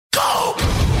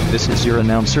This is your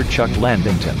announcer Chuck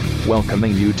Landington,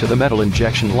 welcoming you to the Metal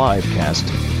Injection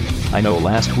Livecast. I know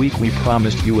last week we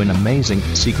promised you an amazing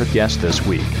secret guest this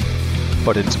week,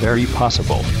 but it's very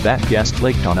possible that guest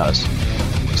flaked on us.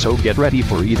 So get ready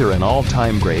for either an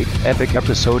all-time great, epic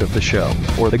episode of the show,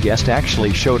 or the guest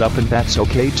actually showed up and that's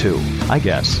okay too, I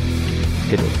guess.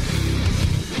 Hit it.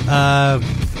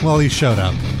 Well, he showed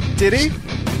up. Did he?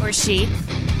 Or she.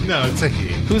 No, it's a he.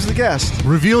 Who's the guest?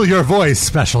 Reveal your voice,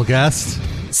 special guest.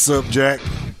 Sup, Jack?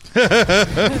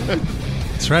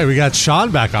 That's right, we got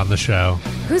Sean back on the show.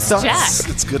 Who's Jack?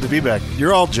 It's good to be back.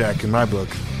 You're all Jack in my book.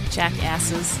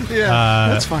 Jackasses. Yeah,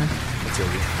 that's fine.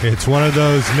 It's one of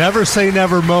those never say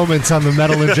never moments on the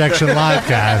Metal Injection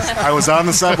Livecast. I was on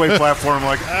the subway platform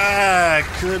like, I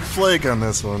could flake on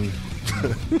this one.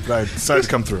 But I decided to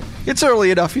come through. It's early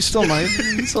enough. You still might.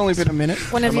 It's only been a minute.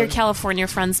 One of your California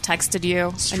friends texted you,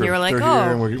 It's and true. you were like, They're oh.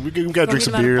 here, and we got to drink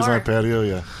some meet them at a beers on bar. my patio,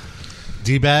 yeah.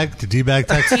 D-Bag? Did D-Bag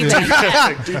text you?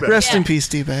 Rest in peace,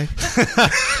 D-Bag.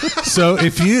 So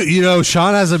if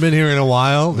Sean hasn't been here in a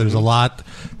while, there's a lot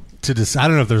to discuss. I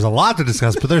don't know if there's a lot to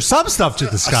discuss, but there's some stuff to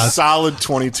A discuss solid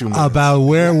 22 minutes. about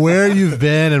where you've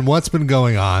been and what's been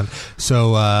going on.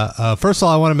 So first of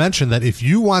all, I want to mention that if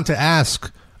you want to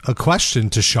ask a question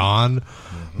to Sean,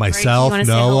 myself, Right,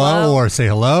 you wanna say Noah, hello? or say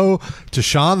hello to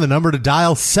Sean, the number to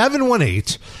dial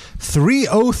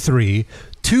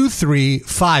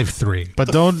 718-303-2353. But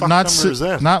don't fuck not number is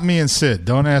that? not me and Sid.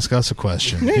 Don't ask us a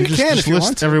question. Yeah, you can if you list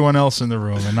want to. everyone else in the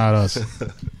room and not us.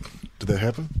 Did that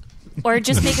happen? Or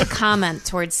just make a comment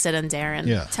towards Sid and Darren.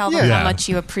 Yeah. Tell them Yeah. how much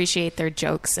you appreciate their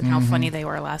jokes and how funny they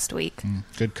were last week.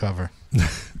 Good cover.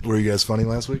 Were you guys funny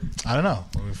last week? I don't know.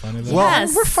 Were we funny? Then?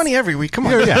 Yes. We're funny every week. Come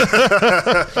on. Yeah.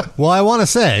 Well, I want to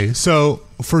say, so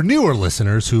for newer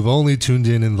listeners who've only tuned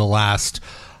in the last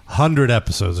 100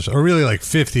 episodes, or so, or really like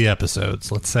 50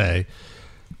 episodes, let's say,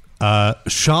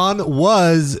 Sean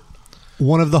was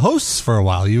one of the hosts for a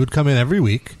while. You would come in every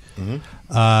week, and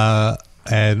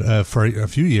for a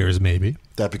few years maybe.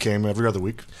 That became every other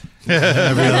week. Every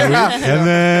other week. And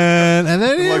then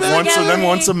Like once, and then every-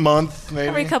 once a month, maybe.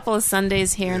 Every couple of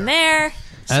Sundays here and there.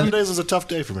 Sundays was a tough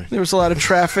day for me. There was a lot of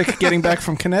traffic getting back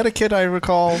from Connecticut, I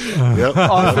recall. Yep.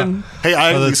 Often. Hey,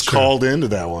 I at that's least true. called into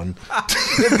that one.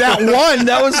 That one,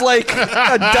 that was like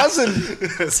a dozen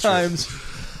times.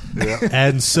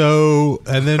 and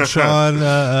then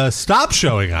Sean stopped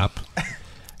showing up.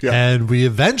 Yeah. And we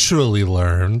eventually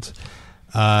learned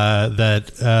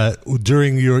that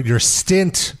during your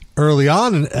stint early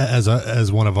on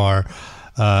as one of our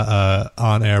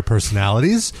on-air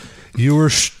personalities, you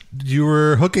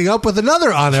were hooking up with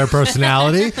another on-air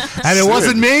personality, and it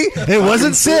wasn't me, it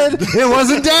wasn't Sid, it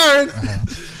wasn't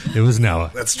Darren, it was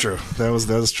Noah. That's true. That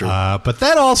was true. But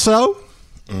then also,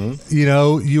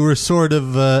 you were sort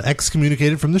of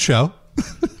excommunicated from the show.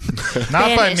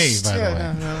 Not by me, Vanished. by the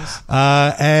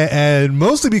way. And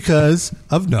mostly because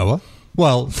of Noah.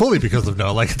 Well, fully because of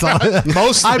Noah. Like it's not,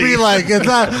 Mostly. I mean, like it's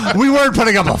not. We weren't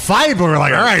putting up a fight, but we're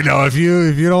like, all right, Noah, if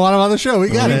you don't want him on the show, we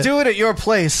got We it. do it at your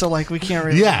place, so like we can't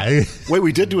really. Yeah, Wait,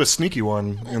 we did do a sneaky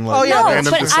one in like Oh, yeah, No, the end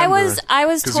of but December. I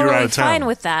was 'cause you were out totally of town. fine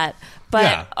with that. But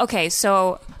Yeah. okay,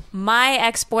 so my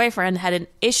ex-boyfriend had an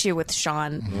issue with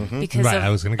Sean because Right, I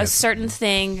was gonna of get a certain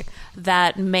thing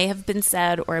that may have been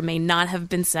said or may not have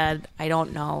been said. I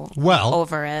don't know. Well,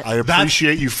 over it. I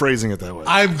appreciate you phrasing it that way.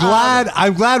 I'm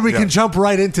glad we can jump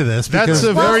right into this. That's Because,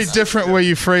 a very different way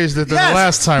you phrased it than Yes, the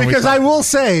last time. Because I will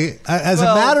say, as a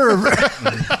matter of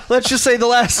Let's just say the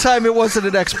last time it wasn't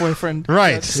an ex-boyfriend.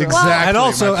 right, That's, exactly. and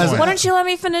also my as point. Why don't you let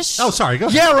me finish? oh, sorry, go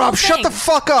ahead. Yeah, Rob, Thing. shut the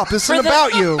fuck up. This For isn't the-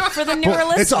 about you. For the newer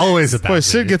listeners. It's always about Boy, you.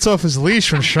 Sid gets off his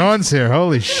leash when Sean's here.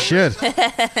 Holy shit!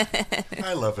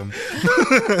 I love him.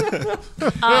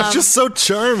 It's just so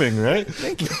charming, right?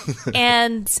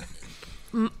 And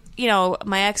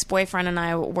my ex-boyfriend and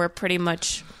I were pretty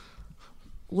much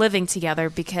living together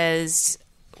because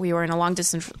we were in a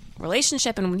long-distance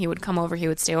relationship, and when he would come over, he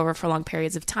would stay over for long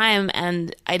periods of time,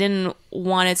 and I didn't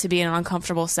want it to be an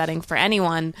uncomfortable setting for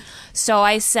anyone. So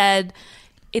I said,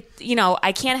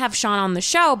 I can't have Sean on the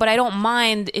show, but I don't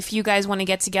mind if you guys want to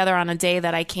get together on a day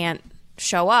that I can't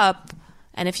show up,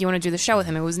 and if you want to do the show with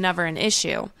him. It was never an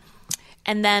issue.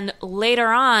 And then later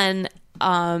on,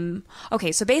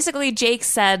 so basically Jake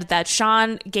said that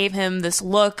Sean gave him this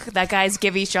look that guys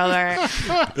give each other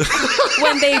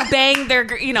when they bang their,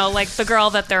 like the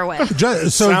girl that they're with.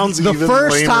 So Sounds the even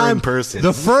first lamer time, in person.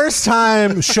 the first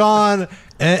time Sean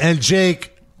and Jake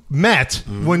met,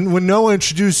 when Noah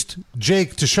introduced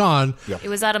Jake to Sean It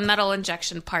was at a metal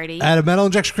injection party. at a metal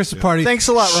injection Christmas party. Thanks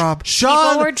a lot, Rob. Sean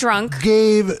People were drunk.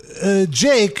 gave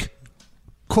Jake,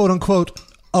 quote unquote,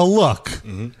 a look,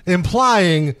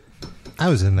 implying I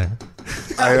was in there.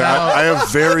 I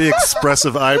have very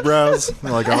expressive eyebrows.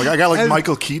 I got like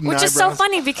Michael Keaton Which eyebrows. is so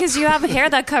funny because you have hair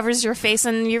that covers your face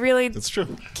and you really That's true.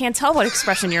 can't tell what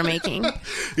expression you're making.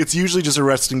 It's usually just a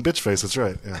resting bitch face. That's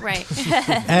right. Yeah. Right.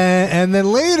 And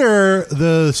then later,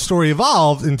 the story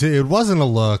evolved into it wasn't a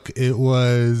look. It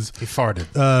was He farted.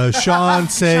 Sean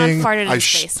saying Sean farted in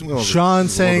his face. Sean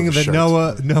saying that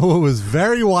Noah was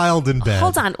very wild in bed.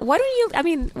 Hold on. Why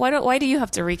do you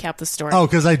have to recap the story? Oh,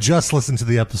 because I just listened to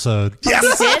the episode. You did?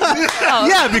 Oh.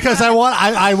 Yeah, because I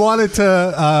wanted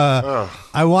to.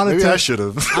 Maybe I should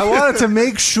have. I wanted to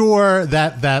make sure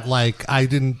that like I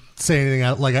didn't say anything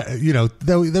out like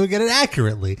that we get it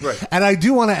accurately. Right. And I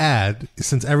do want to add,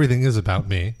 since everything is about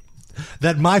me,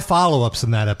 that my follow-ups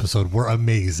in that episode were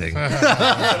amazing.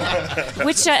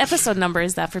 Which episode number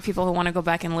is that for people who want to go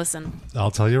back and listen?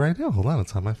 I'll tell you right now. Hold on,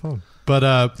 it's on my phone. But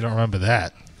You don't remember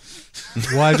that.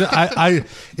 well,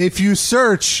 if you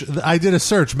search, I did a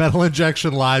search, Metal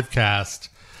Injection Livecast.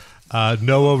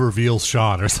 Noah reveals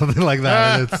Sean or something like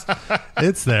that.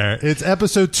 It's there. It's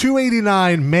episode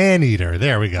 289, Maneater.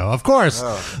 There we go. Of course,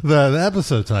 the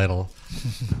episode title.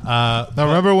 Now,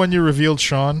 remember when you revealed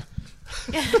Sean?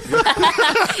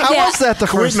 How was that the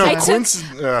first No,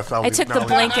 time? I took the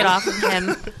blanket off of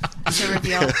him to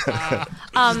reveal.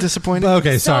 Disappointed?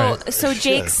 Okay, sorry. So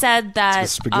Jake said that The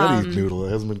spaghetti noodle.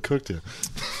 It hasn't been cooked yet.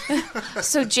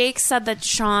 So Jake said that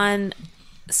Sean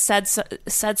said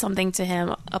something to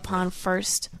him upon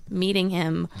first meeting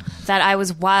him that I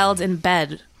was wild in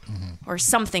bed or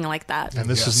something like that. And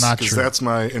this is not Because true. that's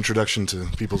my introduction to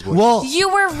people's voices. Well, You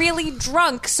were really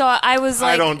drunk, so I was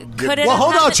like, don't get- could it well, have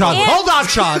hold on, happened? Sean. Hold on,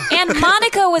 Sean. And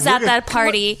Monica was at that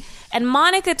party, and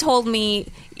Monica told me,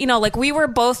 like we were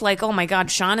both like, oh my God,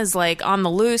 Sean is like on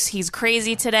the loose. He's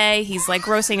crazy today. He's like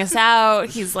grossing us out.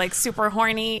 He's like super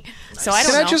horny. So I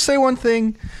don't Can know. I just say one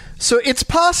thing? So it's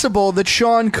possible that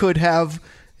Sean could have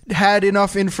had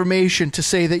enough information to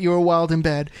say that you were wild in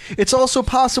bed. It's also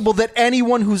possible that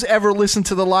anyone who's ever listened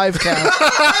to the live cast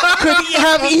could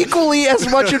have equally as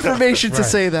much information to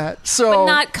say that. So, But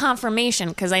not confirmation,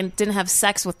 because I didn't have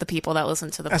sex with the people that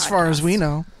listened to the as far as podcast. we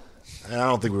know. I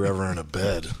don't think we were ever in a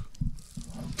bed.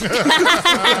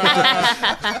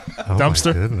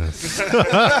 Dumpster? Oh, goodness.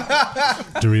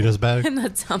 Doritos bag? In the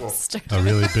dumpster. A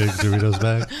really big Doritos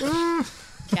bag?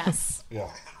 Yes. Yeah.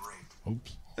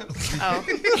 Oh.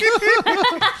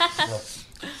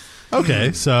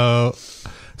 Okay, so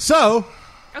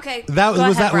Okay. that go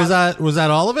was ahead, Rob. was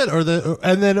that all of it, or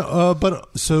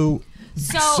so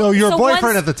your boyfriend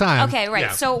once- at the time? Okay, right.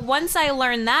 Yeah. So once I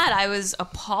learned that, I was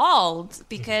appalled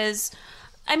because,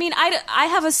 I mean, I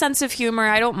have a sense of humor.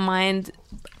 I don't mind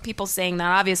people saying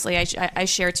that. Obviously, I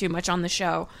share too much on the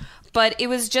show. But it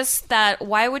was just that,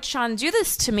 why would Sean do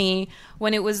this to me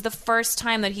when it was the first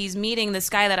time that he's meeting this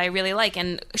guy that I really like?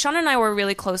 And Sean and I were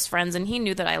really close friends, and he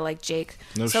knew that I liked Jake.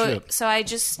 No so, shit. So I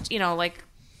just,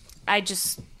 I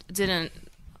just didn't.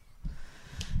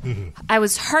 I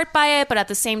was hurt by it, but at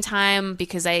the same time,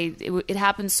 because it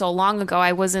happened so long ago,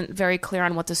 I wasn't very clear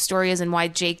on what the story is and why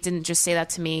Jake didn't just say that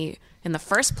to me in the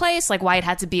first place. Like, why it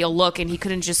had to be a look and he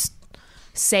couldn't just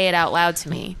say it out loud to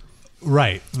me.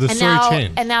 Right. The And story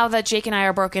changed. and now that Jake and I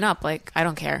are broken up, like, I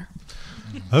don't care.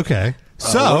 Okay.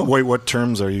 So wait, what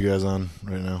terms are you guys on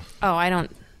right now? Oh, I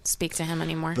don't speak to him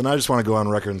anymore. Then I just want to go on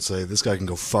record and say this guy can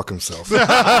go fuck himself.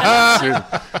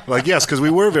 Seriously. Like, yes, because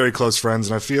we were very close friends,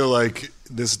 and I feel like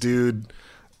this dude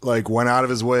went out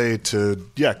of his way to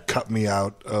cut me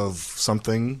out of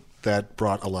something that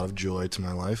brought a lot of joy to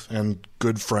my life and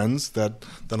good friends that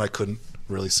then I couldn't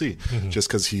really see just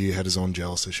because he had his own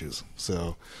jealous issues.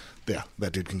 So. Yeah,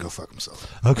 that dude can go fuck himself.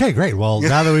 okay, great. Well,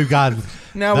 now that we've got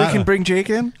Now we can bring Jake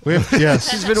in. Yes.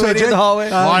 He's been waiting in the hallway.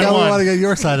 Line now we one. want to get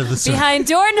your side of the story. Behind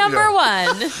door number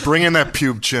one. Bring in that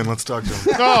pube chin. Let's talk to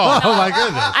him. Oh, Oh my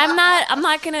goodness. I'm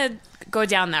not gonna go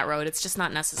down that road. It's just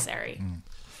not necessary.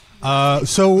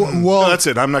 So No, that's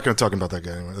it. I'm not going to talk about that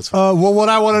guy anyway. That's fine. well, what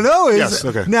I want to know is Yes,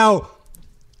 okay. now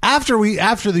after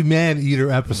the Man Eater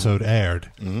episode aired,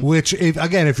 which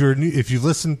if you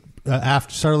listen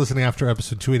started listening after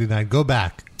episode 289, go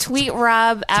back. Tweet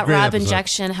Rob at great Rob episode.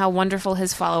 Injection how wonderful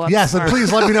his follow-ups Yes, and are.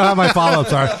 please let me know how my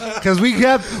follow-ups are, because we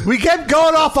kept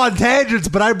going off on tangents,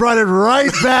 but I brought it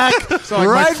right back, like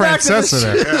right Mike back to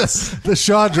Francesa there. the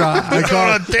Shaw drop.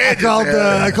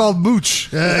 I called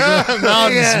Mooch. Mons,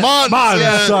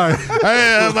 Yeah. sorry.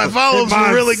 Hey, my follow-ups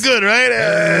were really good, right?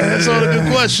 That's all the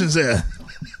good questions there.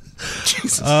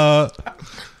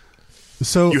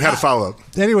 So You had a follow-up.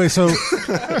 anyway, so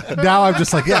now I'm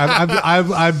just like,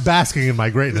 I'm basking in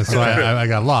my greatness, so I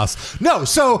got lost. No,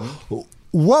 so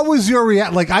what was your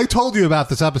reaction? Like, I told you about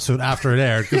this episode after it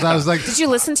aired because I was like, Did you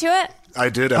listen to it? I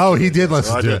did. Oh, he after did that.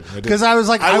 listen I to did. it. I did. 'Cause I was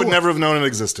like, I would I- never have known it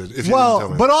existed if you didn't tell Well,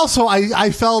 me. but also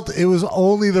I felt it was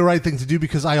only the right thing to do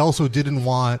because I also didn't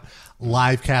want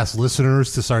livecast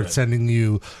listeners to start sending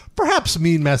you perhaps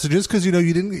mean messages because you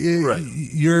didn't. Right.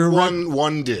 You're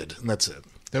one did, and that's it.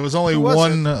 There was only was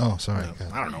one. Oh, sorry.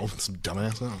 I don't know. Some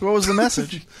dumbass. I don't know. What was the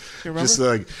message? You remember? Just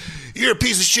like, You're a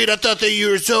piece of shit. I thought that you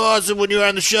were so awesome when you were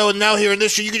on the show, and now hearing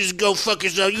this shit, you can just go fuck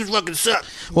yourself. You fucking suck.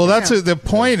 Well, the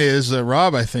point is that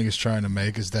Rob, I think, is trying to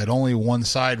make is that only one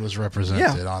side was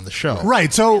represented on the show.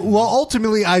 right. So, well,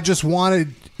 ultimately, I just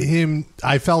wanted him.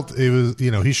 I felt it was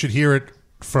he should hear it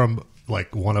from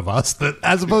like one of us that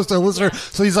as opposed to a listener.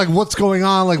 So he's like, what's going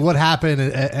on? Like what happened?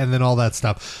 And then all that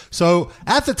stuff. So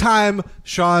at the time,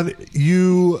 Sean,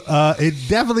 it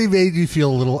definitely made you feel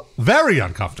a little very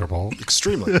uncomfortable.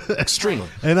 extremely.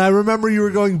 And I remember you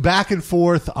were going back and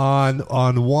forth on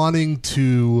wanting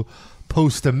to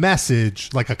post a message,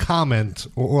 like a comment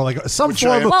or like some Which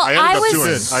form of. Well, I ended I up doing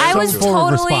was, it. I ended up was doing it.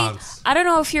 Form of totally. response. I don't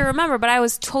know if you remember, but I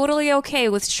was totally okay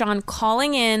with Sean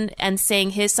calling in and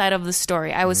saying his side of the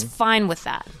story. I was fine with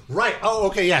that. Right. Oh,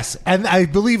 okay. Yes. And I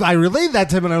believe I relayed that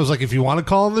to him, and I was like, if you want to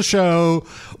call on the show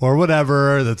or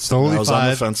whatever, that's totally I was fine. on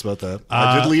the fence about that.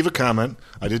 I did leave a comment.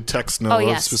 I did text Noah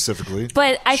yes. specifically.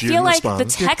 But I She feel didn't like respond. the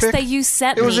text pic? that you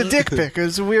sent It was me, a dick pic. It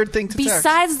was a weird thing to text.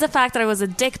 besides the fact that it was a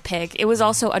dick pic, it was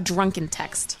also a drunken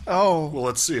text. Oh. Well,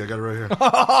 let's see. I got it right here.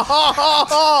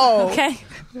 Okay.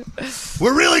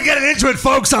 We're really getting into it,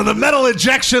 folks, on the Metal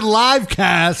Injection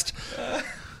livecast.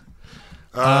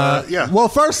 Yeah. Well,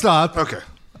 first off, Okay.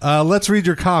 let's read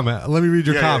your comment. Let me read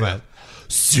your Yeah, comment.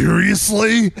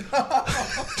 Seriously?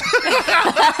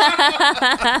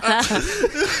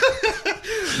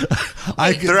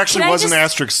 There actually Can I was an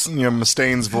just- asterisk,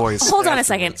 Mustaine's voice. Hold on a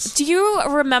second. afterwards. Do you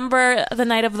remember the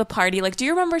night of the party? Like, do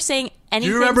you remember saying Do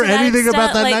anything? you remember to that anything about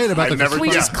extent? that Like, night? About I the never. Can we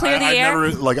yeah, just clear the I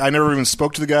air? I never even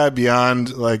spoke to the guy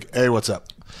beyond like, hey, what's up?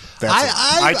 That's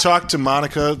I- it. I talked to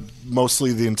Monica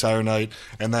mostly the entire night,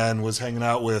 and then was hanging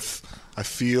out with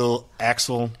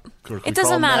Axel. It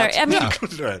doesn't matter. I mean,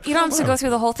 Right. you don't have to go through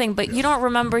the whole thing, but you don't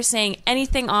remember saying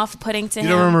anything off-putting to You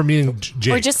him. don't remember meeting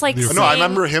Jake? Or just, like, your No, I saying-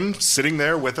 remember him sitting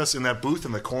there with us in that booth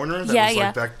in the corner. That Yeah, was yeah.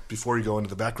 like back before you go into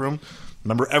the back room.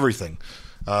 Remember everything.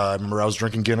 I remember I was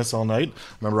drinking Guinness all night.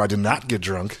 Remember I did not get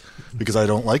drunk because I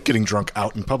don't like getting drunk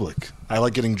out in public. I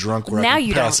like getting drunk where Now I can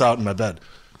you pass don't. out in my bed.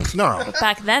 No.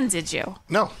 Back then, did you?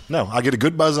 No. I get a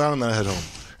good buzz on and then I head home.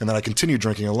 And then I continue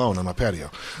drinking alone on my patio.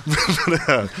 You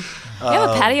have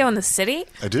a patio in the city?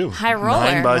 I do. High roller.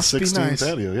 9 by Must be 16 nice.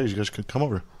 patio. Yeah, you guys could come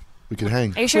over. We could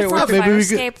hang. Are you sure it's Wait, not a maybe fire we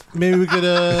escape?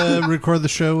 could record the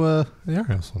show in your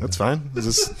house. That's fine. Does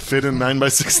this fit in 9 by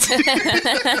 16?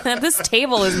 This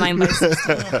table is 9 by 6.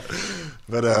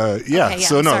 But yeah, Okay, yeah,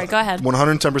 so no, sorry, go ahead.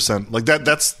 110%. Like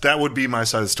that would be my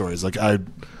side of the story. Is like I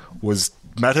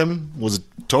met him, was a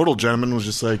total gentleman, was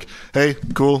just like, hey,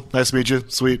 cool, nice to meet you,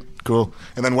 sweet, cool,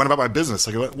 and then went about my business.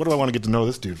 Like, what do I want to get to know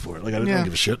this dude for? Like, I didn't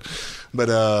give a shit. But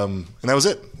and that was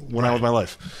it. Went on with my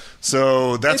life.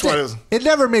 So that's why. It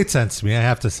never made sense to me, I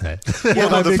have to say. Well,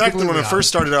 no, I'll the be fact that when completely it first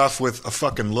started off with a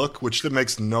fucking look, which that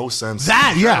makes no sense.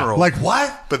 That, in yeah. general. Like,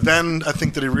 what? But then I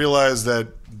think that he realized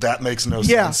that makes no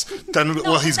Yeah. sense. Then,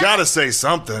 he's got to say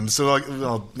something. So, like,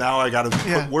 now I got to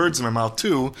put words in my mouth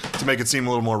too to make it seem a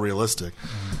little more realistic.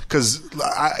 Because,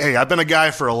 hey, I've been a guy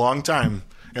for a long time.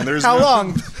 And there's How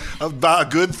long? About a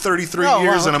good 33 Oh, wow,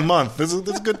 years and a okay. month. This is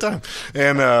a good time.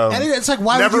 And it's like,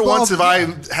 why would never you go once up- have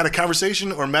I had a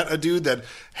conversation or met a dude that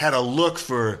had a look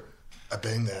for I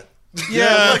bang that.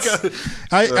 Yeah,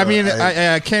 like I mean,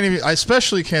 I can't even. I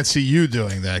especially can't see you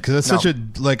doing that because that's such a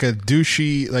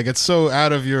douchey. Like it's so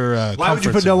out of your. Why would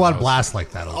you put Noah on blast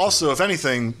like that? Also, if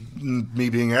anything, me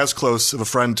being as close of a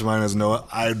friend to mine as Noah,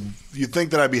 you'd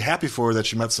think that I'd be happy for her that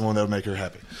she met someone that would make her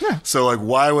happy. Yeah. So, like,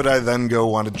 why would I then go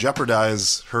want to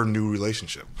jeopardize her new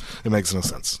relationship? It makes no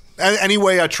sense.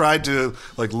 Anyway, I tried to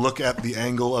like look at the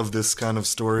angle of this kind of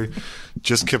story.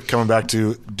 Just kept coming back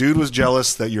to dude was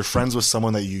jealous that you're friends with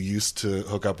someone that you used to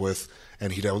hook up with,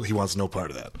 and he wants no part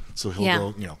of that. So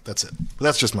he'll go. That's it.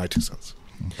 That's just my 2 cents.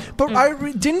 But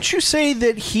didn't you say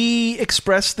that he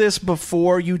expressed this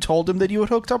before you told him that you had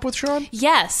hooked up with Sean?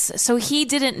 Yes. So he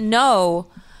didn't know.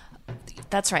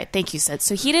 That's right. Thank you, Sid.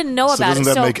 So he didn't know So about doesn't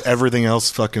it. that make everything else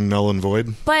fucking null and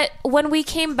void? But when we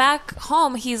came back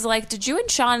home, he's like, "Did you and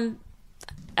Sean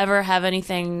ever have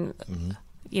anything,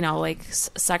 like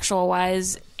sexual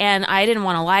wise?" And I didn't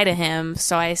want to lie to him,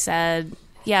 so I said,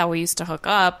 "Yeah, we used to hook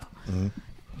up."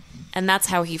 And that's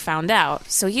how he found out.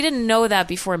 So he didn't know that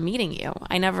before meeting you.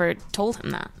 I never told him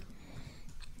that.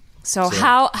 So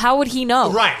how would he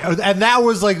know? Right, and that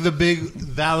was like the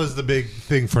big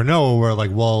thing for Noah. Where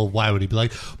like, well, why would he be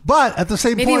like? But at the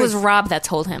same Maybe point, it was Rob that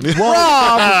told him.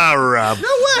 Rob. no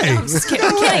way. I'm just kidding.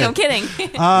 I'm kidding.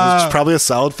 It's probably a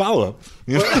solid follow-up.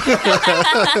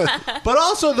 But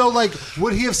also, though, like,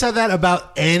 would he have said that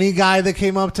about any guy that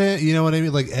came up to him? You know what I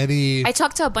mean? Like any. I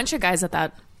talked to a bunch of guys at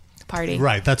that party.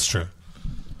 Right, that's true.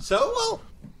 So, well.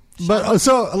 But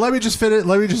so let me just fit it.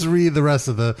 Let me just read the rest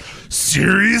of the.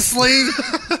 Seriously,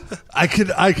 I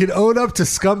could own up to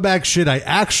scumbag shit I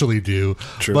actually do,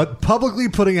 True. but publicly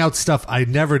putting out stuff I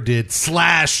never did /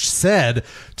 said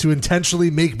to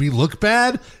intentionally make me look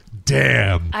bad.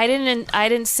 Damn. I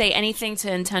didn't say anything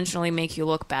to intentionally make you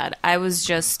look bad. I was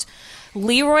just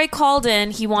Leroy called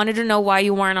in. He wanted to know why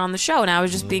you weren't on the show, and I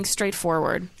was just being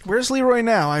straightforward. Where's Leroy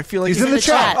now? I feel like He's in the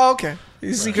chat. Oh, okay.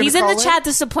 He's in the chat,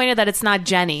 disappointed that it's not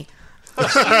Jenny.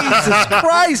 Jesus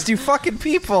Christ, you fucking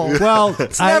people. Well,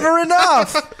 it's never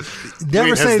enough.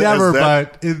 Never say never,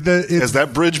 but has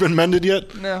that bridge been mended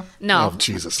yet? No. Oh,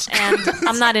 Jesus. And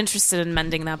I'm not interested in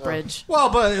mending that bridge. well,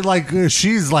 but like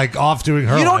she's like off doing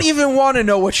her. You don't life. even want to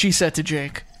know what she said to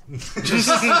Jake.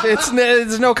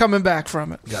 There's no coming back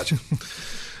from it. Gotcha.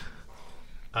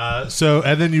 So,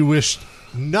 and then you wished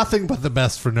nothing but the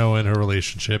best for Noah in her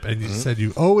relationship, and you said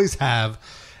you always have.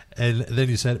 And then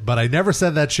you said, but I never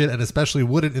said that shit, and especially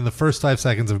wouldn't in the first 5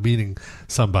 seconds of meeting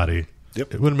somebody.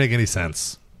 Yep. It wouldn't make any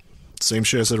sense. Same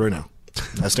shit I said right now.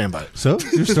 I stand by it. So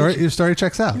your story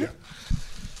checks out. Yeah.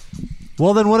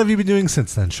 Well, then what have you been doing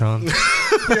since then, Sean?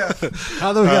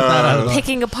 How do we get that out of the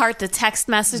Picking apart the text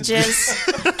messages,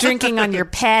 drinking on your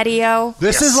patio.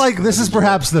 This is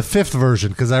perhaps the 5th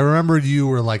version, because I remember you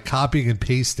were like copying and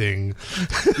pasting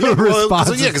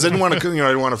responses. Because I didn't want to. I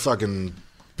didn't want to fucking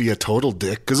be a total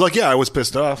dick. Because I was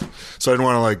pissed off, so I didn't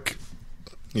want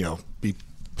to be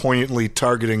poignantly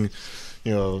targeting.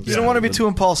 You don't want to be too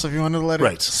impulsive. You want to let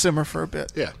Right. it simmer for a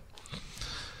bit. Yeah.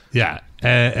 Yeah.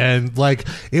 And like,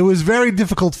 it was very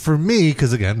difficult for me,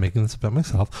 because again, making this about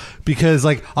myself, because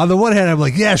like, on the one hand, I'm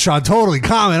like, yeah, Sean, totally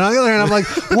comment. On the other hand, I'm like,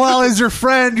 well, as your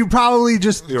friend, you probably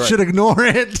just You're right. should ignore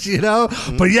it, you know?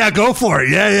 But yeah, go for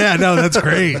it. Yeah, no, that's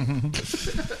great.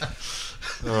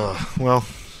 Well.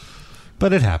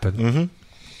 But it happened. Mm-hmm.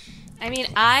 I mean,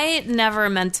 I never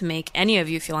meant to make any of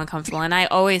you feel uncomfortable, and I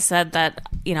always said that,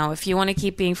 if you want to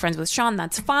keep being friends with Sean,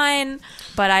 that's fine,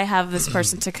 but I have this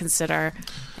person to consider,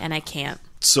 and I can't.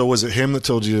 So was it him that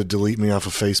told you to delete me off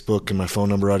of Facebook and my phone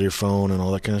number out of your phone and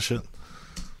all that kind of shit?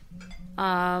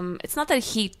 It's not that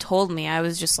he told me. I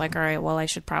was just like, all right, well, I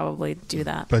should probably do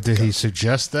that. But did he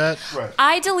suggest that? Right.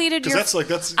 I deleted your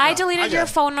I deleted your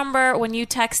phone number when you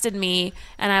texted me,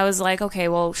 and I was like, okay,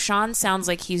 well, Sean sounds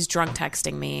like he's drunk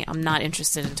texting me. I'm not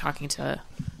interested in talking to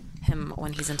him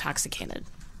when he's intoxicated.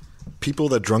 People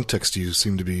that drunk text you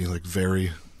seem to be like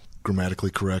very grammatically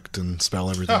correct and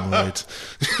spell everything right.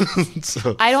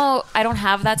 So I don't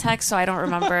have that text, so I don't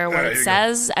remember what it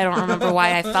says. I don't remember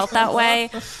why I felt that way.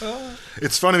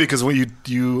 it's funny because when you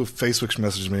Facebook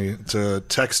messaged me to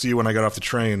text you when I got off the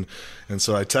train, and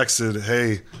so I texted,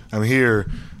 "Hey, I'm here,"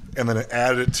 and then I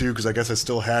added it too because I guess I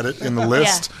still had it in the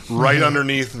list right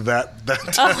underneath that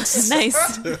text. Oh,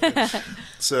 nice.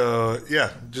 So yeah,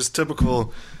 just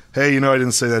typical. Hey, I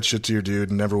didn't say that shit to your dude,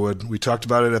 and never would. We talked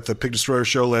about it at the Pig Destroyer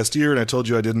show last year, and I told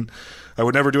you I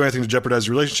would never do anything to jeopardize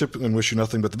your relationship and wish you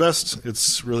nothing but the best.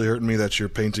 It's really hurting me that you're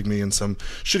painting me in some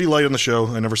shitty light on the show.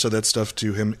 I never said that stuff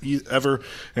to him ever,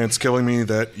 and it's killing me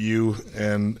that you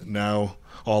and now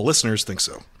all listeners think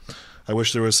so. I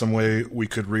wish there was some way we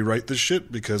could rewrite this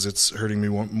shit because it's hurting me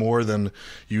more than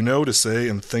to say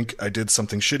and think I did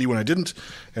something shitty when I didn't,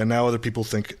 and now other people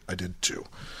think I did too.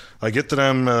 I get that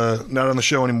I'm not on the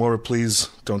show anymore, but please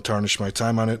don't tarnish my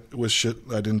time on it with shit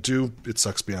I didn't do. It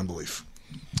sucks beyond belief.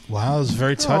 Wow, it was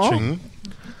very touching.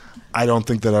 I don't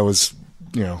think that I was,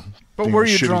 But being were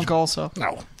you shitty. drunk also?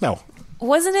 No.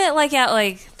 Wasn't it like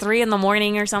at 3 a.m.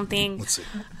 or something? Let's see.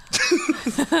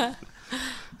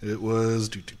 It was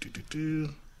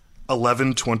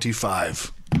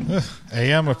 11:25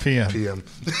 AM or PM? p.m.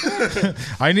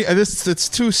 I need this. It's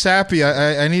too sappy.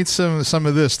 I need some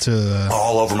of this to.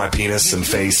 All over my penis and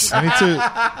face. I need to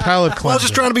palate cleanse. Well, I was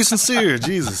just trying to be sincere.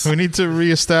 Jesus. We need to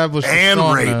reestablish the And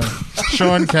Sean, rape.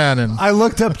 Sean Cannon. I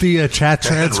looked up the chat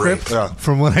transcript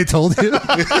from what I told you.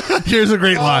 Here's a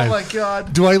great line. Oh my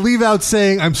God. Do I leave out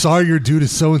saying, I'm sorry your dude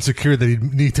is so insecure that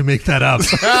he'd need to make that up?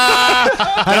 And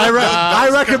I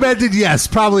recommended yes,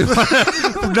 probably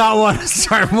not want to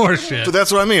start more shit. But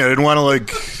that's what I mean. I didn't want to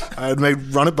I'd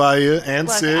run it by you and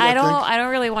Look, Sid. I think. don't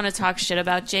really want to talk shit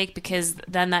about Jake because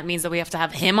then that means that we have to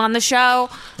have him on the show.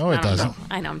 No, it doesn't.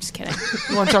 I know. I'm just kidding.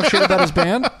 You want to talk shit about his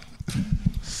band?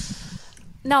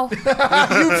 No. You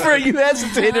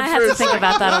hesitated I had to think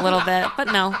about that a little bit, but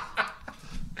no.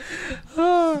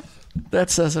 That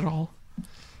says it all.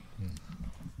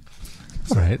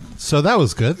 All right. So that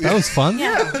was good. That was fun.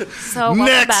 Yeah. So welcome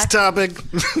Next back. topic.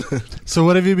 So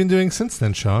what have you been doing since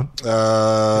then, Sean?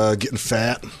 Getting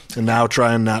fat and now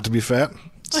trying not to be fat.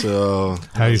 So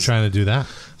How are you trying to do that?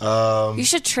 You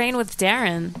should train with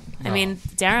Darren. I mean,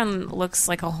 Darren looks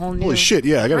like a whole new. holy shit!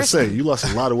 Yeah, I gotta person. say, you lost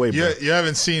a lot of weight. Bro. You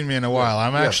haven't seen me in a while.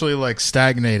 I'm actually like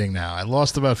stagnating now. I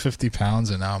lost about 50 pounds,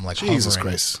 and now I'm like Jesus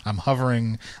hovering. Christ. I'm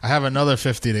hovering. I have another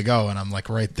 50 to go, and I'm like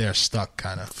right there, stuck,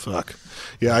 kind of. Fuck.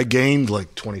 Yeah, I gained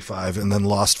like 25 and then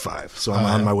lost 5, so I'm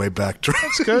on my way back.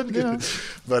 That's good, you know.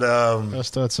 But Gotta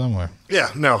start somewhere. yeah,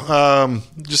 no.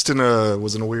 Just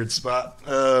was in a weird spot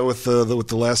with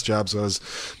the last job, so I was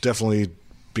definitely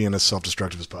being as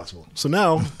self-destructive as possible. So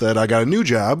now that I got a new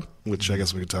job, which I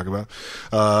guess we could talk about,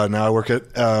 now I work at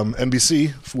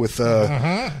NBC with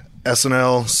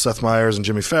SNL, Seth Meyers, and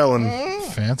Jimmy Fallon.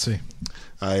 Fancy.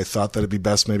 I thought that it'd be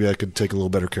best maybe I could take a little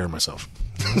better care of myself.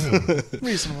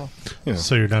 Reasonable.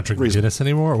 So you're not drinking Guinness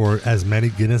anymore, or as many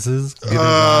Guinnesses?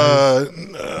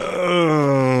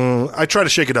 I try to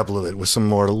shake it up a little bit with some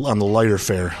more on the lighter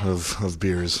fare of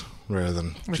beers rather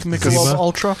than Like just Michelob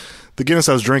Ultra. the Guinness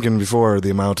I was drinking before. The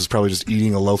amount is probably just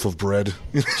eating a loaf of bread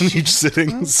in each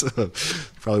sitting, so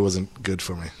probably wasn't good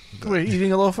for me. Wait,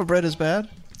 eating a loaf of bread is bad?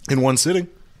 In one sitting,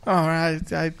 Oh,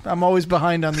 I'm always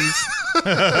behind on these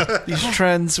these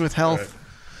trends with health.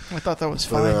 I thought that was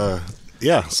fine. but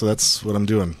yeah, so that's what I'm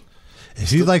doing.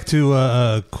 If you'd like to,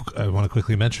 I want to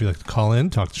quickly mention, you'd like to call in,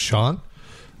 talk to Sean,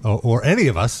 or any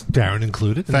of us, Darren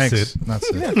included. and Thanks. Sid. That's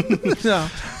it. No.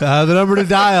 The number to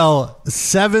dial,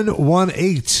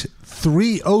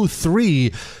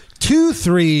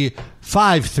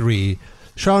 718-303-2353.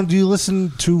 Sean, do you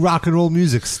listen to rock and roll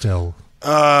music still?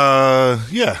 Yeah,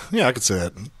 I could say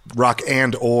that. Rock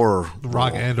and or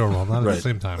Rock roll. and or roll, not at Right. the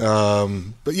same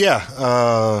time. But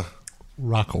yeah,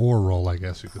 Rock or roll, I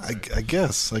guess you could say. I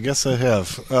guess I have.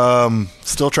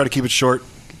 Still try to keep it short,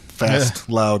 fast,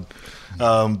 loud.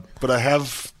 But I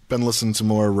have been listening to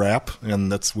more rap,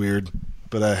 and that's weird.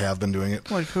 But I have been doing it.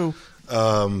 Like who?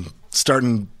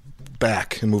 Starting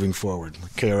back and moving forward,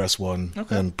 like KRS-One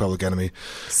and Public Enemy.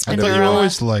 I thought you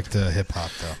always liked hip hop,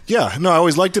 though. Yeah, no, I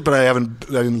always liked it, but I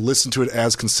didn't listen to it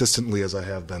as consistently as I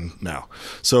have been now.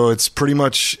 So it's pretty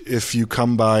much, if you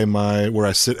come by where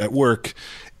I sit at work,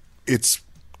 it's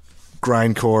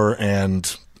grindcore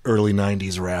and early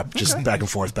 90s rap, just back and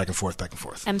forth.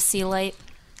 MC Light,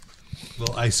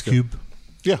 Little Ice Cube.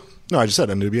 Yeah. No, I just said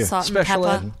NWA. Salt and Special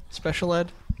Pepper. ed. Special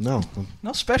ed. No.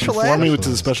 No special Inform me ed. to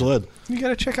the special ed. You got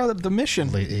to check out the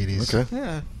mission. Late 80s. Okay.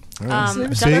 Yeah.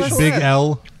 Douglas- Big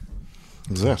L.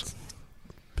 What's that?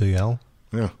 Big L.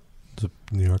 Yeah. It's a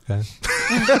New York guy.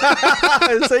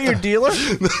 Is that your dealer?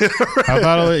 How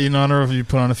about, in honor of you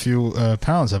put on a few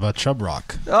pounds, how about Chub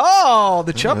Rock? Oh,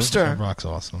 the Chubster. Chub Rock's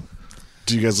awesome.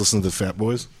 Do you guys listen to the Fat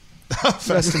Boys?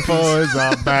 Fast and Boys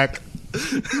are back.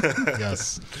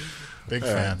 Yes. Big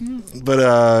fan.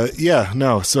 But yeah,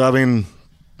 no. So I mean,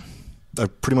 I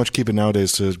pretty much keep it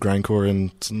nowadays to grindcore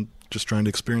and just trying to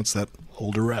experience that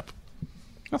older rap.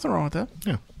 Nothing wrong with that.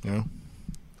 Yeah, you know.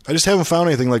 I just haven't found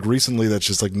anything like recently that's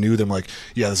just like new that I'm like,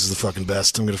 yeah, this is the fucking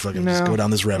best. I'm gonna fucking just go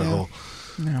down this rabbit hole.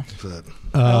 No. But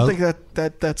I don't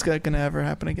think that's going to ever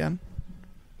happen again.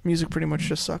 Music pretty much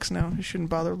just sucks now. You shouldn't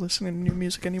bother listening to new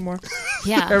music anymore.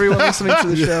 Yeah. Everyone listening to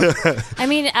the show. I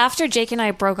mean, after Jake and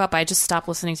I broke up, I just stopped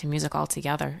listening to music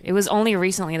altogether. It was only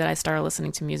recently that I started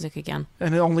listening to music again.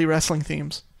 And only wrestling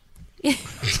themes.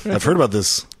 I've heard about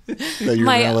this. That you're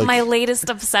now like, My latest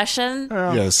obsession.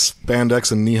 yes,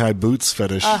 spandex and knee-high boots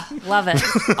fetish. Love it.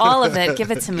 All of it. Give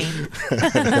it to me.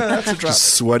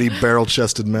 Just sweaty,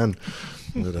 barrel-chested men.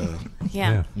 But,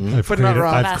 Yeah.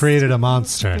 I've created a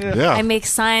monster. yeah. I make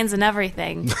signs and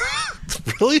everything.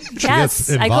 Really? Yes.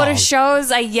 gets I go to involved.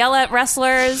 shows. I yell at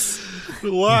wrestlers.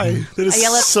 Why? That is I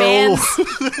yell at so, fans.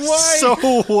 Why? So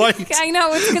white. I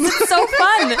know. It's because it's so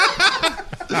fun.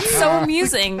 It's so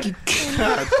amusing.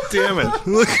 God damn it.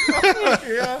 Look.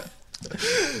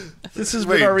 This is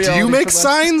Wait, our do reality you make for that.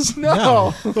 signs?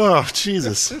 No. Oh,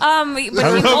 Jesus. But he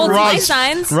holds my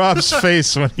signs. Rob's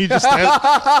face when he just had,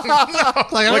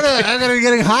 Like, I'm gonna be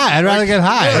getting high. I'd rather get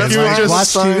high. that's you why were I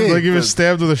just watch TV. like he was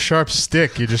stabbed with a sharp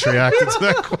stick. You just reacted to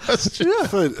that question.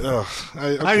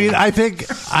 But, I mean, I think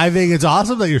it's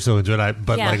awesome that you're so into it.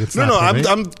 But Yeah. like, it's no, not for me.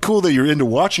 I'm cool that you're into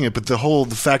watching it, but the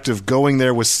fact of going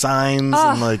there with signs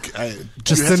and like,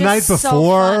 just do the you, night so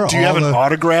before. fun. do you have all an the-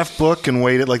 autograph book and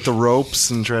wait at like the ropes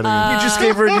and try to? You just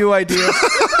gave her a new idea.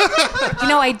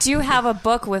 I do have a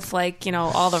book with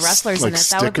all the wrestlers in it.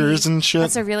 That would be, stickers and shit?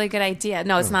 That's a really good idea.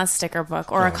 No, it's not a sticker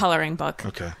book or a coloring book.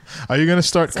 Okay. Are you going to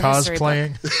start It's a history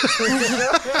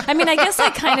cosplaying? I mean, I guess I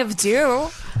kind of do.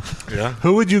 Yeah.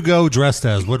 Who would you go dressed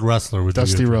as? What wrestler would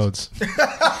Dusty you go Rhodes. dressed?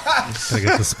 I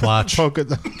get the splotch. Polka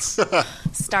dots.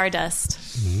 Stardust.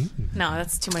 No,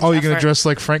 that's too much Oh, you're going to effort. dress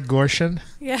like Frank Gorshin?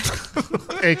 Yeah.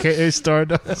 A.K.A.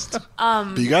 Stardust.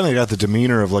 But you kind of got the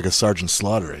demeanor of like a Sergeant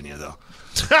Slaughter in you, though.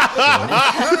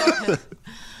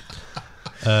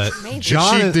 Maybe.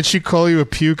 John, Did she call you a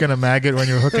puke and a maggot when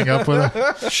you were hooking up with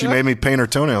her? She made me paint her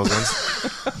toenails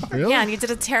once. Yeah, and you did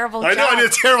a terrible I job. know I did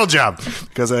a terrible job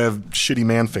because I have shitty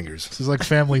man fingers. This is like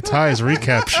Family Ties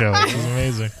recap show. This is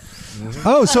amazing.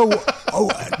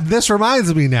 this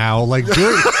reminds me now. Like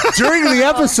during the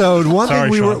episode,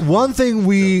 one thing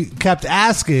we kept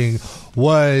asking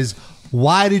was,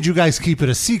 why did you guys keep it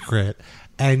a secret?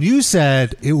 And you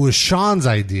said it was Sean's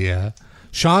idea.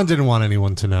 Sean didn't want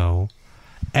anyone to know.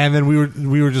 And then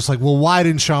we were just like, well, why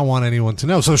didn't Sean want anyone to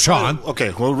know? So Sean,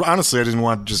 Okay, well, honestly, I didn't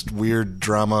want just weird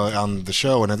drama on the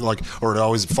show, and or it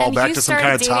always fall And back you to some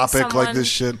kind of started dating topic like someone- this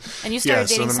shit. and you started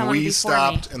so dating then someone we before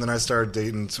stopped, me. and then I started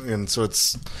dating, and so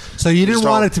it's so you didn't Just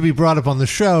want all- it to be brought up on the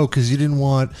show because you didn't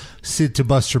want Sid to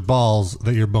bust your balls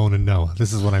that you're boning Noah.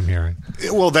 This is what I'm hearing.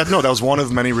 that was one of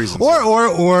many reasons.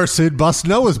 Or Sid bust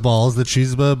Noah's balls that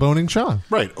she's boning Sean.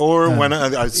 Right, or when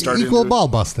I started Equal ball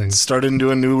busting. started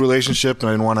into a new relationship, and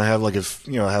I didn't want to have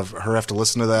have her have to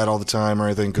listen to that all the time or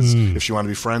anything, because if she wanted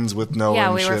to be friends with Noah, Yeah,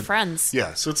 and we were shit. friends.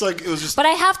 Yeah, so it's like it was just. But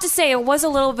I have to say, it was a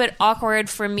little bit awkward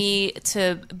for me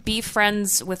to be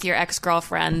friends with your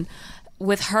ex-girlfriend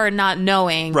with her not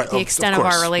knowing Right, the extent of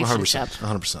our relationship.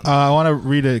 100%. I want to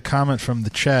read a comment from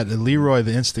the chat. Leroy,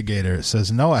 the instigator,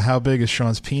 says, Noah, how big is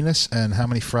Sean's penis and how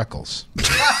many freckles?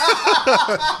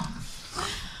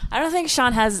 I don't think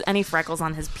Sean has any freckles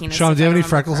on his penis. Sean, if do you I have any remember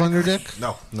freckles on correctly. your dick?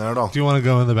 No, not at all. Do you want to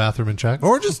go in the bathroom and check?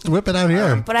 Or just whip it out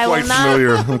here? But I will Quite not.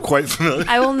 familiar. I'm quite familiar.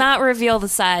 I will not reveal the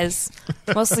size,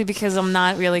 mostly because I'm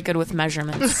not really good with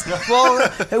measurements.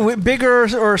 Well, bigger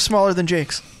or smaller than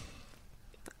Jake's?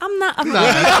 I'm not. We're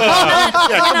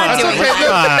not doing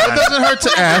that. It doesn't hurt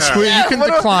to ask. You can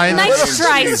decline. Nice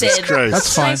try, Jesus Sid. Christ.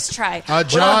 That's fine. Nice try.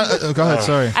 John, go ahead.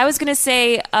 Sorry. I was gonna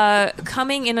say,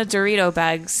 coming in a Dorito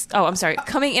bags. Oh, I'm sorry.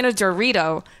 Coming in a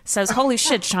Dorito says, "Holy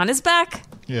shit, Sean is back."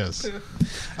 Yes.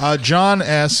 John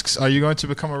asks, are you going to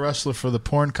become a wrestler for the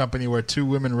porn company where two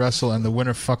women wrestle and the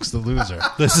winner fucks the loser?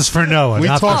 This is for Noah. We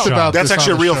not talked for Sean. about That's this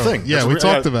actually on a real the show. thing. Yeah, That's we re-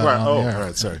 talked about right. it. Oh, on the air. all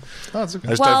right, sorry. Oh, it's okay.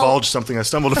 I just Well- divulged something I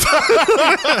stumbled upon.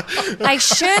 I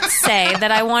should say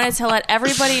that I wanted to let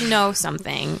everybody know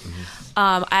something.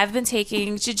 I've been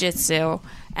taking jiu-jitsu,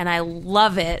 and I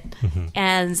love it.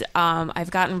 And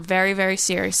I've gotten very, very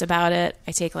serious about it.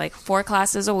 I take like 4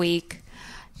 classes a week.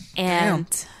 And,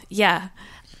 yeah.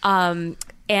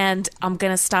 And I'm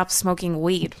going to stop smoking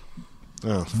weed.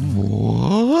 Oh.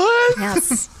 What?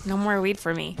 Yes. No more weed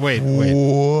for me. Wait.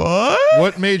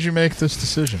 What made you make this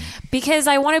decision? Because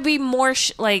I want to be more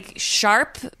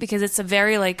sharp, because it's a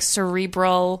very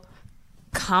cerebral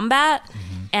combat,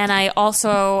 and I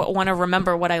also want to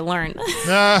remember what I learned.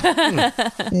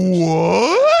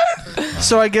 What?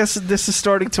 So I guess this is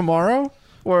starting tomorrow?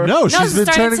 Or No, she's it's been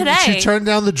starting turning. today. She turned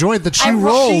down the joint that she I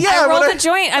rolled. Yeah, I rolled but a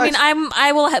joint. I mean,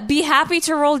 I will be happy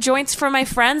to roll joints for my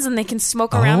friends, and they can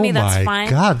smoke around me. That's my fine.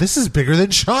 God, this is bigger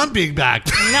than Sean being back.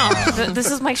 No,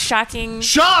 this is my shocking.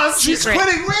 Sean, she's Secret.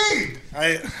 quitting weed.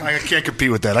 I can't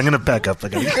compete with that. I'm going to back up.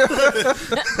 Get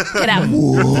out.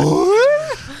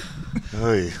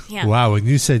 Oy. Yeah, Wow, when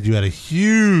you said you had a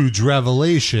huge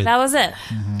revelation. that was it.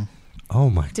 Oh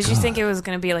my God. Did you think it was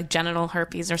going to be like genital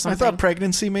herpes or I something? thought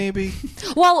pregnancy maybe.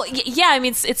 Well, yeah. I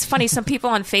mean, it's funny. Some people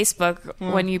on Facebook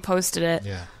when you posted it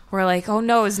were like, "Oh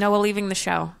no, is Noah leaving the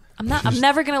show?" I'm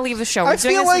never going to leave the show. We're I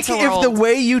doing feel this like until we're if the old.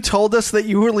 way you told us that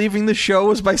you were leaving the show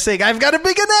was by saying, I've got a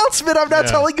big announcement, I'm not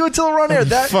telling you until we're on air.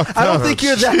 That fucked I don't up. think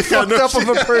you're that fucked up of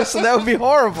a person. That would be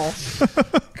horrible.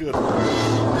 Good.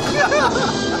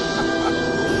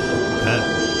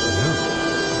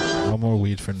 No more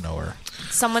weed for Noah.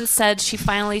 Someone said she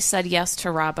finally said yes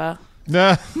to Rabba.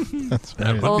 Nah.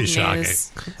 That would Old be shocking.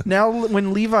 news. Now,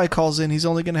 when Levi calls in, he's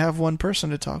only going to have one person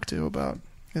to talk to about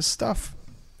his stuff.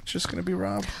 It's just going to be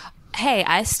Rob. Hey,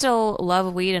 I still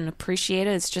love weed and appreciate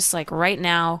it. It's just like right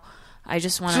now, I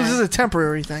just want So this is to a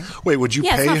temporary thing. Wait, would you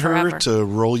Yeah, it's pay not her forever. to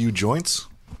roll you joints?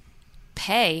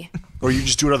 pay. Or you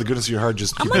just do it out of the goodness of your heart?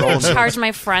 Just I'm keep not going rolling to it? charge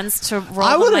my friends to roll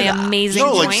I one of my wouldn't- amazing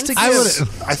No, like joints.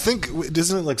 I think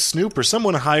isn't it like Snoop or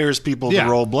someone hires people Yeah.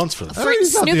 to roll blunts for them?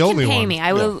 He's not Snoop the only can pay one. me.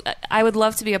 I would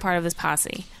love to be a part of this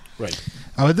posse. Right.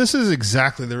 Oh, this is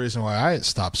exactly the reason why I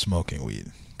stopped smoking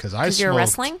weed. Because you're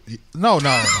wrestling? No.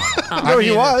 No,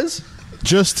 he was.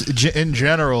 Just in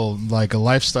general, like a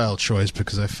lifestyle choice,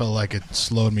 because I felt like it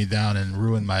slowed me down and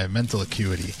ruined my mental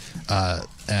acuity,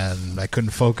 and I couldn't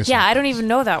focus. Yeah, I don't even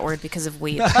know that word because of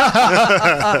weed. And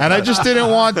I just didn't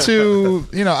want to.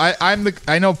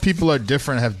 I know people are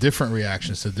different, have different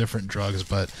reactions to different drugs,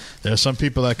 but there are some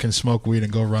people that can smoke weed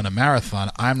and go run a marathon.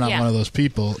 I'm not one of those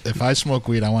people. If I smoke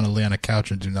weed, I want to lay on a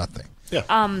couch and do nothing. Yeah.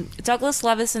 Douglas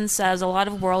Levison says a lot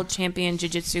of world champion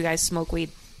jiu-jitsu guys smoke weed.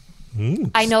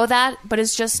 I know that, but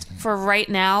it's just for right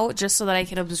now, just so that I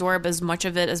can absorb as much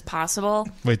of it as possible.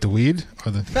 Wait, the weed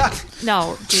or the?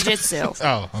 No, jiu-jitsu.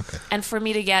 Oh, okay. And for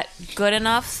me to get good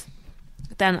enough,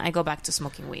 then I go back to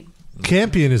smoking weed.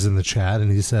 Campion is in the chat, and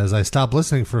he says, I stopped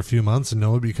listening for a few months, and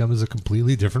Noah becomes a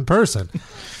completely different person.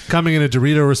 Coming in, a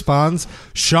Dorito responds,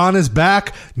 Sean is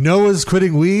back. Noah's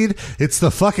quitting weed. It's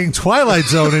the fucking Twilight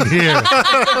Zone in here.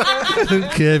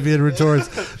 Campion retorts,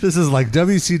 this is like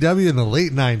WCW in the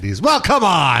late 90s. Well, come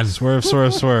on.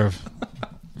 Swerve.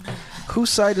 Whose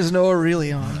side is Noah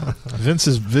really on?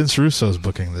 Vince Russo's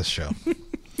booking this show.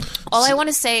 All I want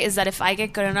to say is that if I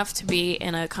get good enough to be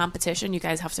in a competition, you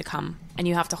guys have to come and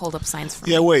you have to hold up signs for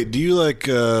me. Yeah, wait. Do you like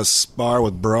spar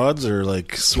with broads or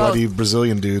like sweaty Both.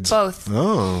 Brazilian dudes? Both.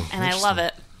 Oh, And I love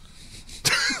it.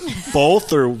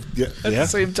 both or yeah. At the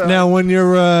same time. Now, when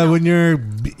you're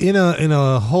in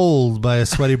a hold by a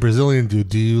sweaty Brazilian dude,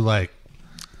 do you like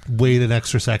wait an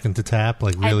extra second to tap,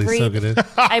 like really soak it in?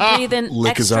 I breathe in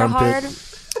Lick his extra armpit.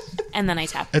 hard, and then I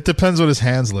tap. It depends what his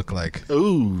hands look like.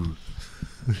 Ooh.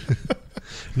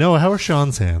 Noah, how are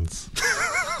Sean's hands?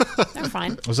 They're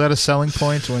fine. Was that a selling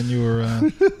point when you were?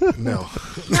 No.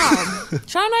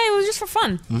 Sean and I, it was just for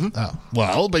fun. Oh,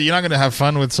 well, but you're not going to have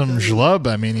fun with some schlub.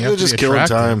 I mean, you It have was to just be killing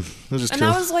attractive. time. It was just And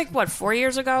killing. that was like, what, 4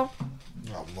 years ago?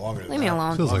 Oh, longer than Leave me that.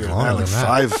 alone. Feels like Longer longer than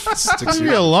that, than like that. 5, 6 Leave me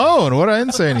years. alone. What? I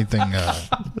didn't say anything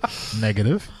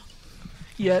negative.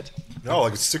 Yet. No,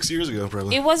 like 6 years ago,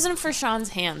 probably. It wasn't for Sean's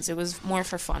hands. It was more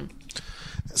for fun.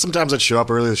 Sometimes I'd show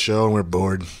up early to the show and we're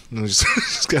bored. And it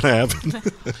just kind of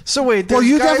happened. So wait, Well, this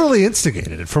you guy- definitely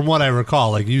instigated it, from what I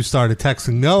recall. Like, you started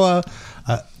texting Noah.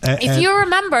 If you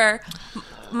remember,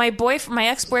 my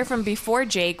ex-boyfriend before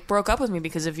Jake broke up with me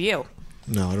because of you.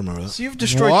 No, I don't remember that. So you've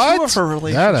destroyed What? two of her That I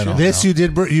relationships. don't This know. you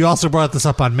did. You also brought this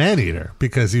up on Maneater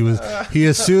because he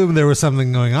assumed there was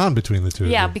something going on between the two.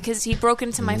 Yeah, of you. because he broke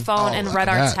into my phone and read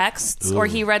our that. texts, or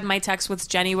he read my text with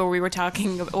Jenny where we were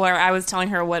talking, where I was telling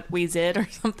her what we did or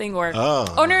something, or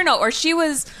no, or she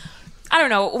was, I don't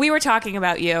know, we were talking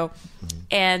about you,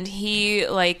 and he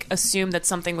like assumed that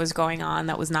something was going on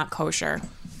that was not kosher.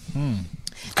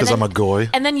 Because I'm a goy.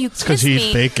 And then you 'cause kissed he me.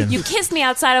 eats bacon. You kissed me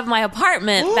outside of my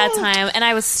apartment that time, and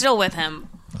I was still with him.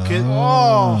 I didn't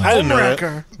know that.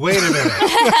 Homewrecker. Wait a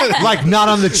minute. Like, not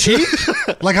on the cheek?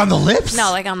 Like on the lips?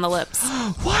 No, like on the lips.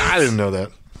 I didn't know that.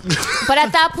 But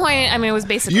at that point, I mean, it was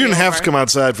basically You didn't have over. to come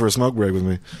outside for a smoke break with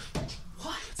me.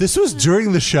 This was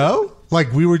during the show?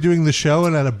 Like, we were doing the show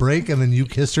and at a break, and then you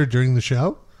kissed her during the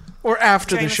show? Or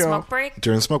after during the show. smoke break.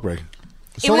 During the smoke break.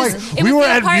 So, was- like, it we was were the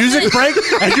at apartment- music break,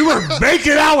 and you were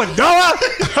making out with Noah?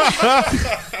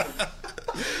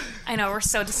 I know, we're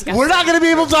so disgusting. We're not going to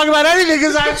be able to talk about anything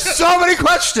because I have so many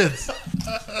questions.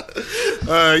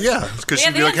 Yeah, because We she'd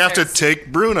have be the like, have to answers.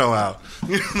 take Bruno out.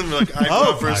 You'd be like, I go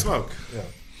out for a smoke. Yeah,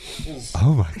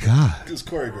 Oh, my God. it was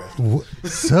choreographed.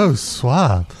 So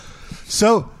suave.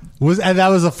 So, that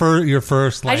was your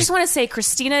first, like... I just want to say,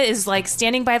 Christina is like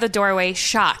standing by the doorway,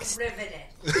 shocked. Riveted.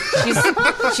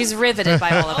 She's riveted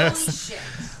by all of this.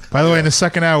 By the way, in the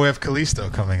second hour, we have Callisto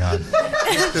coming on.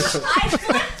 I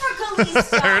flipped for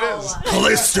Callisto. There it is.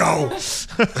 Callisto!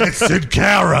 It's Sid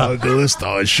Cara.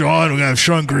 Callisto and Sean. We're going to have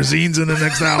Sean Grazines in the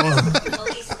next hour.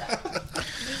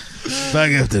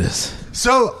 Back after this.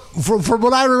 So, from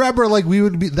what I remember, like,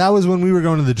 that was when we were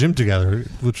going to the gym together,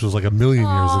 which was like a million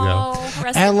years ago.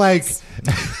 rest And in like, peace.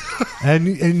 and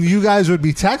you guys would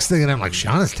be texting, and I'm like,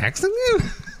 Sean is texting you?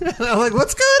 And I'm like,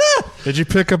 what's going on? Did you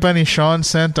pick up any Sean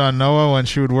scent on Noah when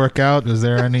she would work out? Was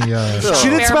there any She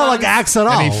didn't smell like Axe at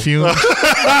all. any fumes?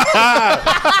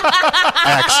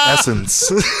 Axe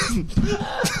essence.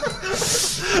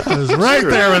 I was right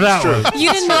there with that one.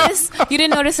 You didn't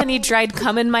notice any dried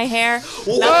cum in my hair?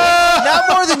 Not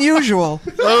more than usual.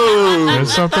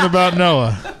 There's something about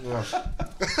Noah.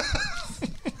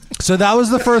 So that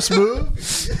was the first move.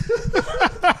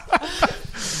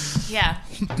 Yeah.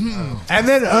 And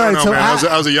then, all right, No, so man,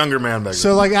 I was a younger man back then.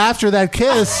 so like after that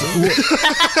kiss,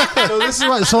 so this is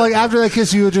what. So like after that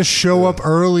kiss, you would just show up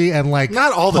early and like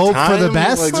Not all the hope time. for the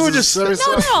best. Like, We were this is just-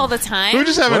 so- No, not all the time. We were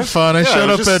just having What? fun. I Yeah, showed it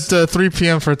up was just- at 3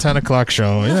 p.m. for a 10 o'clock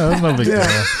show. Yeah, no big deal.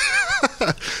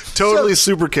 totally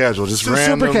super casual, just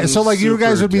random. So like you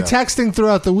guys super would be casual. texting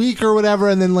throughout the week or whatever,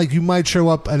 and then like you might show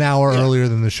up an hour earlier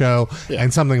than the show,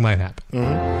 and something might happen.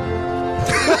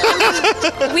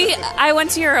 I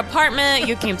went to your apartment.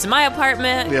 You came to my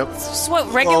apartment. Yep. It's just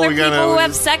what regular we gotta- people who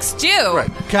have sex do. Right.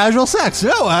 Casual sex.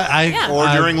 No, Yeah. Or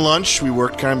I- during lunch, we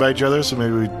worked kind of by each other, so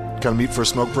maybe we kind of meet for a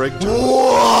smoke break. What?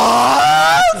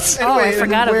 Oh, I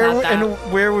forgot where, about that. And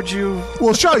where would you?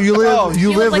 Well, sure. You live. Oh,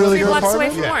 you You live live like really 3 blocks away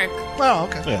apartment? from Yeah.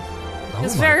 work. Oh, okay. Yeah. It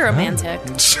was very romantic.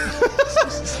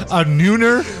 A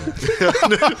nooner.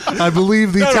 I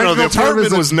believe the No, technical the term is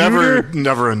apartment a was nooner.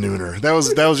 never a nooner. That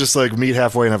was just like meet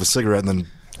halfway and have a cigarette and then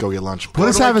go get lunch. What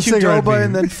does Go to, have a like, cigarette Qdoba mean?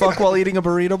 and then fuck while eating a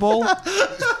burrito bowl?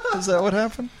 Is that what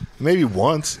happened? Maybe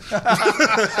once. By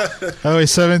the way,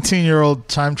 17-year-old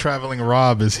time-traveling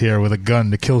Rob is here with a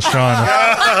gun to kill Sean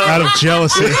out of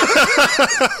jealousy.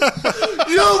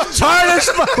 You've tarnished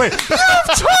my. Wait. You've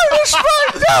tarnished my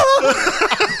Noah.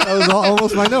 That was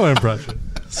almost my Noah impression.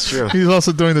 It's true. He's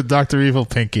also doing the Dr. Evil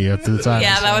pinky at the time.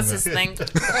 Yeah, that was his thing.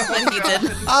 When he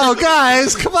did. Oh,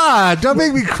 guys, come on! Don't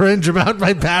make me cringe about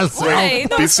my past self. Hey,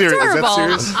 no, Be it's serious. Is that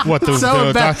adorable. serious? What, the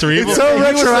So Dr. Evil? It's so He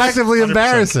was like- retroactively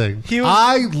embarrassing. He was-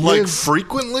 I Like lived.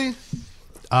 frequently?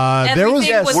 There was.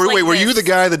 Everything was like Were you this. the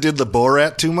guy that did the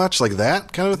Borat too much, like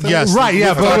that kind of a thing? Yes. Right,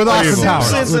 yeah, but with Austin Evil. Powers.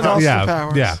 Simpsons and Austin yeah,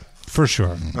 Powers. yeah, for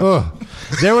sure. Ugh.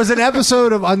 There was an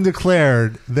episode of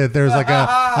Undeclared that there's like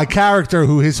a character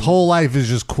who his whole life is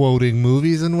just quoting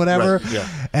movies and whatever. Right, yeah.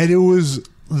 And it was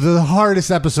the hardest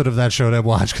episode of that show to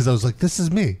watch because I was like, this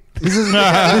is me. This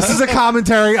is a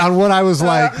commentary on what I was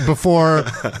like before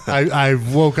I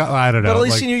woke up. I don't know. But at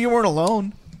least like- you knew you weren't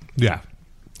alone. yeah,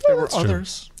 There were true.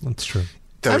 others. that's true.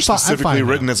 That I'm were fi- I'm specifically fine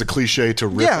written now. as a cliche to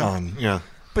rip Yeah. on. Yeah.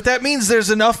 But that means there's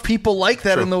enough people like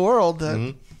that Sure. in the world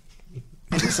that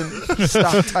it isn't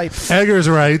stock type. Eggers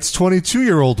writes,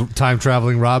 22-year-old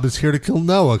time-traveling Rob is here to kill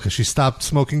Noah because she stopped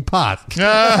smoking pot.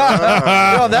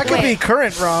 Well, that could be Wait.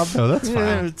 current, Rob. Oh, that's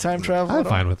Yeah, fine. time travel. I'm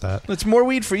fine with that. It's more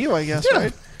weed for you, I guess,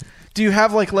 right? Do you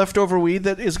have like leftover weed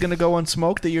that is going to go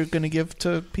unsmoked that you're going to give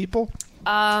to people?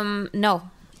 No,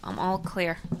 I'm all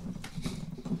clear.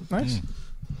 Nice.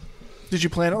 Did you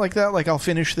plan it like that? Like, I'll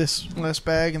finish this last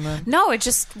bag and then. No, it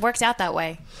just worked out that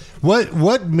way.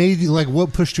 What made you like?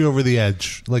 What pushed you over the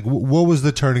edge? Like, what was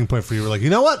the turning point for you? You were like, you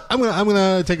know what? I'm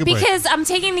gonna take a break. Because I'm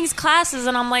taking these classes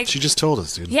and I'm like, She just told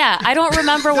us, dude. yeah, I don't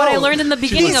remember what I learned in the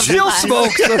beginning of the legit class.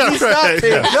 Smoke, so he's not Right,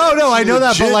 paying. yeah. No, I know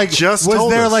that, but Legit like, just was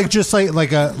told there us. like just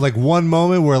like one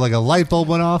moment where like a light bulb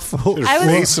went off? Her I was-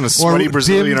 face in a sweaty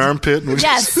Brazilian armpit. And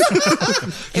Yes.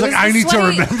 It like, was I the need to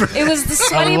sweaty- remember. It was the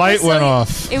sweaty light went Brazilian-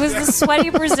 off. It was the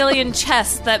sweaty Brazilian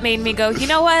chest that made me go, you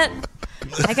know what?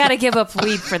 I gotta give up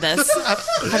weed for this.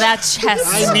 For that chest.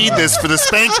 I need this for the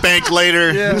spank bank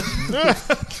later.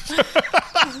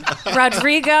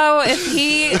 Rodrigo, if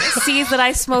he sees that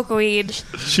I smoke weed,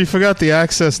 She forgot the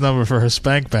access number for her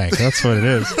spank bank. That's what it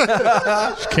is.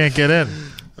 She can't get in.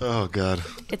 Oh, God.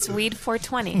 it's weed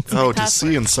 420. It's my Oh, to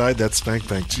password. see inside that spank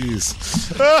bank. Jeez.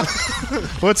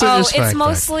 What's in Oh, your spank it's bank?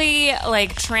 mostly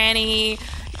like tranny,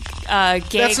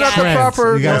 gay That's not guys. the Trans.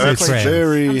 proper. You gotta say nomenclature. trans.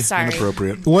 Very I'm sorry.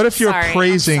 inappropriate. What if you're Sorry, I'm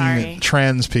praising sorry.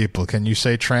 trans people? Can you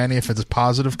say tranny if it's a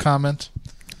positive comment?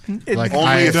 Like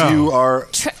Only if you are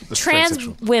Trans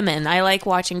transsexual. women. I like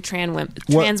watching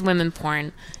trans women porn.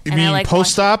 You and mean I like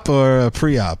post-op or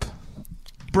pre-op?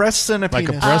 Breasts and a Like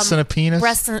penis. a breast and a penis?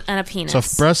 breast and a penis. So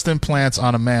if breast implants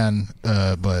on a man,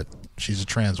 but she's a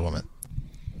trans woman.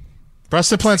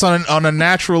 Breast implants on a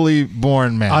naturally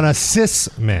born man. On a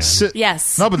cis man.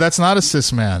 Yes. No, but that's not a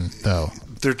cis man, though.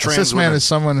 They're A trans cis man women. is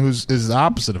someone who's is the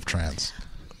opposite of trans.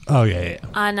 Oh yeah.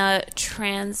 On a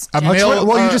trans. A tra-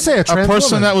 well, you just say a trans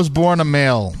person woman. that was born a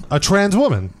male. A trans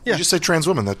woman. You just say trans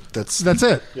woman. That's That's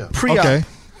it. Pre-op. Okay.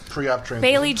 pre-op trans.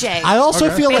 Bailey J. I also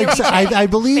feel like Bailey J. I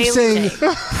believe Bailey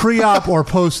saying pre-op or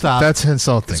post-op. That's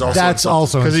insulting. It's also That's insulting.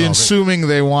 also Because you're insulting. assuming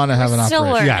they want to have an Still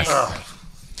operation. learning.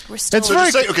 Yes. We're still It's So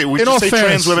learning. just say, okay, we In all just say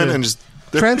fairness, trans women yeah. and just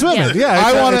Trans women. Yeah.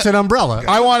 Yeah, it's an umbrella.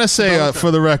 I want to say,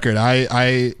 for the record,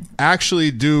 I actually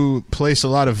do place a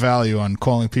lot of value on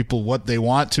calling people what they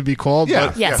want to be called. Yeah.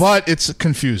 But, Yes. but it's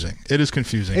confusing. It is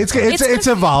confusing. It's It's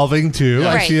evolving too.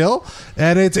 I Right. feel,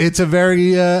 and it's a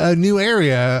very a new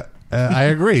area I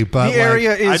agree, but The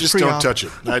area is I just don't pre-op. touch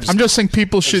it. I'm just saying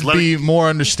people should let be it- more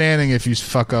understanding if you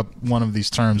fuck up one of these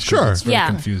terms. 'cause Sure. It's very Yeah.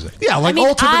 confusing. yeah, like I mean,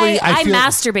 ultimately, I feel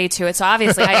masturbate to it, so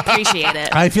obviously I appreciate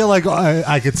it. I feel like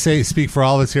I could speak for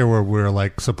all of us here where we're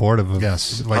like supportive of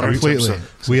Yes, like 100%.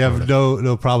 we have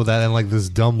no problem with that, and like this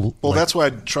dumb Well, like, that's why I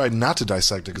tried not to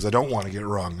dissect it because I don't want to get it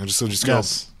wrong. I just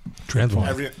Yes. trans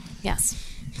woman. Yes.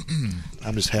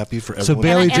 I'm just happy for So everyone.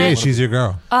 Bailey And I- J, she's your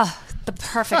girl. Oh, the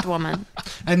perfect woman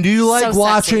And do you like sexy.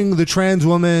 watching the trans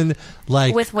woman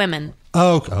like with women.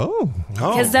 oh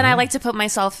Because then I like to put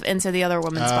myself into the other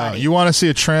woman's body. You want to see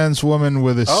a trans woman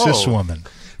with a cis woman?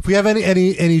 if we have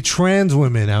any trans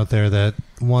women out there that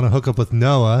want to hook up with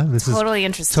Noah, this Totally is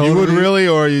interesting. You would really,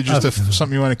 or are you just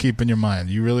something you want to keep in your mind?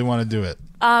 You really want to do it?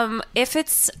 If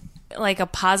it's like a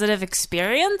positive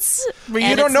experience, But you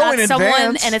and don't it's know not in someone,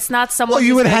 advance. and it's not someone. well, you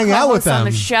who's would gonna hang out with co-host on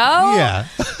them the show. Yeah,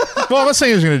 Well, I'm not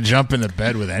saying he's going to jump into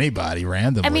bed with anybody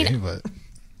randomly. I mean, but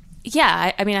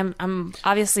Yeah, I mean, I'm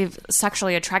obviously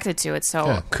sexually attracted to it, so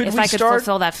Yeah. Could if we I could start-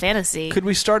 fulfill that fantasy, Could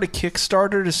we start a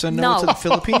Kickstarter to send Noah No. to the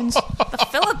Philippines? the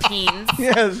Philippines,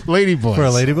 Yeah. lady boys. for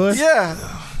a ladyboy. Yeah.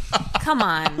 come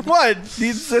on. What?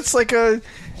 That's like a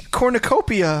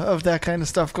cornucopia of that kind of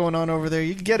stuff going on over there.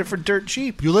 You can get it for dirt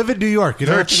cheap. You live in New York. You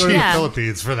don't have to go to the Yeah.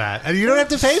 Philippines for that, and you don't have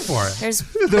to pay for it. There's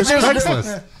There's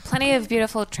Craigslist. plenty of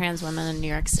beautiful trans women in New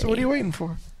York City. So what are you waiting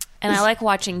for? And I like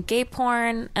watching gay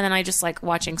porn, and then I just like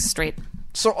watching straight.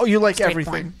 So you like Straight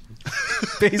everything,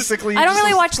 basically. I don't just-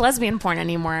 really watch lesbian porn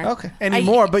anymore. Okay.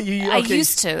 Anymore, but you- I okay.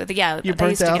 used to. Yeah, You that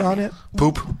burnt used to out get on me. it.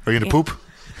 Poop? Are you into poop?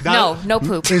 No, no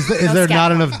poop. Is No there scat not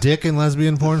porn. enough dick in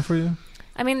lesbian porn for you?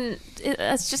 I mean,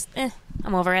 it's just,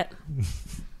 I'm over it.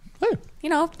 Hey. You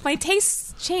know, my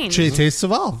tastes change. Tastes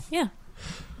evolve. Yeah.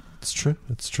 It's true.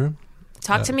 It's true.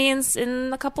 Talk to me in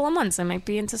a couple of months. I might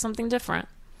be into something different.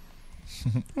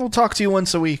 We'll talk to you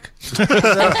once a week.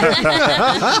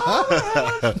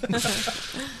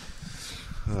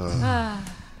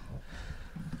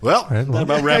 Well, right, well. that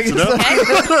about wraps it up.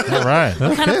 Okay. All right.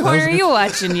 What kind of that porn was are good. you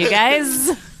watching, you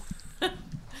guys?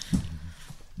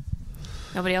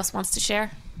 Nobody else wants to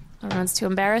share? Everyone's too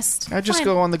embarrassed? I just Fine.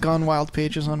 go on the Gone Wild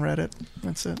pages on Reddit.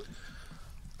 That's it.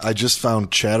 I just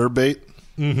found Chatterbait.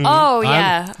 Oh,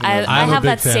 yeah. I I'm a have big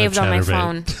that fan of saved on my Chatterbait.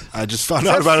 phone. I just found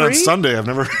that out about it on free? Sunday. I've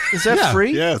never. Is that Yeah.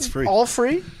 free? Yeah, it's free. All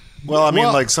free? Well, I mean,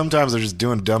 Well- like sometimes they're just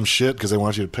doing dumb shit because they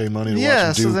want you to pay money to Yeah,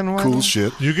 watch so them then do why cool not?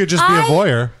 shit. You could just be a I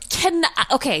voyeur.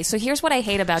 Okay, so here's what I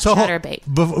hate about So Chatterbait.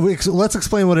 let's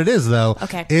explain what it is, though.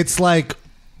 Okay. It's like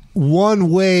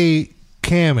one-way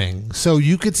camming, so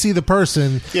you could see the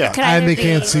person, Yeah. Could and either they be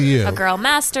can't see you. A girl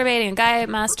masturbating, a guy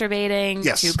masturbating,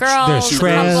 Yes. two girls, There's a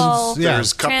trans- couple, yeah.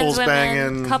 There's trans couples women,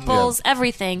 banging, couples,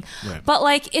 everything. Right. But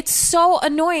like, it's so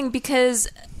annoying because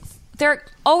they're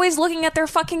always looking at their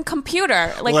fucking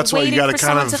computer, like Well, that's why you waiting got for to kind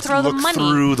someone of to throw look the money.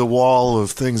 through the wall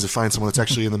of things to find someone that's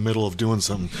actually in the middle of doing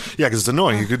something. Yeah, because it's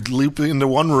annoying. You could leap into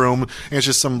one room and it's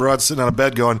just some broad sitting on a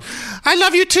bed going, "I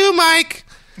love you too, Mike.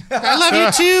 I love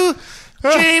you too,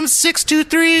 James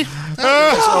 623."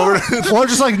 Or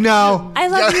just like, no, I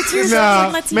love you too. no,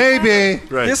 Someone lets you maybe.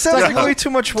 Right. This sounds like way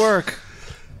too much work.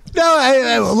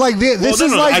 No, like this Well, is no,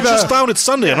 like I the. just found it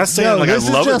Sunday. I'm not saying no, like this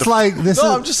I love is just it. like this.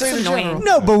 No, is, I'm just saying in It's annoying. general.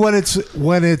 No, but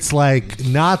when it's like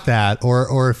not that,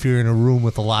 or if you're in a room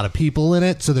with a lot of people in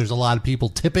it, so there's a lot of people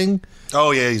tipping,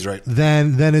 Oh yeah, he's right.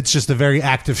 then it's just a very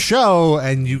active show,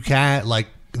 and you can't like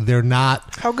they're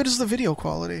not. How good is the video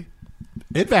quality?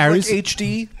 It Like varies.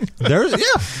 HD? There's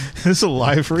This is a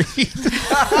live read.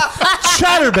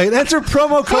 Chatterbait. Enter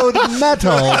promo code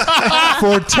METAL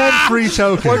for 10 free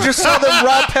tokens. Or just tell them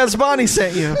Rob Pesbani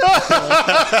sent you.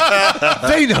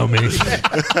 They know me.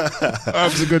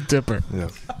 Rob's a good tipper. Yeah.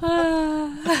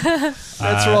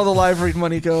 That's where all the live read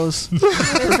money goes.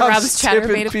 Rob's tipping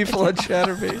Chatterbait. people on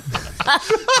Chatterbait.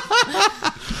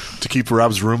 To keep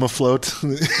Rob's room afloat,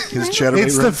 his Chatterbait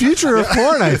It's room. the future of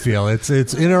porn. I feel it's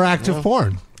interactive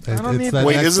porn. don't need that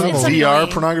Wait, next isn't level. It's VR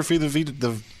annoying. pornography the future?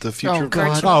 Oh, of porn?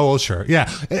 God. Oh well, sure, yeah.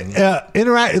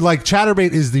 Like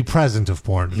Chatterbait is the present of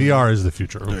porn. VR is the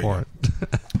future of porn.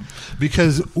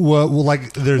 Because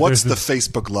like What's there's the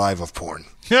Facebook Live of porn?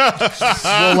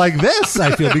 well like this?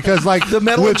 I feel because like The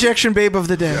metal with, injection babe of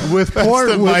the day. with The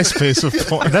porn, with, MySpace of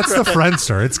porn. that's the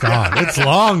Friendster. It's gone. It's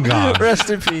long gone. Rest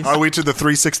in peace. Are we to the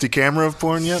 360 camera of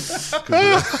porn yet?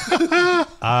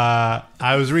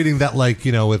 I was reading that like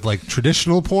with like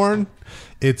traditional porn,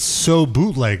 it's so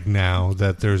bootleg now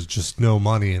that there's just no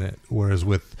money in it. Whereas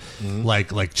with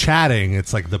like chatting,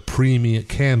 it's like the premium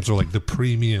cams or like the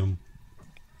premium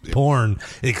porn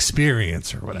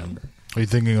experience or whatever. Are you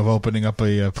thinking of opening up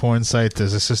a porn site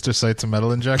as a sister site to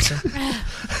Metal Injection?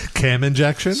 Cam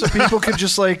injection? So people could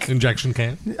just like Injection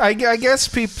cam? I guess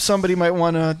somebody might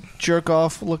want to jerk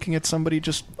off looking at somebody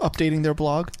just updating their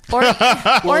blog. Or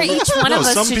each one of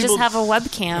us some should people- just have a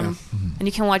webcam, and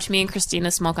you can watch me and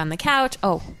Christina smoke on the couch.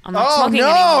 Oh, I'm not Oh smoking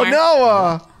no, anymore.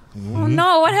 Noah! Oh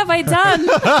no, what have I done?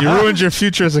 You ruined your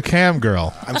future as a cam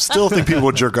girl. I still think people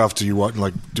would jerk off to you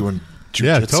like doing jujitsu.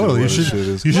 Yeah, totally. or You whatever should, shit it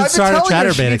is. you should I've been start a telling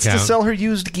her she Chatterbait needs to account. sell her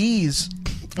used gis.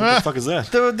 What the fuck is that?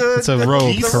 It's a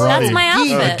robe karate. That's my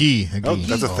outfit. A gi. Oh,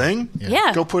 that's a thing?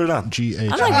 Yeah. Go put it on. G-H. I'm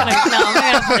not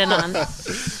gonna put it on.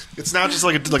 It's not just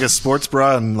like a sports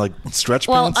bra and like stretch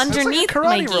Well, pants? underneath karate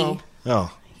my gi. robe.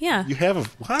 Oh. Yeah, You have a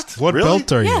what? What Really?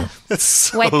 belt are you? Yeah. That's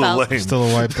so White belt. lame. Still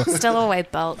a white belt. Still a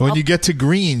white belt. When you get to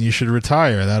green, you should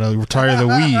retire. That'll retire the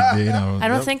weed. You know. I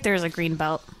don't think there's a green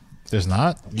belt. There's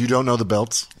not. You don't know the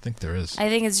belts? I think there is. I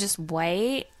think it's just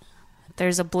white.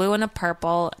 There's a blue and a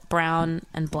purple, brown,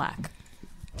 and black.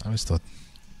 I always thought.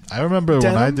 I remember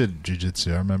when I Denim? did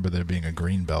jiu-jitsu, I remember there being a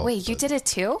green belt. Wait, you did it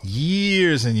too?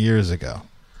 Years and years ago,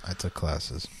 I took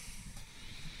classes.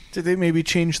 Did they maybe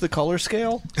change the color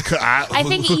scale? I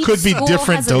think each could be school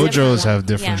different has a different dojos one. have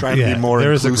different. Yeah. Trying to Yeah, be more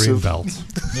there is a inclusive. green belt.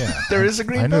 Yeah, There is a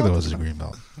green I belt? knew there was a green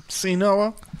belt. See,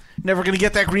 Noah, never gonna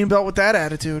get that green belt with that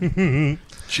attitude.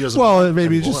 She doesn't Well,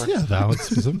 maybe anymore. just, yeah, that one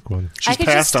specific one. She's I could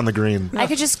passed just- on the green. I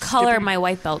could just color my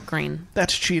white belt green.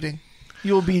 That's cheating.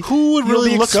 You'll be Who would you'll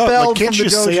really be look up? Like, expelled can't from you the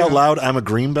just say dojo. out loud, "I'm a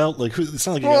green belt"? Like, it's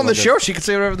not like you Well, got on the like show, she could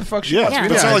say whatever the fuck she Yeah, wants. Yeah.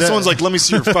 but it's not like that- someone's like, "Let me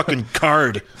see your fucking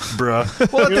card,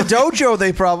 bruh." Well, at the dojo,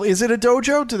 they probably is it a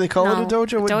dojo? Do they call No, it a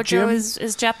dojo? What, dojo gym?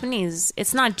 is Japanese.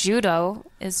 It's not judo.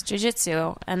 It's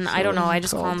jiu-jitsu. And I don't know. I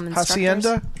just call them instructors.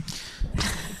 Hacienda,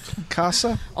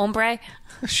 Casa. Ombre.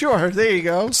 Sure, there you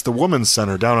go. It's the Women's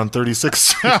Center down on 36th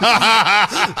Street.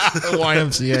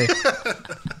 YMCA.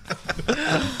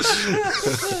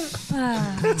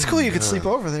 It's cool. You could sleep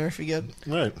over there if you get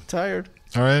Right. tired.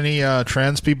 Are any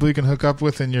trans people you can hook up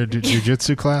with in your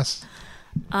jiu-jitsu class?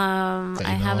 I know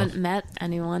haven't met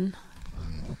anyone.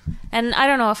 And I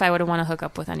don't know if I would want to hook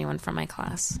up with anyone from my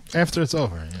class. After it's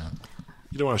over, yeah.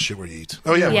 You don't want to shit where you eat.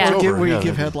 Oh yeah, Yeah. it's Where over. you Yeah,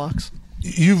 give yeah. headlocks.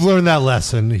 You've learned that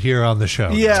lesson here on the show.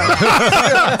 Yeah.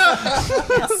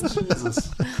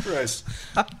 Christ.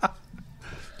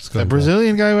 The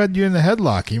Brazilian guy who had you in the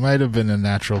headlock, he might have been a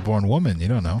natural-born woman. You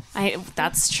don't know.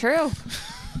 That's true.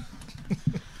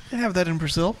 They have that in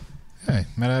Brazil. Hey,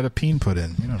 might have had a peen put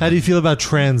in. You don't How know. do you feel about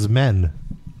trans men?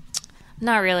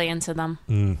 Not really into them.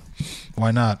 Why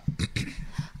not?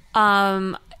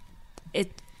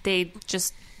 They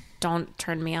just don't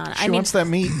turn me on. She wants that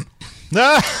meat.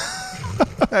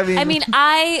 Ah! I mean,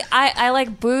 I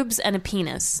like boobs and a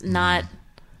penis, not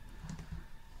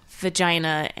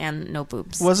vagina and no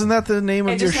boobs. wasn't that the name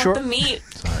I of your just short? want the meat.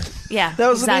 Yeah, That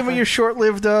was the name exactly. of your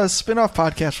short-lived spin-off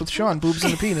podcast with Sean, Boobs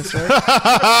and the Penis, right?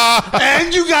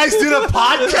 And you guys did a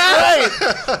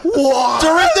podcast?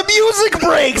 During the music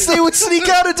breaks, they would sneak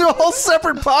out into a whole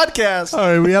separate podcast. All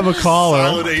right, we have a caller.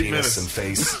 Solid 8 minutes. and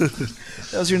face.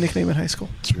 That was your nickname in high school.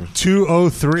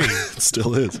 203. It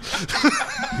still is.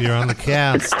 You're on the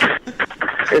cast.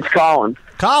 It's Colin.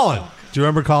 Colin. Do you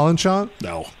remember Colin, Sean?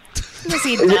 No. Yes,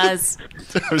 he does.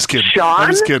 I'm just kidding. Sean?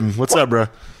 I'm just kidding. What's up, bro?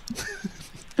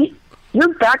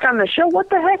 You're back on the show. What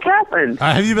the heck happened?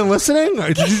 Have you been listening? Or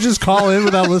did you just call in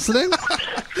without listening?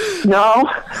 No,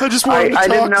 I just wanted to I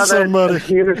talk didn't know to somebody. that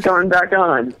he was coming back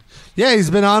on. Yeah, he's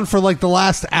been on for like the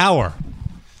last hour.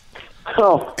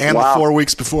 Oh, And wow. the 4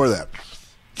 weeks before that.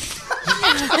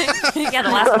 Yeah, the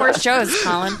last 4 shows,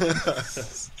 Colin.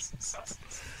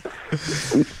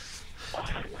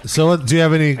 So, do you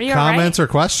have any you all comments or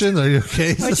questions? Are you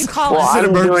okay? What'd you call Well, us? Is it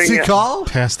an I'm emergency doing- call?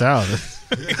 Passed out.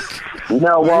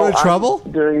 No, well, in trouble?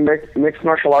 I'm doing mixed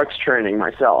martial arts training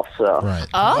myself, so Right.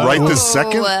 Oh. Right this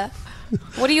second?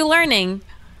 What are you learning?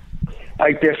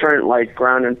 like different, like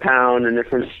ground and pound and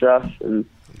different stuff, and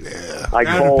like Ground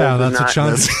and holds pound, and that's what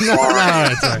not- Sean's. All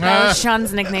right, sorry. That was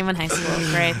Sean's nickname in high school.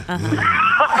 Great.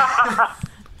 Uh-huh.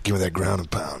 Give me that ground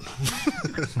and pound.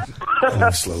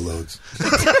 Slow loads.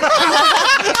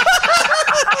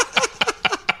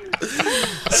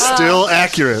 Still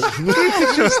accurate.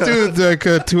 Just do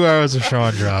like 2 hours of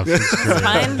Sean drops. It's great.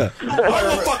 Fine. I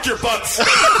will fuck your butts.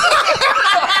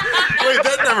 Wait,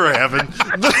 that never happened.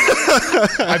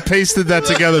 I pasted that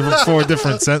together from 4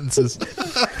 different sentences.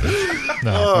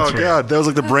 No, Oh, that's right. God. That was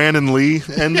like the Brandon Lee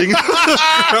ending.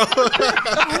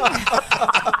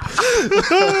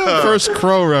 First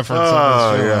Crow reference. Oh,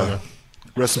 on this show yeah. ever.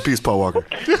 Rest in peace, Paul Walker.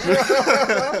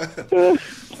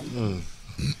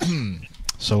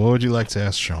 So, what would you like to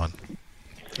ask Sean?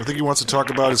 I think he wants to talk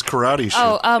about his karate shit.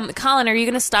 Oh, Colin, are you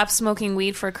going to stop smoking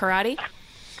weed for karate?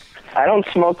 I don't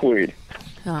smoke weed.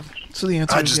 Oh. So the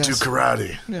answer I is just yes. do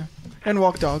karate. Yeah, and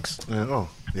walk dogs. Oh,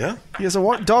 yeah? He has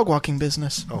a dog walking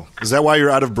business. Oh, is that why you're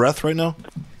out of breath right now?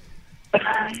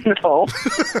 No.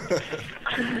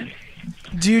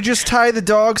 Do you just tie the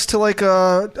dogs to like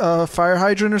a fire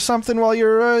hydrant or something while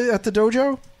you're at the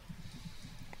dojo?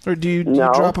 Or do you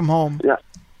drop them home? Yeah.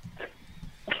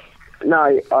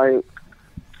 No, I.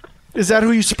 Is that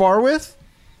who you spar with?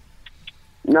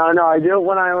 No, I do it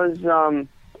when I was.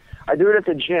 I do it at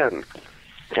the gym,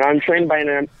 and I'm trained by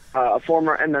a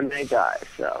former MMA guy.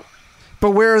 So.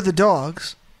 But where are the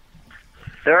dogs?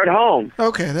 They're at home.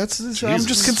 Okay, I'm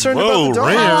just concerned about the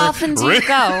dogs. How often do you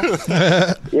go?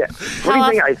 Yeah. What do you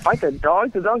think? I fight the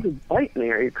dogs? The dogs would bite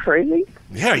me. Are you crazy?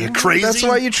 Yeah, you crazy? That's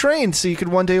why you trained, so you could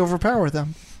one day overpower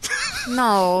them.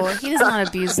 No, he does not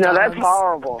abuse dogs. No, that's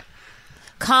horrible.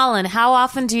 Colin, how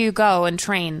often do you go and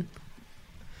train?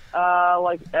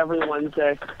 Like every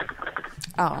Wednesday.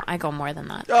 Oh, I go more than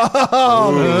that.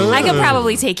 Oh, I could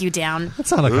probably take you down.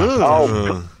 That's not a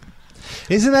competition.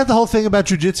 Isn't that the whole thing about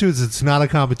jujitsu? Is it's not a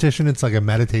competition? It's like a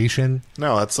meditation.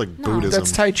 No, that's like Buddhism.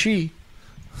 That's Tai Chi.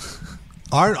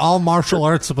 Aren't all martial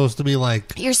arts supposed to be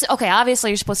like? Okay, obviously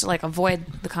you're supposed to like avoid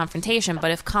the confrontation,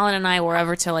 but if Colin and I were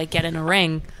ever to like get in a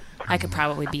ring, I could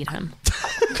probably beat him.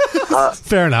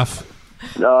 Fair enough.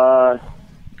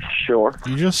 Sure.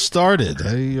 You just started.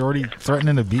 You're already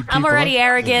threatening to beat people. I'm already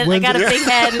arrogant. I got a big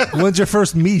head. When's your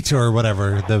first meet or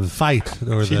whatever? The fight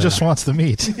or She just wants the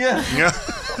meat. Yeah.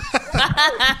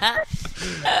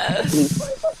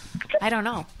 I don't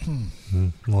know.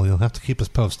 Well, you'll have to keep us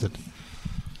posted.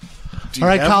 All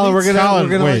right, Colin, we're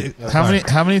gonna wait.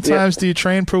 How many times do you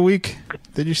train per week?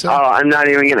 Did you say? Oh, I'm not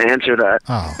even going to answer that.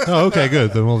 Oh, okay,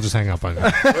 good. Then we'll just hang up on you.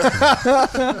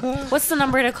 What's the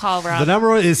number to call, Rob? The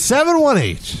number is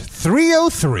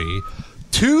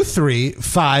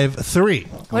 718-303-2353.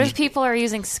 What if people are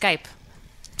using Skype?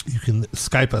 You can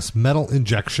Skype us. Metal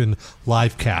Injection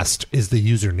Livecast is the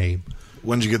username.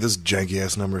 When did you get this janky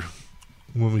ass number?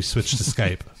 When we switched to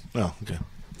Skype. Oh, okay.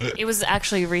 It was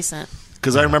actually recent.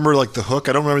 Because I remember like the hook.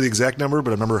 I don't remember the exact number, but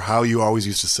I remember how you always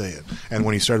used to say it. And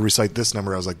when you started to recite this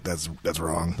number, I was like, "That's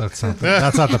wrong. That's not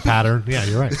the pattern." Yeah,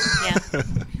 you're right. Yeah.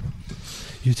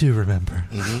 You do remember.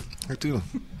 I do.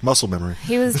 Muscle memory.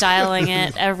 He was dialing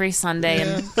it every Sunday,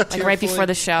 and like right before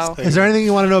the show. Is there anything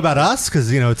you want to know about us?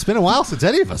 Because it's been a while since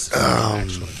any of us.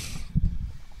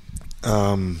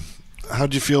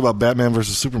 How'd you feel about Batman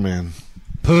versus Superman?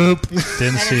 Poop.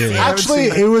 Didn't see it. Actually,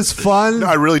 it was fun. No,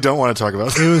 I really don't want to talk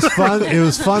about it. It was fun. It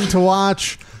was fun to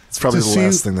watch. It's probably to the see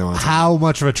last thing they want to talk how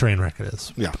much of a train wreck it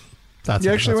is. Yeah.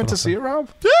 You actually went to see it, Rob?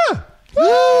 Yeah.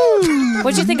 Woo!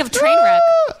 What'd you think of Trainwreck?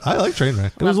 I like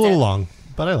Trainwreck. It was a little long,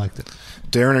 but I liked it.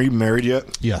 Darren, are you married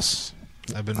yet? Yes.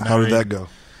 I've been married. How did that go?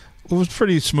 It was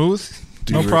pretty smooth.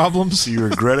 Do No you problems. Do you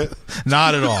regret it?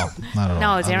 Not at all. Not at all. No,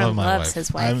 I Darren love my loves wife.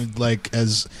 his wife. I'm like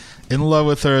as in love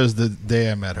with her as the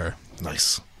day I met her.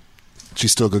 Nice.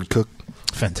 She's still a good cook?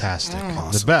 Fantastic.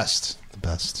 Awesome. The best. The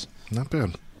best. Not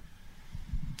bad.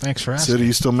 Thanks for asking. Sid, are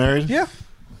you still married? Yeah.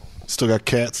 Still got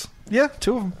cats? Yeah,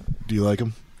 2 of them. Do you like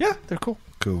them? Yeah, they're cool.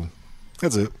 Cool.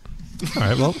 That's it. All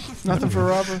right, well. Nothing for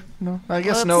Robert? No. I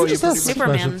guess Well, no. it's You just pretty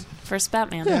Superman. questions. First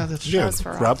Batman. Yeah, that's That was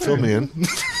for Rob filled me in.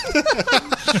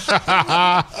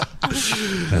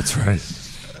 That's right.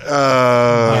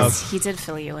 Yes, he did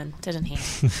fill you in, didn't he?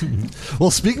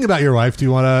 Well, speaking about your wife, do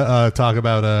you want to talk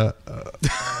about her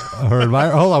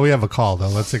environment? Hold on, we have a call, though.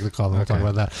 Let's take the call, then we'll talk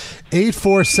about that.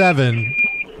 847,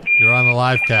 you're on the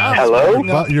live cast.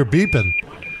 Hello? You're beeping.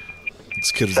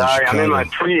 This kid is Sorry, in I'm in my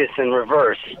Chicago. Prius in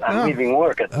reverse. I'm leaving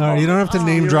work at the All right, moment. you don't have to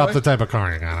name Leroy? drop the type of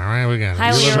car you got, all right? We got it. Hi,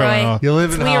 You live- Leroy. You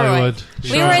live in Leroy. Hollywood.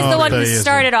 Leroy's the one who that he is.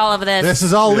 started all of this. This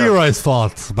is all Leroy's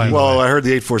fault, by the Well, way. I heard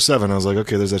the 847. I was like,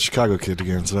 okay, there's that Chicago kid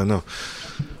again, so I know.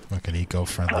 Like an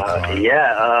eco-friendly car.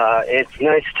 Yeah, it's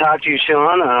nice to talk to you,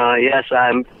 Sean. Yes,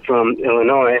 I'm from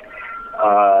Illinois.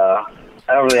 I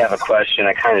don't really have a question.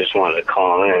 I kind of just wanted to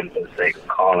call in for the sake of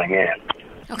calling in.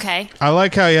 Okay. I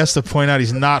like how he has to point out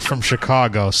he's not from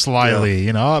Chicago, slyly.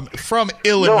 You know, I'm from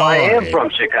Illinois. No, I am from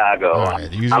Chicago. All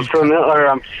right, you- I'm from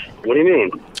what do you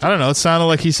mean? I don't know. It sounded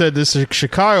like he said, "This is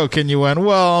Chicago." Can you went?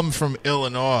 Well, I'm from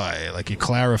Illinois. Like he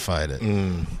clarified it.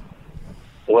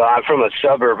 Well, I'm from a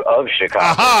suburb of Chicago.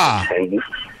 Aha! And,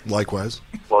 Likewise.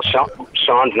 well,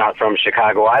 Sean's not from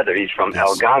Chicago either. He's from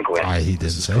Algonquin. He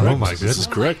didn't say Oh, that. my This is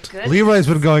goodness. correct. Leroy's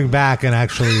been going back and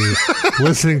actually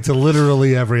listening to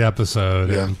literally every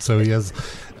episode. Yeah. And so he has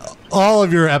all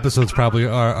of your episodes probably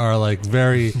are like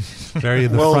very, very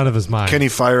in the front of his mind. Can you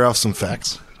fire off some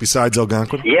facts? Besides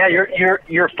Algonquin? Yeah,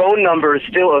 your phone number is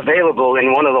still available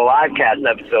in one of the livecast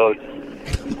episodes.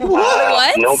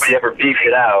 What? Nobody ever beefed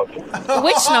it out.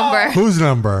 Which number? Whose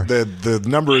number? The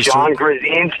number is Sean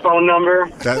Grazine's phone number.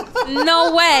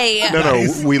 No way. No,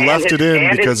 we left it in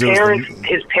because his it was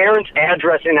his parents'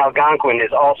 address in Algonquin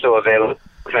is also available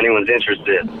if anyone's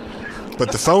interested.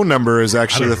 But the phone number is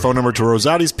actually the phone number to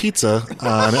Rosati's Pizza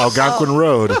on Algonquin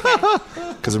Road.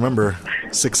 Because remember,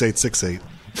 6868.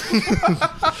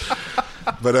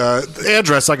 But the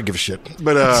address, I could give a shit.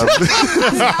 But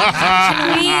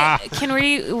can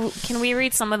we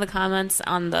read some of the comments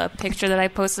on the picture that I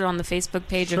posted on the Facebook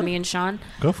page of me and Sean?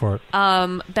 Go for it.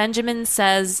 Benjamin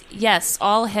says, "Yes,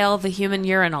 all hail the human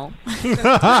urinal."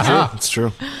 It's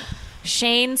true.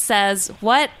 Shane says,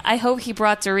 "What? I hope he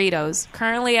brought Doritos.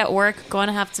 Currently at work, going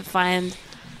to have to find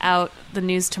out the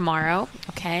news tomorrow."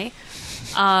 Okay.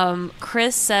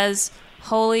 Chris says,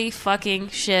 "Holy fucking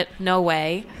shit, no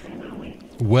way."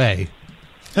 Way.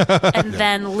 And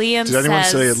then Liam says... Did anyone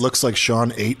say it looks like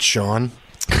Sean ate Sean?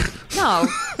 No.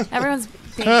 Everyone's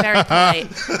being very polite.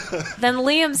 Then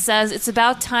Liam says, "It's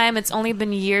about time. It's only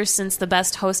been years since the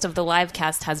best host of the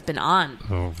livecast has been on."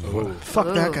 Fuck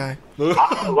that guy.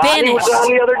 Lonnie was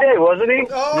on the other day, wasn't he?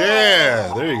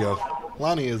 Yeah, there you go.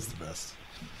 Lonnie is the best.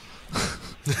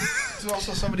 There's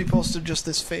also somebody posted just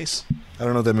this face. I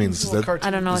don't know what that means. Is that,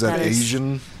 I don't know is what that that is.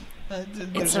 Asian?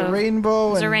 There's a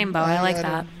rainbow. There's a rainbow. I like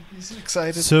that. He's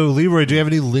excited. So, Leroy, do you have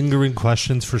any lingering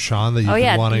questions for Sean that you've Oh,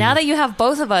 yeah. been wanting? Now that you have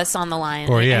both of us on the line.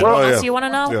 Or, yeah. Anything Oh, else yeah. you want to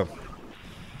know?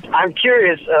 Yeah. I'm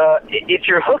curious, if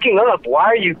you're hooking up, why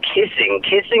are you kissing?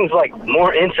 Kissing's like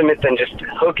more intimate than just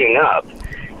hooking up.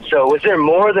 So was there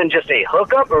more than just a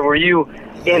hookup, or were you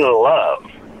in love?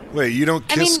 Wait, you don't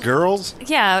kiss girls?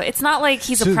 Yeah, it's not like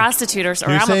he's a prostitute or You're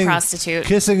I'm a saying prostitute.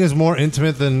 Kissing is more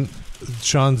intimate than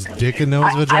Sean's dick in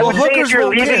Noah's vagina? I would say if you're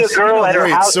leaving a girl at her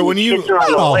house, so when and you kiss her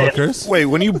on the all lips. hookers. Wait,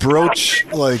 when you broach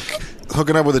like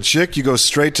hooking up with a chick, you go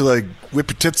straight to like whip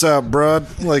your tits out, broad.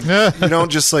 Like you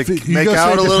don't just like You make go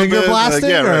out straight a to little finger bit. blasting,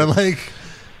 like, or right. like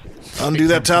Undo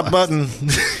that top button.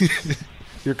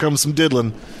 Here comes some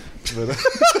diddling. But,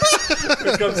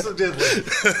 here comes some diddling.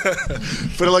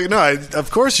 but like, no, of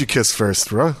course you kiss first,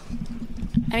 bro.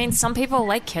 I mean, some people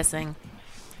like kissing.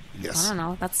 Yes. I don't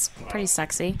know. That's pretty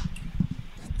sexy.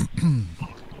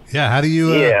 Yeah, how do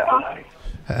you?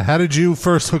 How did you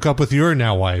first hook up with your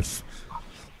now wife?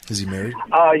 Is he married?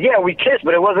 Yeah, we kissed,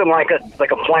 but it wasn't like a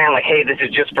plan. Like, hey, this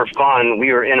is just for fun.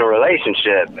 We were in a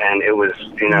relationship, and it was,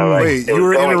 like, Wait, it you was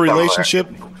were in a going somewhere. relationship?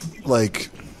 Like,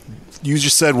 you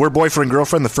just said we're boyfriend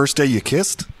girlfriend the first day you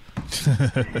kissed?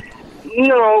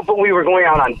 No, but we were going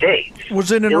out on dates.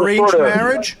 Was it an was arranged sort of-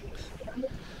 marriage?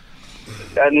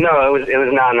 No, it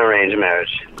was not an arranged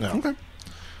marriage. No. Okay.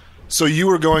 So you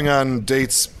were going on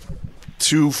dates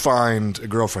to find a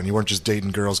girlfriend. You weren't just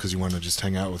dating girls because you wanted to just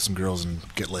hang out with some girls and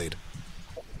get laid.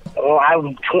 Well,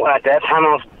 at that time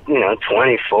I was,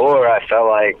 24. I felt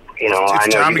like, It's I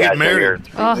know time you to get guys are married.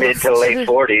 in your mid to late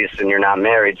 40s and you're not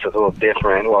married, so it's a little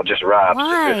different. Well, just Rob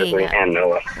Why? specifically and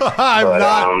Noah. I'm But,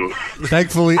 not.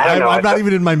 Thankfully, I don't know, I'm not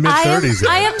even in my mid 30s.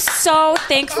 I am so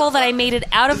thankful that I made it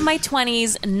out of my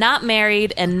 20s, not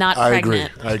married, and not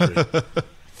pregnant. I agree.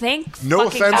 Thank No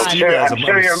fucking offense God. to you guys. I'm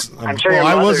sure your Well,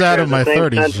 I was mother out shares of my the same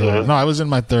 30s. sentiment. No, I was in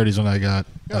my 30s when I got.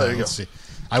 there you go. Let's see.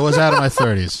 I was out of my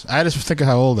 30s. I had to think of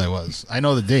how old I was. I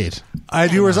know the date.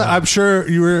 I'm sure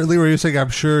you were, Leroy, you were saying, I'm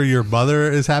sure your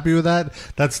mother is happy with that.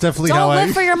 That's definitely Don't how live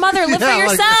I. for your mother. Live for Yeah,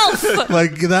 yourself.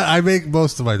 Like that, I make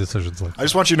most of my decisions like I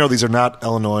just want you to know these are not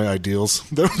Illinois ideals.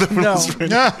 No.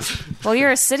 Well,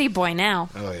 you're a city boy now.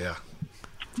 Oh, yeah.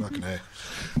 Fucking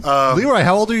A. Leroy,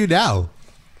 how old are you now?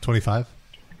 25?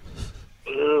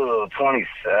 Ooh,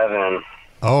 27.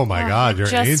 Oh, my God. You're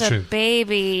Just ancient. a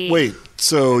baby. Wait,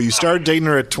 so you started dating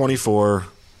her at 24,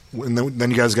 and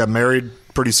then you guys got married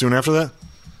pretty soon after that?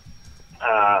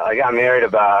 I got married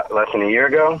about less than a year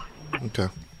ago. Okay.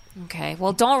 Okay.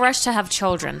 Well, don't rush to have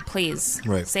children, please.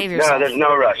 Right. Save No, yourself. there's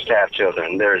no rush to have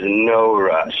children. There's no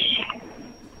rush.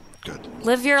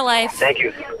 Live your life. Thank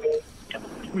you.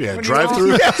 Yeah, drive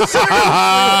through.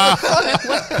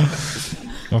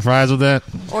 No fries with that?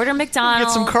 Order McDonald's.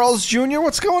 Get some Carl's Jr.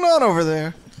 What's going on over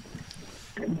there?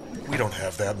 We don't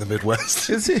have that in the Midwest.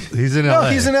 Is he? He's in No, LA.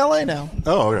 he's in L.A. now.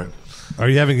 Oh, okay. Are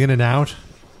you having In and Out?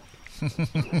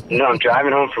 No, I'm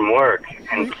driving home from work,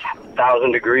 and it's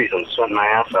 1,000 degrees. I'm sweating my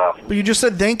ass off. But you just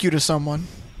said thank you to someone.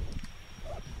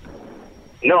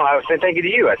 No, I was saying thank you to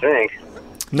you, I think.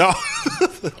 No.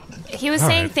 He was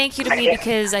saying thank you to me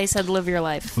because I said live your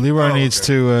life. Leroy needs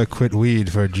to quit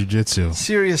weed for jiu-jitsu.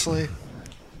 Seriously.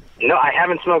 No, I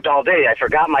haven't smoked all day. I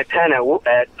forgot my pen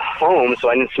at home, so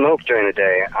I didn't smoke during the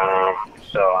day.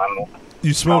 so I'm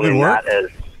You smoke probably at work? not as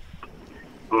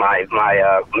my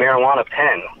marijuana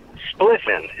pen.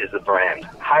 Spliffin is the brand.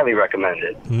 Highly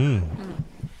recommended.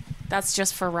 That's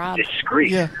just for Rob.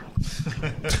 Discreet. Yeah.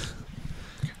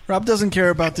 Rob doesn't care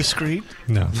about discreet.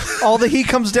 No. All the heat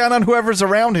comes down on whoever's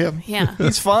around him. Yeah.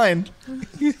 He's fine.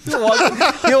 He'll walk I the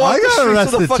got streets with a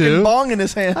arrested, fucking too. bong in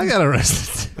his hand. I got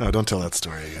arrested. Oh, don't tell that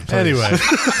story again. Anyway,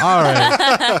 all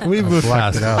right. We moved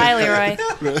past it. Bye, Leroy.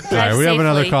 All right, we have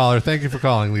another caller. Thank you for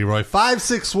calling, Leroy.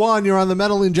 561, you're on the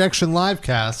Metal Injection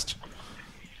Livecast.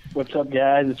 What's up,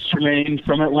 guys? It's Jermaine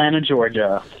from Atlanta,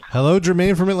 Georgia. Hello,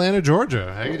 Jermaine from Atlanta,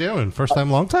 Georgia. How you doing? First time,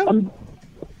 long time?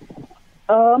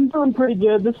 I'm doing pretty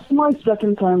good. This is my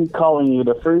second time calling you.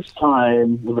 The first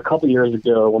time was a couple years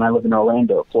ago when I lived in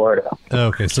Orlando, Florida.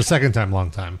 Okay, so second time,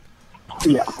 long time.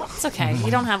 Yeah. It's okay.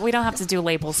 We don't have to do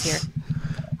labels here.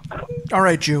 All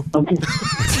right, Jew. Okay.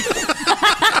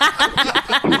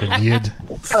 Idiot.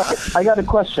 I got a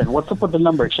question. What's up with the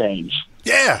number change?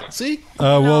 Yeah, see?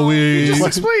 Well, we Just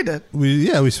explained it.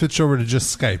 we switched over to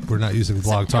just Skype. We're not using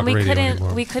Blog Talk And Radio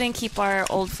anymore. we couldn't keep our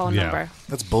old phone Yeah. number.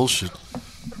 That's bullshit.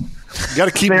 You got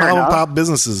to keep Fair mom and enough. pop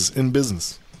businesses in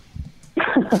business.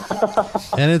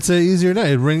 And it's easier now.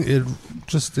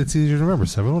 It's easier to remember.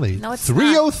 718 No, it's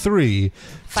 303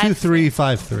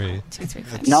 2353.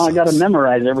 235. Now I got to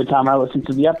memorize every time I listen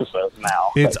to the episodes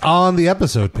now. It's on the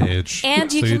episode page.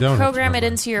 And you so can don't have to program it remember.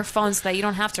 into your phone so that you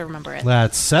don't have to remember it.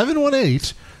 That's 718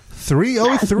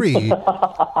 303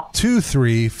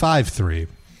 2353.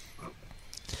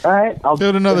 All right. I'll Do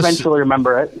it another eventually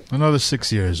remember it. Another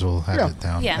 6 years, we'll have it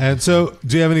down. Yeah. And so,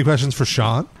 do you have any questions for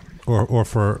Sean or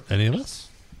for any of us?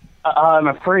 I'm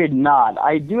afraid not.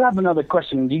 I do have another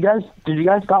question. Did you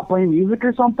guys stop playing music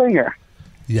or something? Or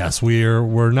Yes,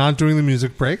 we're not doing the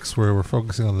music breaks. We're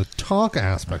focusing on the talk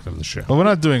aspect of the show. But we're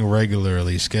not doing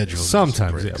regularly scheduled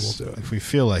Sometimes, music yeah, breaks. we'll do it. If we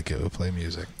feel like it, we'll play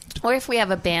music. Or if we have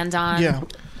a band on. Yeah.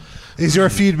 Is your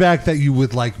feedback that you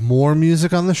would like more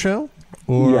music on the show?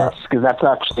 Or yes, because that's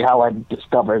actually how I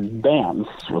discovered bands.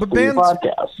 Was But through your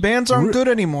podcast. bands aren't good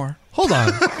anymore. Hold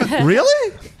on.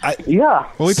 Really? Yeah.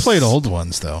 Well, we played old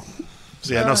ones, though.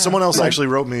 So, yeah, no, someone else actually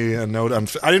wrote me a note.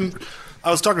 I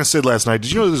was talking to Sid last night.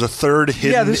 Did you know there's a third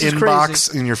hidden this is inbox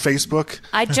crazy. in your Facebook?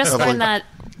 I just Of, learned that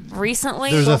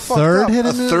recently. There's a third hidden.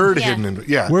 A third Yeah. hidden inbox.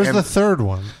 Yeah. Where's and the third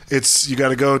one? It's you got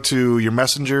to go to your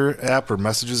Messenger app or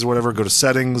Messages or whatever. Go to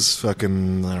settings.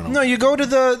 Fucking I don't know. No, you go to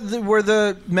the where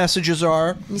the messages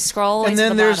are, You scroll all the way and to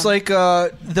then the there's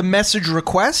bottom. like the message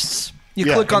requests. You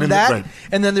Yeah, click and on then that, right.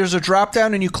 and then there's a drop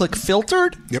down, and you click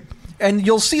filtered, Yep. and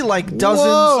you'll see like dozens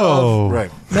Whoa. of Right.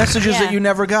 messages Yeah. that you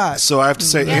never got. So I have to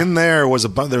say, Yeah. in there was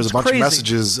there was a bunch crazy. of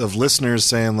messages of listeners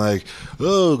saying like,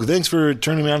 "Oh, thanks for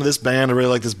turning me on to this band. I really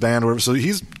like this band." Or whatever. So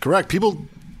he's correct. People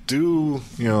do,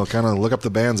 kind of look up the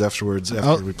bands afterwards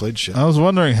after we played shit. I was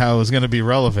wondering how it was going to be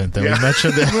relevant that Yeah. we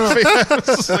mentioned it. I was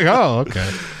just like, oh, okay.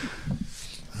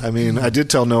 I mean, I did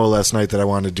tell Noah last night that I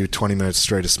wanted to do 20 minutes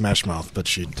straight of Smash Mouth, but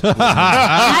she.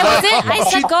 I wasn't. I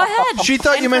said, go ahead. She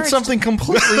thought you meant Encouraged. something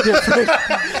completely different.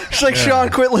 She's like, Sean,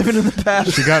 quit living in the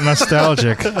past. She got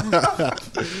nostalgic.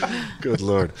 Good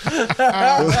Lord.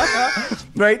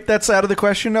 Right? That's out of the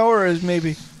question, no? Or is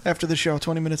maybe after the show,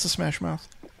 20 minutes of Smash Mouth?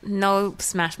 No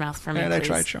Smash Mouth for me. And I please.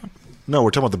 tried, Sean. No,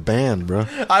 we're talking about the band, bro.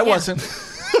 I wasn't.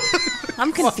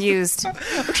 I'm confused.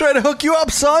 I'm trying to hook you up,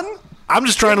 son. I'm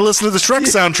just trying to listen to the Shrek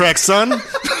soundtrack, son.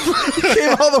 You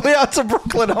came all the way out to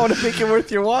Brooklyn. I want to make it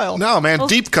worth your while. No, man, Well,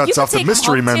 deep you cuts can off the take 'em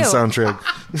Mystery home, Men too. soundtrack.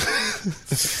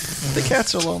 The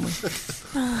cats are lonely.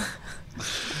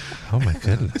 Oh my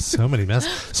goodness, so many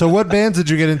messages. So, what bands did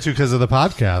you get into because of the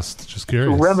podcast? Just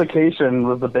curious. Revocation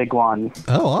was the big one.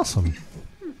 Oh, awesome.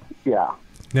 Yeah.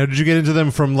 Now, did you get into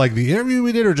them from like the interview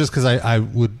we did, or just because I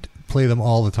would play them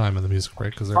all the time in the music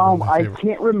break? Because they're one of my I favorite.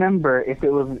 can't remember if it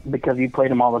was because you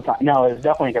played them all the time. No, it was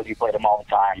definitely because you played them all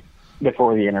the time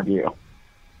before the interview.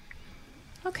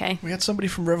 Okay. We had somebody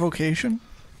from Revocation.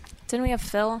 Didn't we have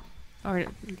Phil? Or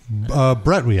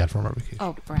Brett we had from our vacation.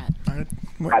 oh, Brett.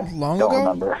 Long Don't ago?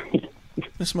 remember.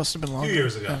 This must have been long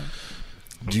ago.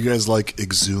 Do you guys like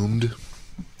Exhumed?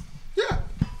 Yeah.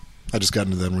 I just got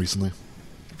into them recently.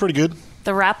 Pretty good.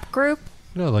 The rap group?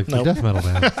 No, like the No. death metal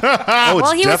band. Oh, it's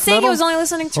Well, he was death saying metal? he was only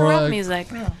listening to Or rap like- music.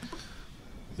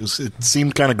 It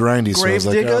seemed kind of grindy, so I was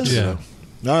like, Gravediggers? Yeah.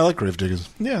 No, I like Gravediggers.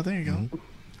 Yeah, there you go.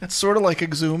 It's sort of like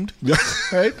Exhumed, Yeah.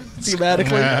 right?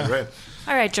 Thematically. Right.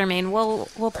 All right, Jermaine,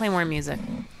 we'll play more music.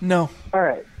 No. All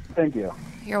right. Thank you.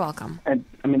 You're welcome. And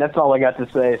I mean, that's all I got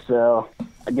to say. So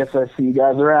I guess I see you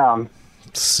guys around.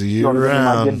 See You you want to give me my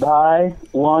around. goodbye?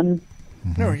 One.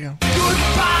 There we go.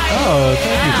 Oh,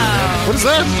 thank you. What is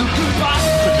that?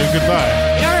 Good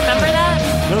goodbye. You don't remember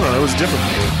that? No, it was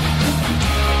different.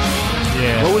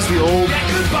 Yeah. What was the old?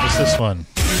 What's this one?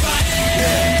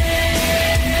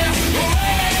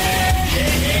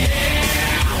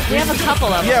 We have a couple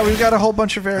of them. Yeah, we've got a whole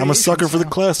bunch of variations. I'm a sucker for the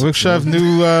classics. We should have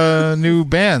new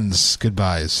bands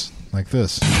goodbyes like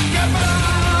this.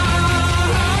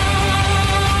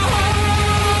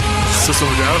 System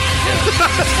of a Down?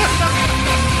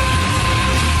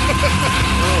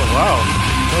 Oh, wow.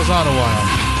 Goes on a while.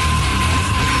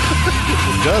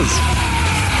 It does.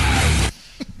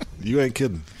 You ain't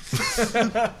kidding.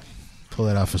 Pull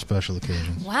that out for special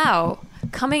occasions. Wow.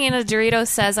 Coming in a Dorito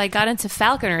says, I got into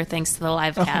Falconer thanks to the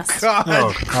live cast.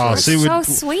 Oh, see, so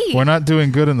sweet. We're not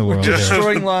doing good in the world. Just here.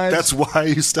 Destroying lives. That's why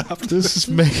you stopped. This is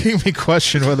making me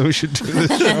question whether we should do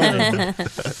this show.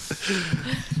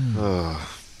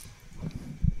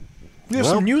 We have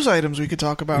some news items we could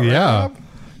talk about. Yeah. Right, Rob?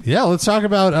 Yeah, let's talk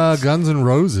about Guns N'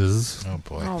 Roses. Oh,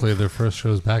 boy. Played their first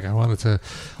shows back. I wanted to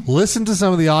listen to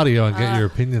some of the audio and get your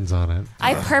opinions on it.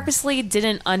 I purposely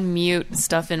didn't unmute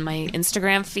stuff in my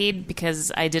Instagram feed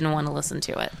because I didn't want to listen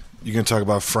to it. You gonna talk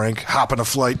about Frank hopping a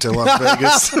flight to Las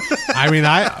Vegas? I mean,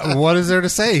 what is there to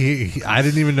say? I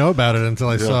didn't even know about it until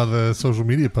I saw the social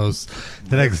media posts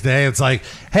the next day. It's like,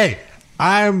 hey,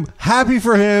 I'm happy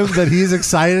for him that he's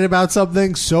excited about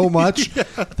something so much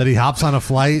that he hops on a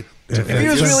flight. If he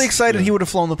was really excited, he would have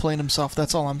flown the plane himself.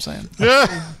 That's all I'm saying. Yeah,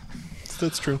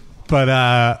 That's true. But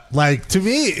like, to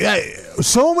me,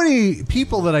 so many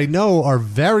people that I know are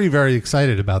very, very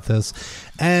excited about this,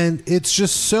 and it's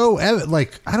just so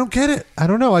like, I don't get it. I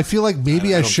don't know. I feel like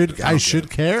maybe I should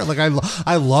care. Like,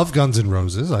 I love Guns N'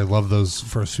 Roses. I love those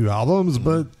first few albums,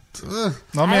 but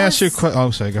let me ask you a question.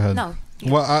 Oh, sorry, go ahead. No.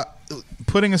 Well,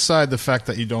 putting aside the fact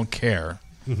that you don't care,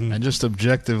 and just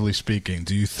objectively speaking,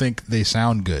 do you think they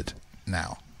sound good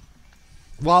now?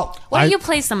 well, Why don't you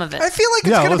play some of it? I feel like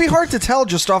it's going to be hard to tell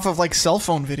just off of like cell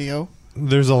phone video.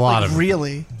 there's a lot of it.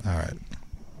 Really. All right.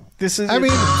 This is. I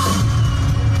mean,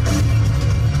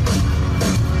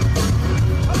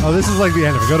 oh, this is like the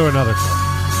end of it. Go to another.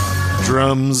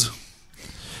 Drums.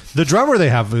 The drummer they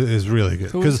have is really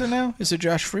good. Who is it now? Is it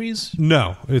Josh Freese?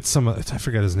 No, it's I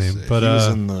forget his name, but he was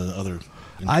in the other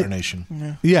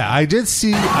incarnation. yeah,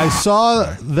 I saw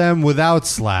them without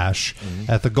Slash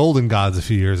at the Golden Gods a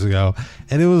few years ago,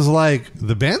 and it was like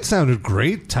the band sounded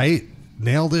great, tight,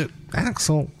 nailed it.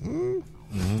 Axl.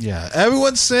 Yeah,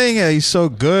 everyone's saying he's so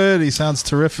good. He sounds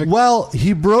terrific. Well,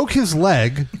 he broke his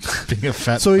leg, Being a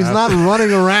fat so he's not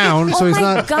running around. So oh he's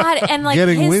my not god! And like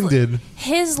getting winded.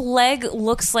 His leg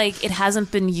looks like it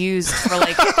hasn't been used for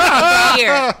like a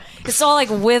year. It's all like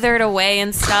withered away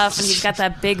and stuff, and he's got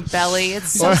that big belly.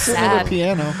 It's so sad.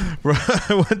 Piano.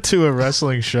 I went to a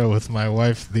wrestling show with my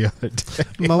wife the other day.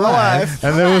 My wife.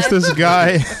 And there was this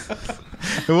guy.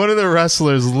 And one of the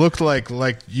wrestlers looked like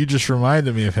you just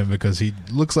reminded me of him because he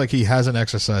looks like he hasn't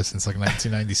exercised since like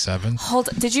 1997.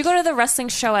 Did you go to the wrestling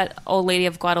show at Old Lady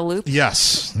of Guadalupe?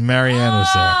 Yes, Marianne was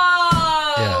there.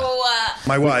 Oh,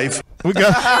 My wife. We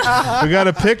got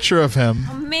a picture of him.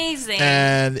 amazing!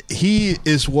 And he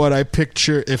is what I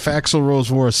picture if Axl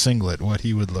Rose wore a singlet, what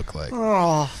he would look like.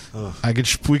 Oh.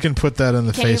 We can put that on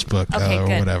the Can you- Facebook okay, or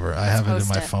good. whatever. I have it in Post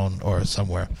my it. phone or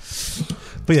somewhere.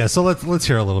 But yeah, so let's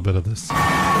hear a little bit of this.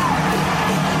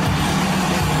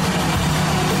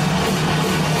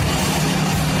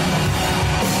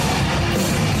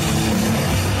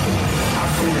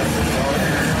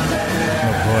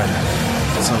 Oh boy.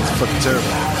 That sounds fucking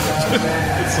terrible.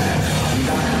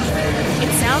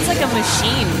 It sounds like a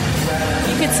machine.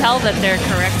 You could tell that they're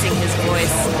correcting his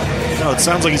voice. No, it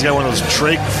sounds like he's got one of those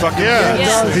trach fucking.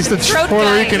 Yeah. He's the Throat Puerto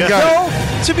guy. Rican guy. No,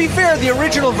 to be fair, the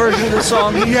original version of the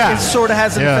song it sort of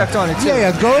has an effect on it too.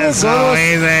 Yeah, go to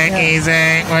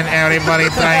easy when everybody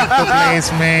trying to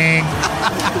please me.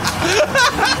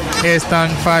 Es tan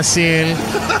fácil.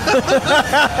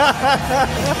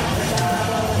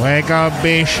 Wake up,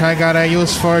 bitch. I got a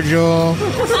use for you.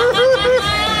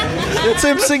 It's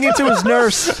him singing to his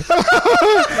nurse.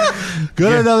 Go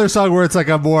to another song where it's like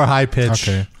a more high pitch.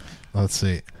 Okay, let's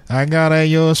see. I got a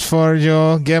use for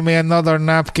you. Give me another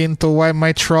napkin to wipe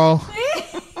my troll.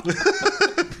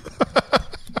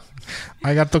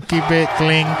 I got to keep it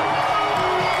clean.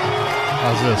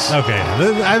 How's this? Okay,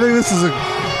 I think this is a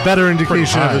better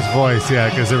indication of his voice, yeah,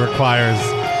 because it requires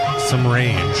some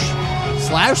range.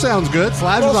 Slash sounds good.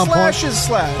 Slash is on Slash point. is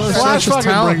Slash. Slash is fucking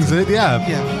talented. brings it, yeah.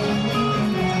 Yeah.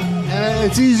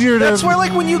 It's easier to. That's why,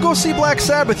 like, when you go see Black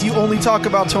Sabbath, you only talk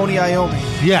about Tony Iommi.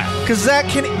 Yeah. Because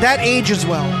that ages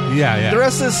well. Yeah, yeah. The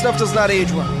rest of this stuff does not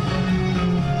age well.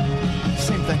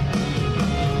 Same thing.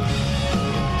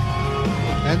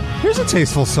 And here's a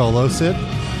tasteful solo, Sid.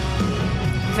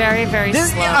 very, very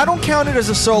slow. I don't count it as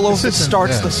a solo if it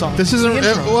starts the song. This isn't.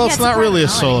 It's not really a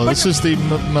solo. This is the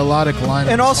melodic line.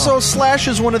 And also, Slash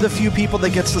is one of the few people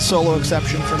that gets the solo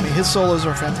exception from me. His solos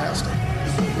are fantastic.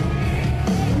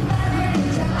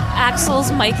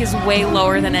 Axl's mic is way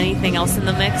lower than anything else in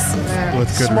the mix. With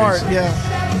good Smart, reason.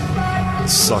 yeah.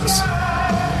 Sucks.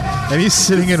 And he's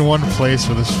sitting in one place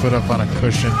with his foot up on a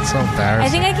cushion. It's so embarrassing. I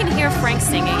think I can hear Frank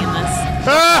singing in this.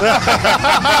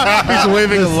 He's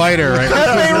waving a lighter right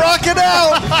now. They rock it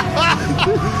out.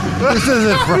 This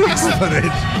isn't Frank's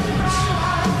footage.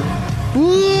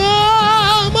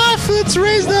 Whoa, my foot's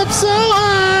raised up so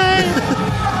high.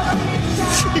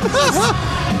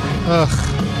 Ugh.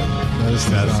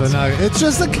 So now it's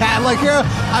just a cat. Like here,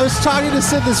 I was talking to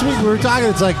Sid this week. We were talking.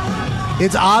 It's like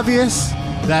it's obvious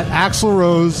that Axl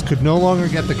Rose could no longer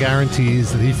get the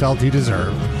guarantees that he felt he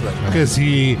deserved because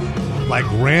he like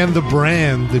ran the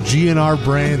brand, the GNR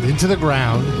brand, into the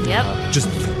ground. Yep. Just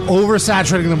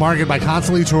oversaturating the market by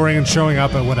constantly touring and showing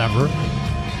up and whatever.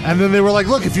 And then they were like,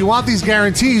 "Look, if you want these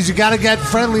guarantees, you got to get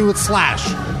friendly with Slash.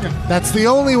 That's the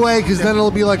only way, because then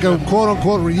it'll be like a quote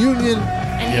unquote reunion."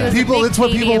 And he was People, a big it's what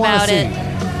baby people want about to see.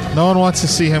 it. No one wants to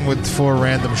see him with 4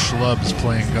 random schlubs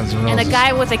playing Guns N' Roses. And a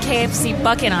guy with a KFC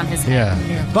bucket on his head.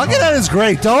 Yeah. Buckethead is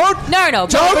great. Don't No.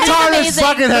 Don't Buckethead's tarnish amazing.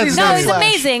 Buckethead's No, name. it's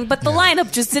amazing, but the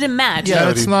lineup just didn't match. Yeah,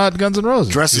 it's not Guns N'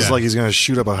 Roses. Dresses Yeah. like he's going to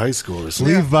shoot up a high school or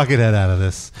something. leave Buckethead out of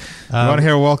this. You want to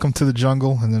hear Welcome to the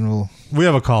Jungle? And then we'll... We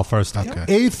have a call first. Okay.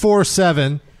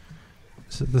 847.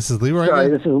 So this is Leroy. Sorry,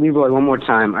 again? this is Leroy. One more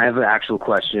time. I have an actual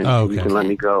question. Oh, okay. You can let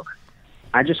me go.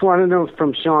 I just want to know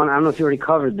from Sean, I don't know if you already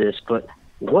covered this, but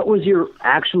what was your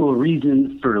actual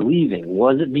reason for leaving?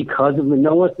 Was it because of the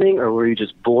Noah thing, or were you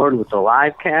just bored with the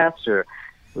live cast, or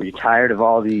were you tired of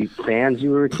all the fans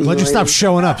you were accumulating? Why'd you stop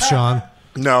showing up, Sean?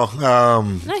 No, No,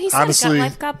 he said honestly,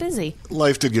 life got busy.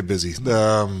 life did get busy.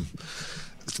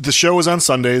 The show was on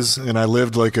Sundays, and I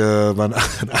lived like an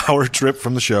hour trip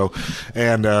from the show,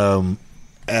 and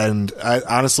I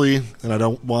honestly, and I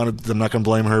don't want to, I'm not going to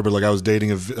blame her, but like I was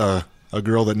dating a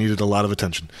girl that needed a lot of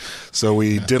attention, so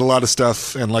we did a lot of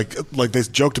stuff, and like they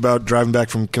joked about driving back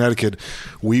from Connecticut,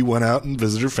 we went out and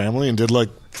visited her family and did like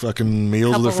fucking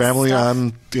meals with her Couple family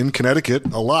stuff. in Connecticut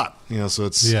a lot, so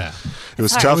it's it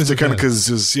was Hard. tough Was to it kind of good?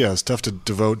 because it's tough to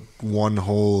devote one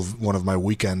of my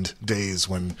weekend days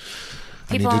when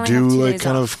People I need to only have do 2 like days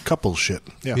kind off. of couple shit.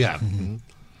 Yeah.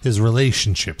 His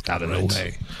relationship got in the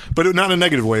way. But not in a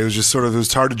negative way. It was just sort of, it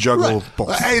was hard to juggle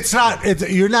both. It's not.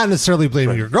 You're not necessarily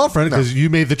blaming your girlfriend because you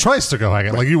made the choice to go hang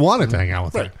out. Like you wanted to hang out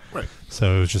with her. Right.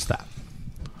 So it was just that.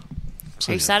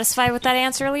 Are you satisfied with that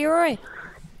answer, Leroy?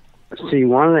 So you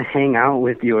wanted to hang out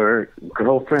with your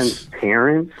girlfriend's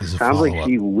parents? There's a Sounds like follow-up.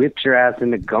 she whipped your ass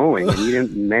into going, and you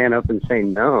didn't man up and say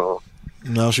no.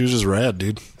 No, she was just rad,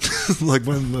 dude. like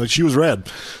she was rad.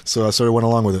 So I sort of went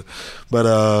along with it. But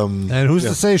And who's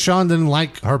to say Sean didn't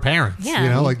like her parents?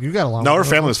 Yeah. Like you got along. no, her with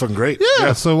family was fucking great.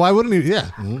 Yeah. So why wouldn't he?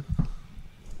 Yeah.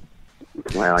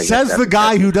 Well, I guess Says that's- the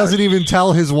guy that's who because- doesn't even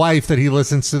tell his wife that he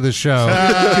listens to the show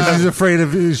because he's afraid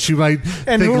of she might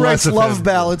And think who less writes of love him.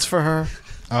 ballads for her?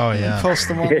 Oh, yeah. Post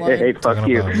them Hey, online. fuck Talking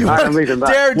you. about- All right, I'm leaving.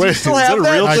 Bye. Darren, do you Wait, still is have that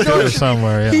a real that? I got it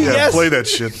somewhere, yeah. Yeah, Yes. play that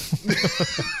shit.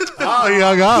 Oh, he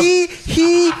hung up.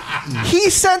 He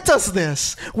sent us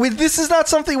this. This is not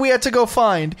something we had to go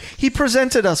find. He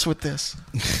presented us with this.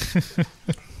 I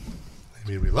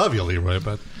mean, we love you, Leroy,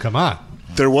 but come on.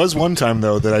 There was one time,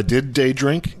 though, that I did day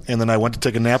drink, and then I went to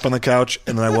take a nap on the couch,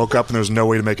 and then I woke up, and there was no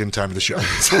way to make it in time to the show.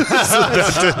 So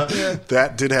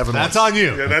that did happen. That's once. on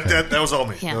you. Yeah, that was all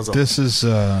me. Yeah. That was all. This is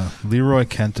Leroy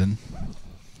Kenton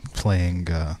playing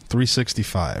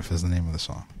 365 is the name of the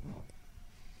song.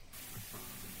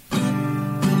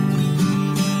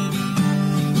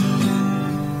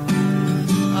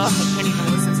 Oh, I can't even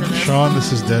listen to this. Sean,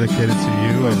 this is dedicated to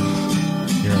you and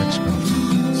your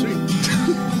ex-girlfriend. Sweet.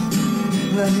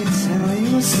 Let me tell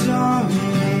you a story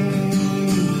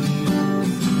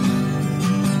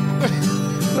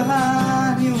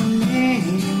about you and me.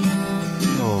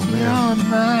 Oh man.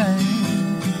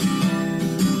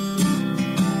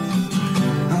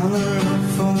 On the road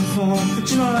for the 4th of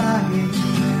July,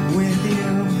 with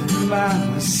you by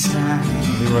my side.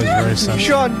 Leroy's very sensitive.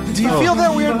 Sean, do you feel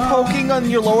that weird poking on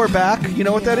your lower back? You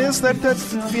know what that is? That's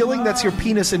the feeling. That's your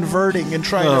penis inverting and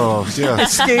trying Oh, to yeah.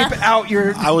 escape out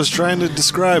your. I was trying to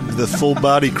describe the full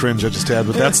body cringe I just had,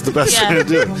 but that's the best Yeah. way to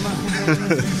do it.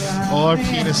 All our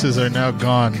penises are now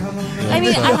gone. I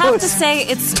mean, I have to say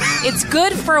it's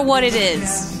good for what it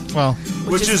is. Well,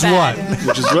 Which is bad. what?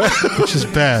 Which is what? which is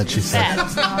bad, she said.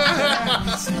 Bad.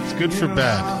 It's good for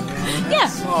bad. Yeah.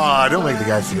 Oh, don't make the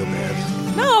guy feel bad.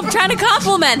 No, I'm trying to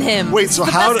compliment him. Wait, so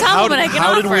It's the how best compliment I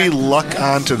can did offer. we luck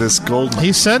onto this gold?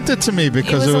 He sent it to me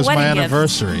because It it was was a my wedding gift.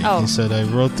 anniversary. Oh. He said, I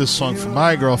wrote this song for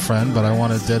my girlfriend, but I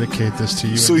want to dedicate this to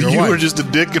you So and your you wife. were just a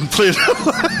dick and played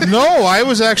it. No, I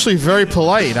was actually very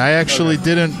polite. I actually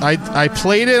didn't. I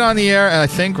played it on the air, I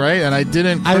think, right? And I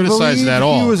didn't I criticize believe it at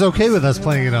all. he was okay with us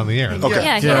playing it on the air. Okay.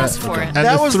 Yeah, he asked for it. And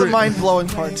That the was the three- mind-blowing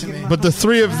part to me. But the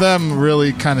three of them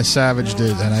really kind of savaged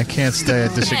it, and I can't say I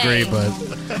disagree, but...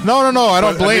 No, I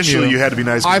don't But blame initially you. you had to be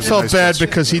nice I because felt you're nice bad person.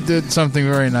 because he did something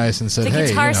very nice and said, The hey,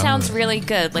 guitar you know, sounds really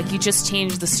good. Like you just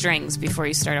changed the strings before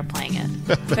you started playing it.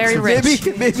 Very rich.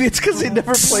 Maybe it's because he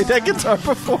never played that guitar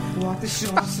before.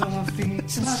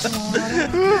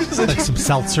 Like some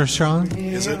seltzer, Sean.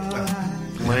 Is it?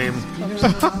 Lame.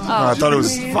 Oh, I thought it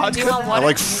was. Do you want I water?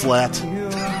 like flat.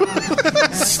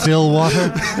 Still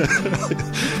water.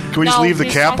 Can we just No, leave the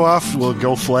please cap don't. off? We'll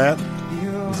go flat.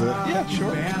 Is it? Yeah,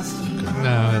 sure.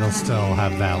 No, it'll still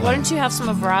have that Why one. don't you have some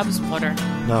of Rob's water?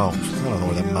 No, I don't know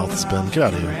where that mouth's been. Get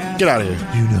out of here. Get out of here.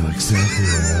 You know exactly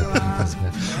where that has been.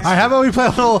 All right, how about we play a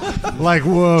little, like,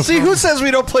 whoa. See, who says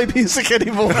we don't play music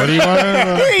anymore? What do you want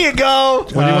to... Here you go. What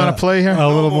do you want to play here? A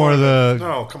little more of the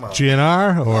No, come on.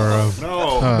 GNR, or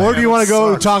No. or do you want to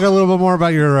go talk a little bit more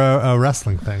about your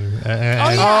wrestling thing? Oh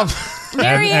yeah,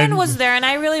 Marianne and- was there, and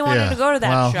I really wanted Yeah, to go to that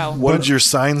well, show. What did your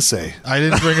sign say? I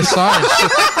didn't bring a sign.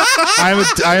 I'm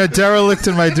a derelict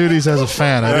in my duties as a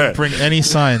fan. I didn't bring any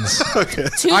signs.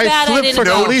 Too I bad I flipped didn't for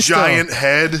go. Kalisto. Giant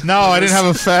head. No, I didn't have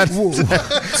a fat...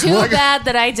 Too bad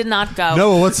that I did not go.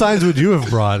 No, what signs would you have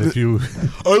brought if you?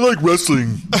 I like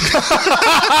wrestling.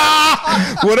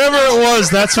 Whatever it was,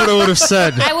 that's what I would have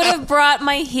said. I would have brought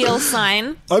my heel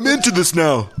sign. I'm into this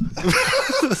now.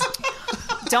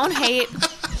 Don't hate.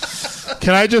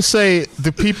 Can I just say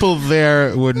the people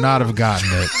there would not have gotten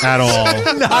it at all.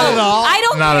 Not at all. I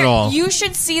don't Not care. at all. You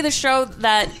should see the show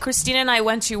that Christina and I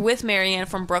went to with Marianne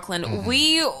from Brooklyn. Mm-hmm.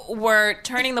 We were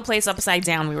turning the place upside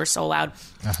down. We were so loud.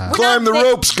 Uh-huh. We're Climb the not-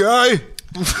 ropes, guy.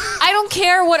 I don't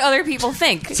care what other people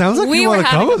think. Sounds like we you were want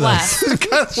to having come with a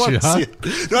us.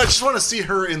 blast. No, I just want to see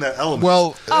her in that element.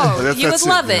 Well, Oh, That- you would that's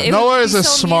love it, it. yeah. It Noah would is be a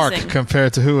so smark amazing.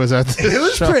 compared to who was at the It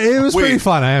was show. pretty Wait.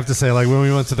 fun. I have to say, like when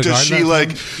we went to the Does garden. she that like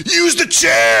time. use the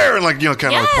chair and like kind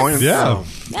of Yes. point? Yeah. Oh.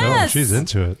 Yes. Oh, she's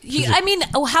into it. I mean,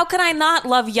 how can I not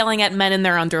love yelling at men in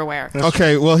their underwear?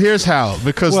 Okay, well, here's how.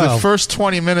 Because Well- the first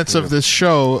 20 minutes of this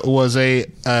show was a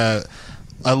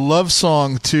love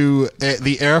song to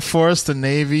the Air Force, the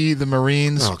Navy, the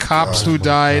Marines, cops who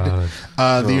died,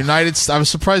 the United States. I was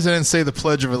surprised they didn't say the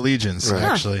Pledge of Allegiance,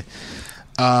 actually.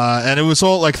 And it was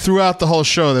all like throughout the whole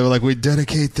show. They were like, "We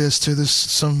dedicate this to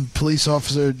some police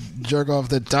officer jerk off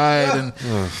that died,"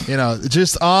 and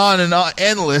just on and on,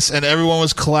 endless. And everyone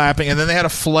was clapping. And then they had a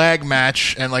flag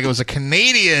match, and like it was a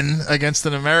Canadian against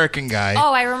an American guy.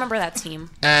 Oh, I remember that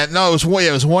team. And no, it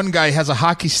was one guy has a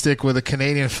hockey stick with a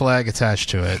Canadian flag attached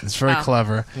to it. It's very Wow.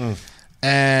 clever.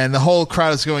 And the whole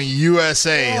crowd is going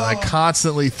USA like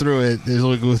constantly through it. There's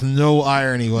like with no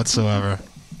irony whatsoever.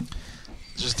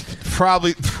 Just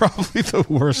probably the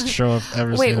worst show I've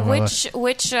ever Wait, seen in my life.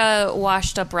 which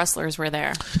washed up wrestlers were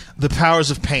there? The Powers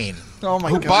of Pain. Oh my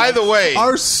Who, god. by the way,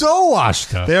 Are so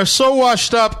washed up. they are so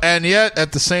washed up, and yet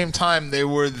at the same time, they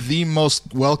were the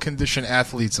most well-conditioned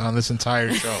athletes on this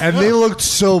entire show. And they looked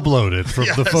so bloated from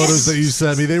the photos that you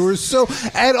sent me. They were so,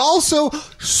 and also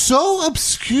so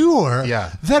obscure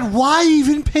that why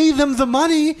even pay them the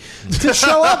money to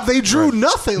show up? They drew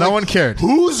nothing. No one cared.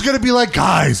 Who's going to be like,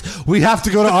 guys, we have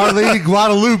to go to Our Lady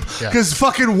Guadalupe because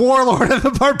fucking Warlord and the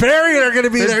Barbarian are going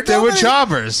to be there. They were Nobody-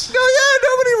 jobbers. No, yeah,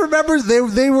 nobody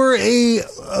remembers. They were a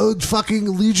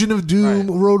fucking Legion of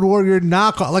Doom Road Warrior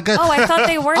knockoff. Like I thought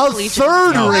they were the a Legion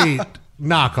of Doom. third-rate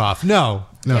knockoff. No.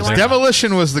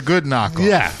 Demolition was the good knockoff.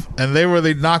 Yeah. And they were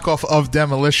the knockoff of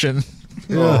Demolition.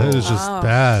 Yeah, it was just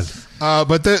bad.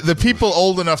 But the people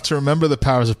old enough to remember the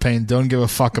Powers of Pain don't give a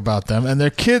fuck about them, and their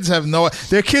kids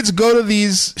their kids go to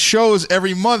these shows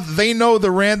every month. They know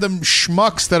the random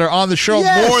schmucks that are on the show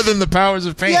more than the Powers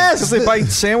of Pain. Yes, because they buy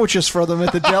sandwiches for them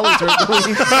at the deli.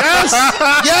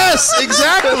 yes,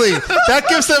 exactly. That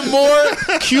gives them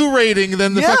more Q rating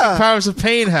than the fucking Powers of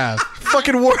Pain have.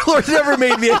 Fucking Warlord never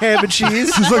made me a ham and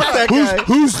cheese. He's like, that guy.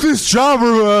 who's this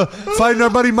jobber fighting our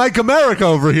buddy Mike America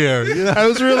over here? You know? I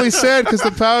was really sad because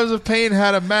the Powers of Pain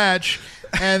had a match,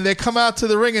 and they come out to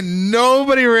the ring and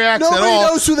nobody reacts Nobody at all.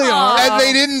 knows who they are. And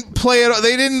they didn't play it.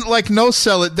 They didn't like no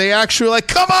sell it. They actually were like,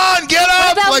 come on, get up.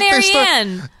 What about like they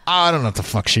Marianne? I don't know what the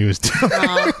fuck she was doing.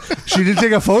 She did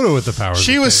take a photo with the Powers.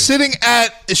 She of was Pain.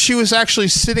 She was actually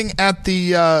sitting at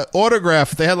the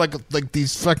autograph. They had like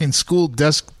these fucking school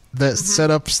desk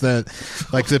setups that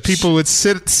like the people would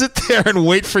sit there and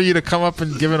wait for you to come up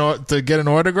and to get an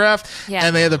autograph,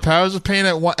 and they had the powers of pain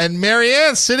and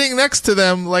Marianne sitting next to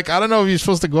them. Like, I don't know if you're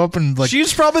supposed to go up and like.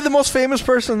 She's probably the most famous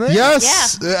person there.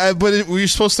 Yes, but were you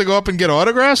supposed to go up and get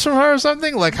autographs from her or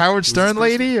something, like Howard Stern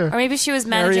lady, or maybe she was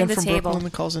managing Marianne the from table. Brooklyn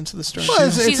that calls into the Stern.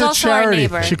 Well, She's also our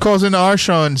neighbor. She calls into our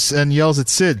show and yells at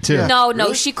Sid too.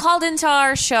 No, she called into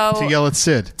our show to yell at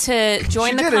Sid to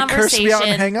join the It conversation. cursed me out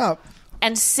and hang up.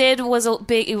 And Sid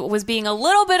was being a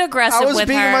little bit aggressive I was with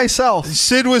being her. myself.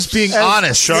 Sid was being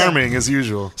honest, charming as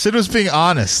usual. Sid was being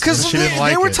honest Because she didn't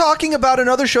like they were it. talking about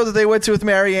another show that they went to with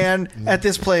Marianne at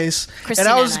this place, Christina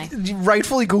and I was and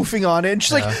rightfully goofing on it. And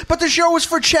she's like, "But the show was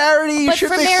for charity. You But should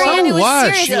for make Marianne, fun." it was What?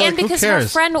 serious, Yeah, and like, who because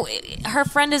cares? her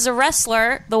friend is a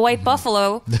wrestler, the White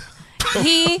Buffalo.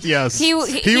 Yes. he He was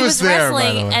was there,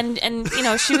 by the wrestling, way.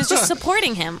 and she was just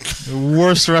supporting him.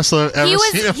 Worst wrestler I've ever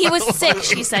seen. He was sick.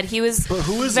 She said he was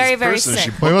who is very this very person?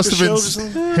 sick. Well,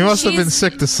 he must have been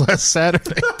sick this last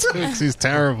Saturday too, 'cause he's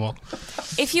terrible.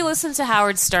 If you listen to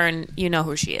Howard Stern, you know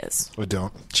who she is. I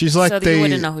don't. She's like So that you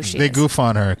wouldn't know who she they is. goof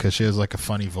on her because she has like a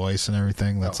funny voice and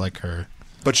everything. That's like her.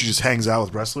 But she just hangs out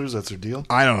with wrestlers. That's her deal.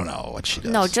 I don't know what she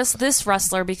does. No, just this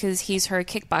wrestler because he's her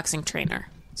kickboxing trainer.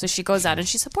 So she goes out and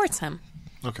she supports him.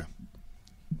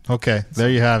 Okay, there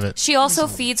you have it. She also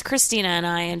feeds Christina and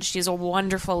I, and she's a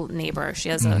wonderful neighbor. She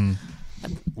has a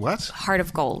heart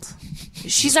of gold.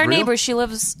 She's our real? neighbor. She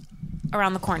lives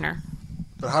around the corner.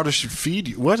 But how does she feed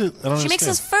you? What? I don't She makes understand.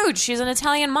 us food. She's an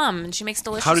Italian mom, and she makes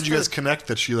delicious How did you guys food. connect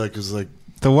that she was like?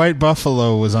 The White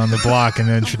Buffalo was on the block and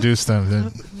introduced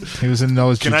them. He was in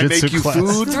Noah's Can I jiu-jitsu make you class.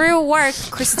 food? Through work,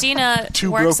 Christina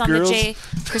broke works on girls?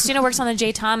 Christina works on the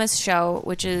Jay Thomas show,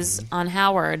 which is on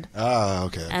Howard. Ah,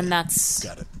 okay. And that's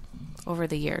got it. Over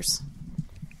the years.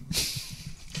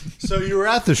 So you were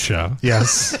at the show.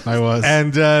 Yes, I was.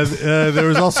 And there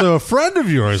was also a friend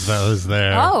of yours that was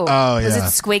there. Oh, yeah. was it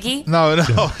Squiggy? No,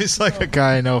 he's like a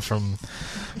guy I know from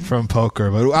poker,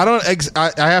 but I don't.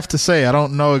 I have to say, I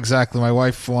don't know exactly. My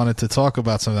wife wanted to talk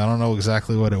about something. I don't know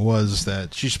exactly what it was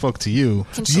that she spoke to you.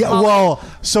 Can she Yeah, well,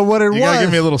 so what it was... You gotta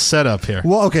give me a little setup here.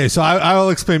 Well, okay, so I will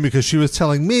explain because she was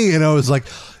telling me, and I was like,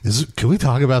 can we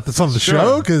talk about this on the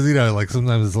show? Because, like,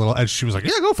 sometimes it's a little... And she was like,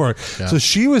 yeah, go for it. Yeah. So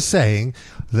she was saying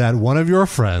that one of your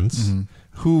friends,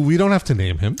 who we don't have to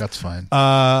name him... That's fine.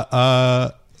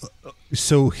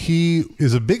 So he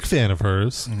is a big fan of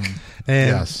hers, and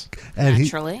Yes. and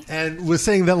Naturally. and was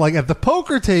saying that like at the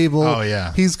poker table, Oh,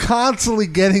 yeah. he's constantly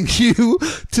getting you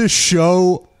to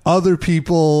show other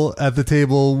people at the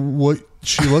table what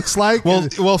she looks like.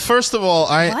 Well, first of all,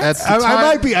 at the time,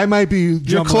 I might be. You're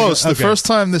jumping- close. The okay. first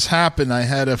time this happened, I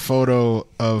had a photo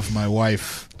of my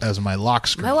wife as my lock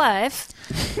screen. My wife.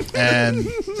 And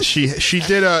she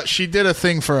did a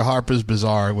thing for Harper's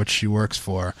Bazaar, which she works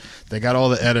for. They got all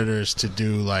the editors to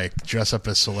do like dress up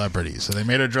as celebrities. So they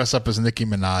made her dress up as Nicki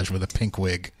Minaj with a pink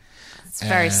wig. It's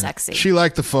very And sexy. She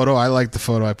liked the photo. I liked the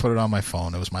photo. I put it on my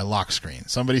phone. It was my lock screen.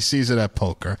 Somebody sees it at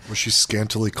poker. Was she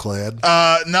scantily clad?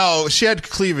 No, she had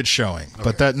cleavage showing,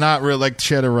 but that not real. Like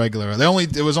she had a regular.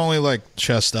 It was only like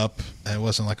chest up. It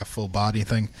wasn't like a full body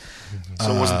thing.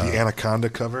 So was it the Anaconda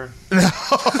cover?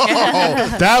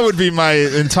 Oh, that would be my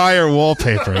entire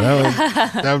wallpaper.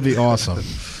 That would be awesome.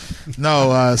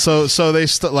 No, so they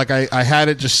I had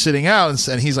it just sitting out,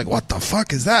 and he's like, "What the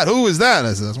fuck is that? Who is that?"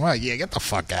 I said, "Well, yeah, get the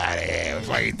fuck out of here.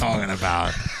 What are you talking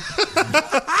about?"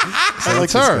 So like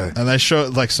it's this her, guy. and I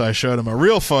showed him a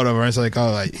real photo of her. He's like,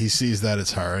 "Oh, he sees that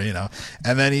it's her,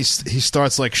 And then he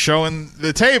starts like showing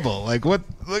the table, like, "What?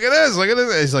 Look at this! Look at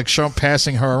this!" He's like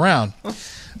passing her around.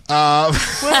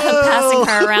 Passing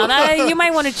her around. You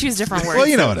might want to choose different words. Well,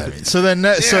 you know what I mean. So then,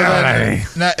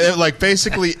 like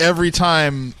basically every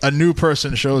time a new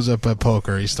person shows up at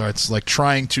poker, he starts like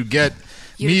trying to get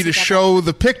me to show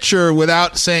the picture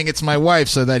without saying it's my wife,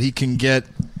 so that he can get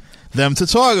them to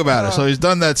talk about it. So he's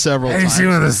done that several times. You see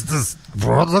what this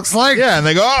world looks like? Yeah, and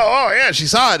they go, oh yeah,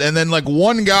 she's hot. And then like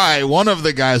one of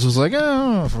the guys was like,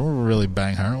 oh, if we'll really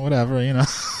bang her, whatever,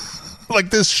 like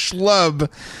this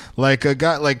schlub, like a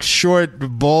guy, like short,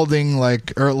 balding,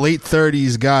 like late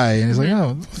 30s guy, and he's like,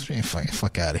 oh,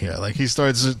 fuck out of here. Like he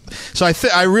starts. So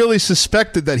I really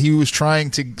suspected that he was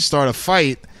trying to start a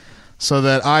fight, so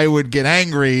that I would get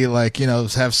angry, like, you know,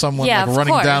 have someone Yeah, like of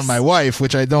running course. down my wife,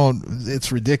 which I don't.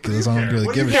 It's ridiculous. I don't really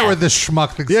What do give you a care shit. what this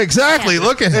schmuck thinks? Yeah, exactly.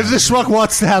 Look at him. If this schmuck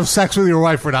wants to have sex with your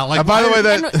wife or not, like, By the way,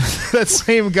 that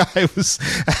same guy was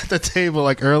at the table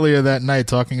like earlier that night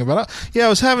talking about, I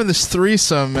was having this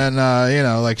threesome, and you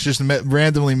know, like just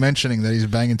randomly mentioning that he's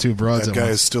banging two broads. That at guy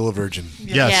once. is still a virgin.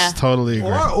 Yes, Yeah. totally agree.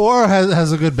 or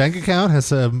has a good bank account, has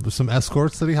some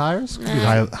escorts that he hires.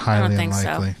 Highly think so.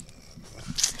 unlikely.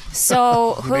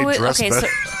 So He may dress okay,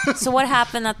 better. so what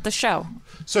happened at the show?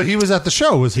 So he was at the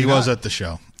show, was he? He was at the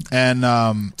show, and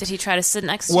Did he try to sit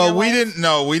next to well, your we wife? didn't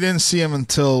know. We didn't see him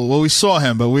until we saw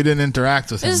him, but we didn't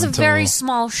interact with him. This is a until, very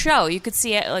small show. You could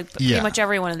see it like pretty Yeah. much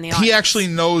everyone in the audience. He actually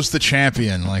knows the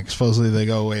champion. Like supposedly they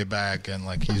go way back, and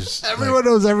like he's Everyone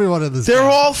knows everyone in this. They're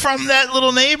town. all from that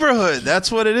little neighborhood.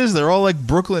 That's what it is. They're all like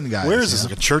Brooklyn guys. Where is you this? know?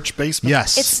 Like a church basement?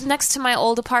 Yes, It's next to my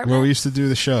old apartment where we used to do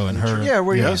the show in her. Yeah,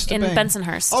 where you used to in bang.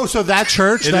 Bensonhurst. Oh, so that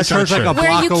church, It that is our church, like a church. block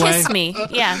where you away. kissed me.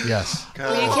 Yeah. Yes.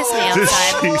 Where you kissed me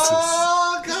outside. Jesus.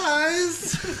 Oh,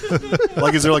 guys.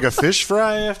 Like, is there like a fish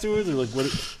fry afterwards, or like what?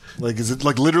 Like, is it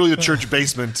like literally a church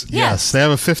basement? Yes, they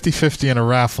have a 50-50 and a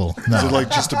raffle. Is No. it like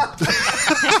just a?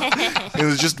 It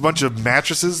was just a bunch of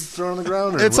mattresses thrown on the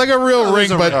ground. Or It's what? like a real ring,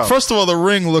 there's a but ring. first of all, the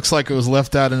ring looks like it was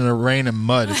left out in the rain and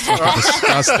mud. It's fucking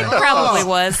disgusting. Probably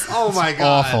was. Oh my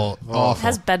god. Awful.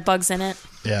 Has bed bugs in it.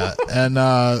 Yeah, and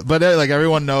but like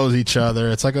everyone knows each other.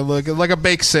 It's like a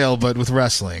bake sale, but with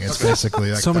wrestling. It's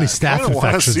basically like So many that. I staph don't wanna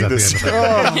infections see at the this.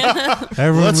 end of it.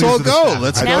 Everyone Let's leaves all with a go. staph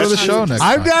Let's infection. go to the show next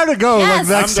I'm time. down to go. Yes.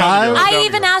 Like next I'm down to time. go. I Good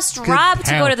even asked Rob to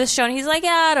count. go to the show, and he's like,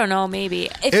 "Yeah, I don't know,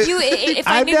 maybe." If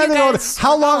I I'm knew down you to go. guys,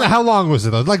 How long was it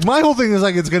though? Like my whole thing is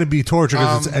like it's going to be torture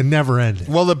because it's never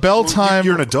ending. Well, the bell time.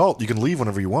 You're an adult. You can leave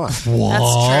whenever you want. that's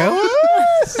true.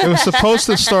 It was supposed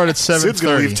to start at Sid's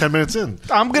gonna leave 7:30. 10 minutes in.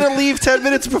 I'm gonna leave 10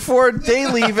 minutes before they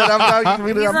leave, and I'm not. I'm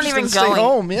not just even gonna stay going.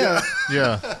 home. Yeah.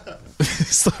 Yeah.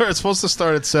 It's supposed to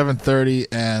start at 7:30,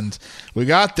 and we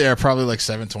got there probably like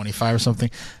 7:25 or something.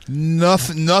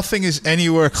 Nothing is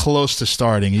anywhere close to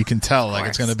starting. You can tell, like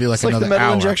it's going to be like It's like another the Metal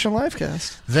hour. Injection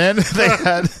Livecast. Then they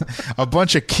had a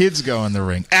bunch of kids go in the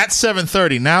ring at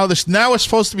 7:30. Now we're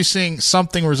supposed to be seeing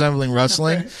something resembling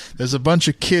wrestling. There's a bunch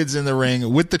of kids in the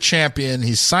ring with the champion.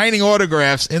 He's signing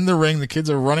autographs in the ring. The kids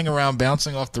are running around,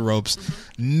 bouncing off the ropes.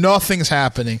 Nothing's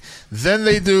happening. Then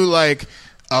they do like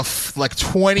a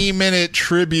 20-minute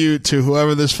tribute to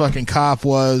whoever this fucking cop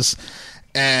was.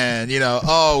 And, you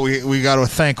know, we got to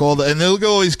thank all and look at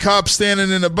all these cops standing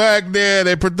in the back there.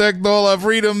 They protect all our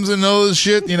freedoms and all this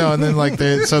shit, you know, and then like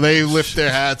they lift their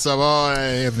hats up. Oh,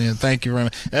 hey, thank you very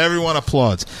much. Everyone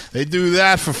applauds. They do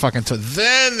that for fucking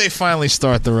Then they finally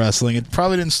start the wrestling. It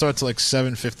probably didn't start till like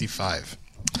 7:55.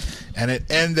 And it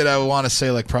ended, I want to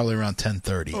say, like probably around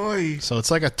 10:30. So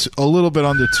it's like a little bit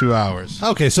under 2 hours.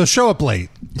 Okay, so show up late.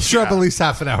 Show up at least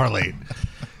half an hour late.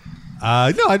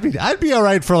 No, I'd be all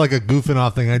right for like a goofing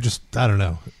off thing. I don't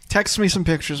know. Text me some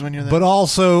pictures when you're there. But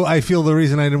also, I feel the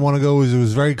reason I didn't want to go was it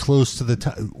was very close to the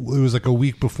time. It was like a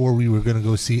week before we were going to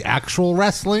go see actual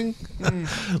wrestling,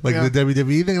 like the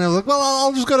WWE thing. And I was like, well,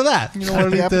 I'll just go to that. You don't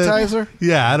want the appetizer?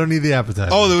 Yeah, I don't need the appetizer.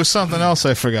 Oh, there was something else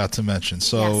I forgot to mention.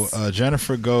 So Yes.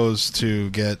 Jennifer goes to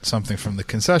get something from the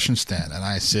concession stand, and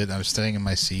I was staying in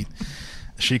my seat.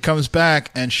 She comes back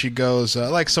and she goes,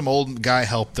 like some old guy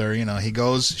helped her. You know, he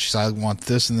goes, she says, I want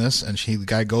this and this, and the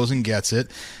guy goes and gets it,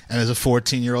 and there's a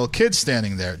 14-year-old kid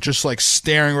standing there, just like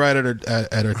staring right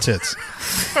at her tits.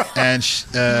 And she,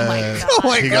 oh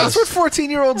my he god, goes- that's what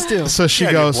 14-year-olds do. So she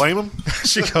Yeah, goes, you blame him?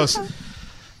 she goes,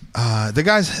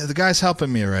 the guy's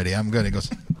helping me already. I'm good. He goes,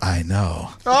 I know.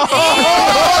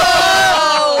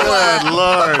 Good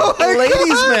Lord.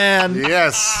 Ladies, man.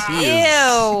 Yes. He is Ew.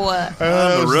 on the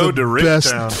That was road to best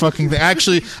Ricktown. fucking thing.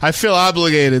 Actually, I feel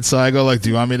obligated, so I go like, "Do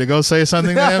you want me to go say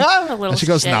something to him?" A little And she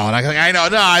goes, shit. "No." And I know,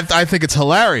 no. I think it's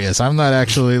hilarious. I'm not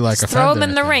actually like Throw offended them in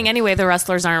or the anything. ring. Anyway, the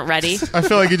wrestlers aren't ready. I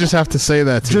feel like you just have to say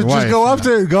that to your just wife. go up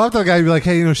to the guy and be like,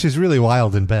 hey, she's really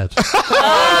wild in bed.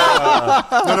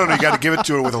 No, you got to give it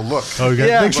to her with a look. Oh, you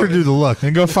got make sure to do the look.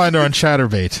 And go find her on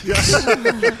Chatterbait.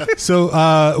 So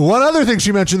one other thing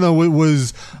she mentioned though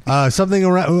was something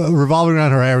revolving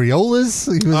around her areolas.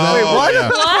 He was Wait, what? Yeah.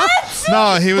 What?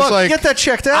 No, he was Look, like, get that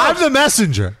checked out. I'm the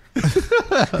messenger.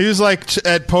 He was like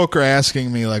at poker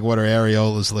asking me like what her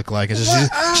areolas look like.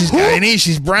 She's tiny,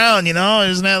 she's brown, you know.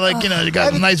 Isn't that like, you know, you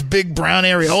got nice big brown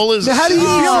areolas? How do you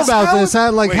feel about this?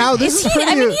 How this is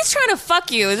pretty? I mean, he's trying to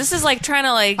fuck you. This is like trying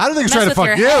to like. I don't think he's mess trying to with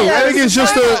fuck your you. head. I think it's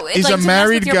just he's like a to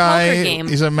married mess with your poker guy. game.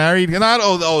 He's a married not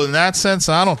in that sense,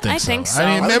 I don't think I so. think so.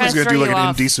 I mean, I maybe think he's going to do throw like you an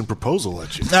off. indecent proposal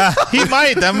at you. he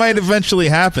might. That might eventually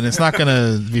happen. It's not going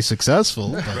to be successful,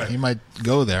 but he might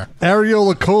go there.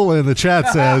 Areola Cola in the chat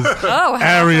says, Oh,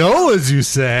 areolas, you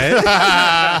say?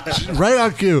 Right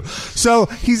on cue. So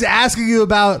he's asking you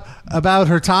about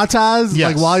her tatas,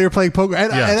 Yes. like while you're playing poker.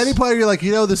 And Yes. at any point, you're like,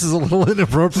 this is a little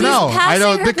inappropriate. No, He's I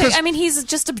don't. passing her Because pic- I mean, he's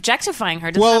just objectifying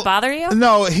her. Does that bother you?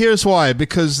 No, here's why.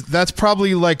 Because that's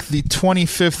probably like the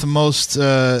 25th most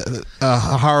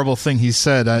horrible thing he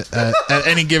said at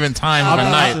any given time of a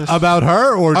night. About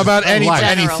her or just About life?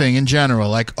 anything in general.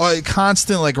 Like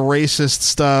constant like racist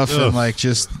stuff and like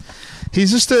just... He's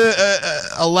just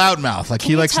a loudmouth. Like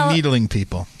he likes needling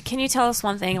people. Can you tell us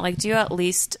one thing? Like, do you at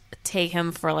least take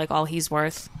him for like all he's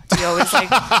worth? Do you always like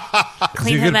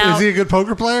clean him out? Is he a good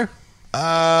poker player?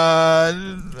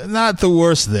 Not the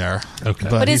worst there. Okay.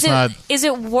 But he's is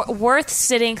it worth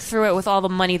sitting through it with all the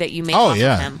money that you make Oh, off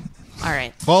yeah. of him? All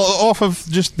right. Well, off of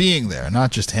just being there,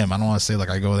 not just him. I don't want to say like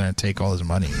I go there and take all his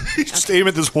money. Just aim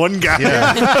at this one guy.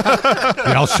 Yeah.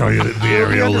 I'll show you the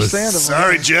areolas.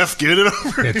 Sorry, Jeff. Get it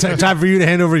over. Yeah, time for you to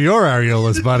hand over your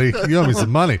areolas, buddy. You owe me some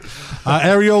money.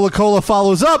 Areola Cola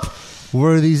follows up.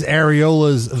 Were these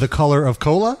areolas the color of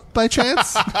cola by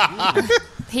chance?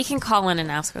 He can call in and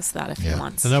ask us that if he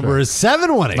wants. The number is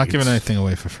 718. Not giving anything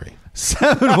away for free.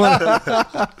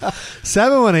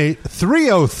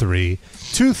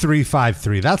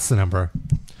 718-303-2353. That's the number.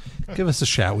 Give us a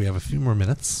shout. We have a few more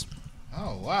minutes.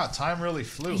 Oh, wow. Time really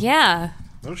flew. Yeah.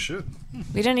 Oh, shit.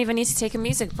 We don't even need to take a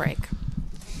music break.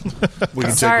 We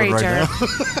can Sorry, take one right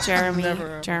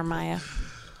Jeremy. Jeremiah.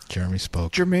 Jeremy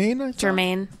spoke. Jermaine?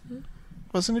 Jermaine.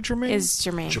 Wasn't it Jermaine? Is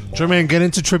Jermaine. Jermaine, Get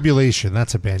Into Tribulation.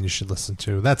 That's a band you should listen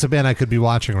to. That's a band I could be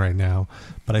watching right now,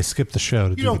 but I skipped the show.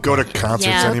 You don't go to concerts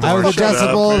anymore. I was Shut the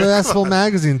up. Decibel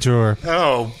Magazine tour.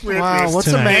 Oh, Wow, what's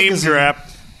Tonight. a magazine? Name drop.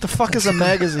 The fuck is a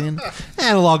magazine?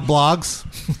 Analog blogs.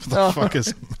 The fuck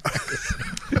is...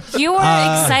 You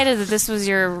are excited that this was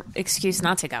your excuse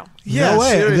not to go. No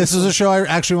way. This is a show I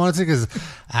actually wanted to because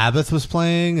Abbott was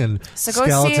playing and So go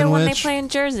Skeleton see it when they Witch. play in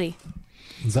Jersey.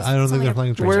 I don't think they're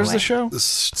playing Jersey. Where's the show? This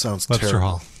sounds Webster terrible.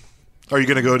 Hall. Are you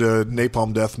going to go to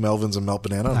Napalm Death, Melvins, and Melt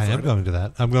Banana? I am going to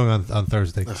that. I'm going on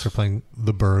Thursday because they're playing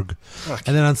The Berg. Oh,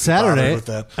 And then on Saturday, with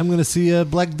that. I'm going to see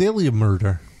Black Dahlia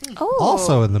Murder. Oh.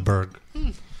 Also in The Berg.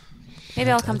 Maybe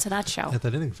I'll come to that show. At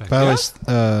that Inning Factory. By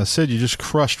the way, Sid, you just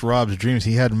crushed Rob's dreams.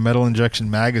 He had Metal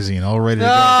Injection magazine all ready to go.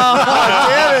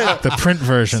 Damn it. The print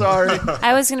version. Sorry.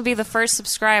 I was going to be the first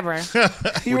subscriber. You were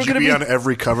Would you going to be be on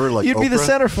every cover like You'd be the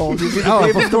Oprah? centerfold. You'd be the Oh,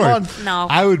 babe of of the course. month. No.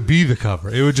 I would be the cover.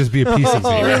 It would just be a piece of me.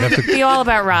 I'd have to Be all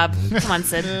about Rob. Come on,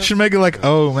 Sid. Should make it like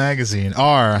O magazine.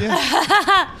 R.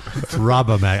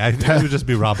 Rabba Mag. It would just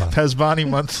be Rabba. Pesbani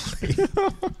Monthly.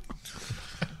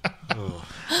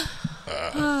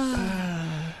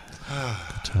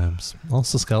 Times.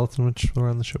 Also Skeleton Witch were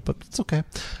on the show, but it's okay.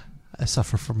 I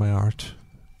suffer for my art.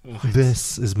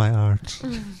 This is my art.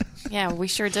 Yeah, we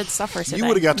sure did suffer today. You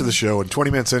would have got to the show, and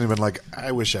 20 minutes in, and been like,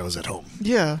 I wish I was at home.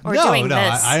 Yeah. Or doing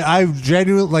this. I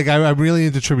genuinely like. I'm really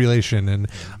into Tribulation, and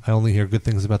I only hear good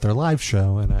things about their live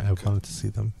show, and I wanted to see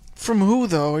them. From who,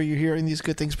 though, are you hearing these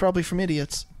good things? Probably from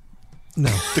idiots. No,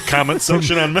 The comment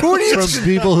section on from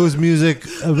people whose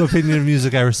opinion of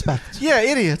music I respect. Yeah,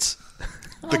 idiots.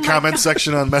 the comment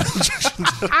section on Metal Injection.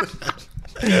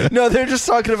 No, they're just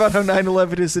talking about how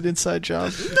 9/11 is an inside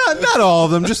job. Not all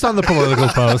of them, just on the political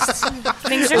posts.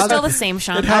 Things are still the same,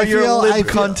 Sean. And how you're a lib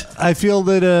cunt. I feel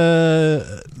that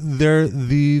the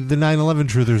 9/11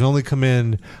 truthers only come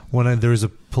in when there's a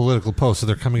political post, so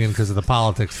they're coming in because of the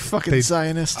politics. Fucking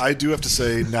Zionist. I do have to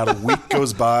say, not a week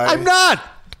goes by. I'm not.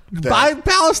 Buy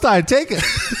Palestine. Take it.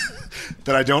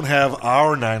 That I don't have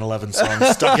our 9/11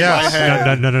 song stuck in my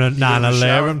head. No.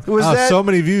 9/11. Was that- so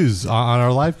many views on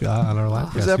our live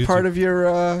Was that part of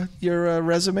your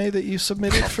resume that you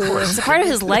submitted for? It's a part of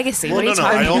his legacy. Well, What are you no,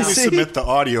 talking I about? only submit the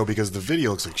audio because the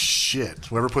video looks like shit.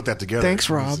 Whoever put that together. Thanks,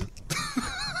 Rob.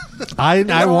 I a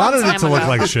long wanted it time to look ago.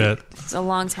 like shit. It's a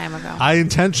long time ago. I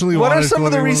intentionally What wanted are it some to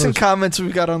of the look like recent one of comments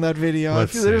we've got on that video? I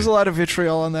Let's feel there's see. a lot of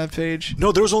vitriol on that page.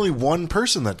 No, there was only one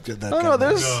person that Oh got no, me.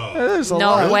 there's a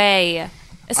No lot. way. I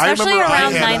Especially remember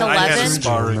around I had 9/11.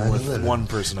 sparring with one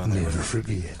person on there.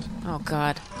 Oh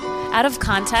God. Out of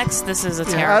context, this is a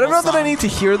terrible Yeah, I don't know song. that I need to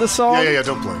hear the song. Yeah,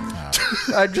 don't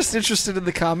play. I'm just interested in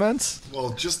the comments. Well,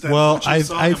 just that Well, much of the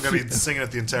song, I'm going to be singing it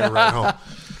the entire ride home.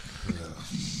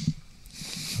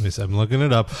 Let me see, I'm looking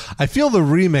it up. I feel the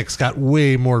remix got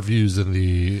way more views than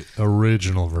the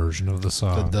original version of the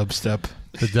song. The dubstep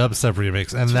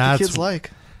remix, and That's what the kids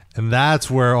like. And that's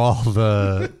where all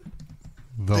the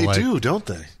they do, don't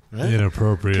they? Right?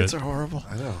 Inappropriate. Kids are horrible.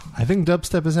 I know. I think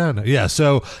dubstep is out now. Yeah,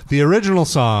 so the original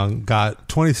song got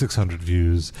 2,600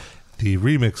 views. The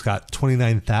remix got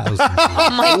 29,000 views. Oh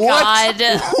my God.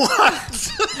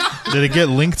 Did it get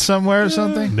linked somewhere or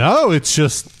something? No, it's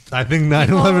just, I think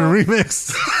 9/11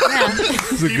 remix.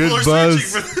 It's a good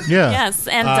buzz. Yeah. Yes,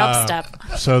 and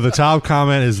dubstep. So the top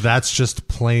comment is, that's just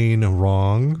plain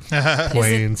wrong.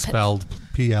 Plain spelled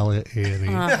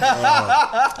P-L-A-N-E.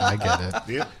 I get it.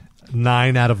 Yep.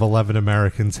 9 out of 11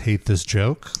 Americans hate this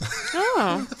joke.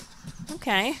 Oh,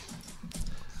 okay.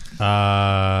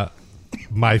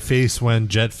 My face when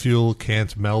jet fuel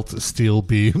can't melt steel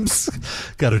beams.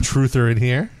 Got a truther in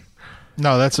here.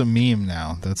 No, that's a meme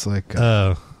now. That's like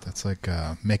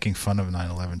making fun of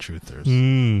 9/11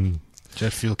 truthers.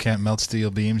 Jet fuel can't melt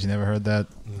steel beams. You never heard that?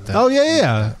 Oh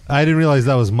yeah. I didn't realize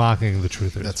that was mocking the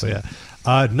truthers. That's it.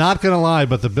 Not gonna lie,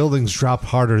 but the buildings dropped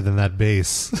harder than that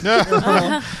bass.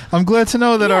 I'm glad to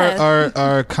know that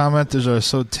our commenters are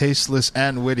so tasteless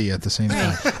and witty at the same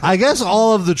time. I guess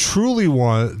all of the truly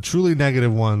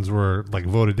negative ones were like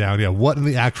voted down. Yeah, what in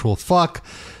the actual fuck?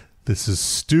 This is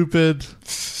stupid.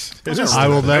 I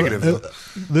will never.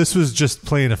 This was just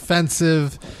plain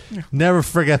offensive. Never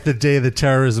forget the day that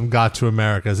terrorism got to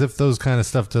America. As if those kind of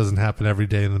stuff doesn't happen every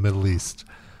day in the Middle East.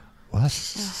 What?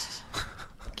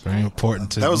 Very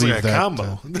important to that was leave like a that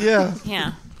combo.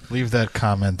 Yeah. Leave that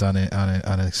comment on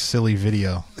a silly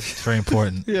video. It's very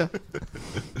important. Yeah.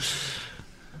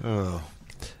 Oh.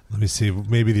 Let me see.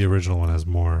 Maybe the original one has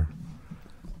more.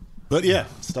 But yeah,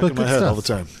 stuck in my head all the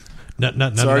time.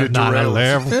 Sorry to derail.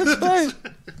 That's fine.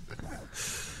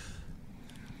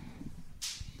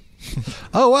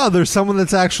 Oh wow, there's someone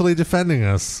that's actually defending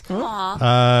us.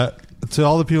 Aww. To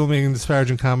all the people making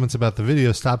disparaging comments about the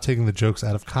video, stop taking the jokes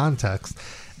out of context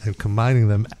and combining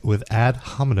them with ad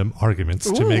hominem arguments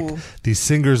to make these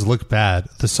singers look bad.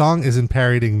 The song isn't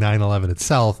parodying 9/11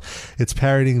 itself. It's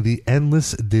parodying the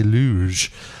endless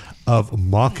deluge of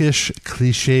mawkish,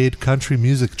 cliched country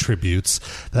music tributes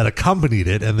that accompanied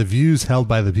it and the views held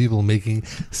by the people making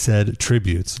said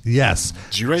tributes. Yes.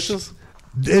 Did you write this?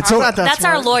 That's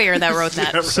our lawyer that wrote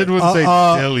that. Sid would say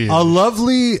billion. A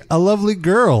lovely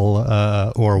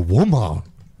girl or woman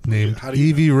named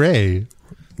Evie Ray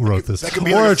wrote this. That could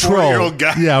be or like a 40-year-old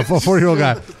guy. Yeah, a 40-year-old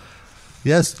guy.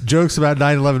 Yes, jokes about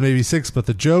 9/11 may be sick, but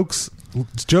the jokes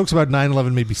about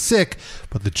 9/11 may be sick,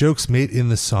 but the jokes made in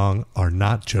the song are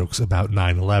not jokes about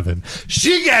 9/11.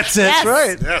 She gets it. Yes.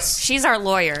 Right. Yes. She's our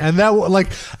lawyer. And that, like,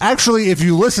 actually, if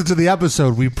you listen to the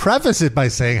episode, we preface it by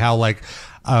saying how, like,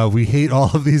 we hate all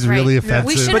of these really offensive.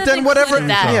 We should But then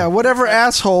that. whatever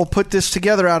asshole put this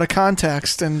together out of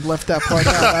context and left that part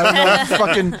out. I don't know.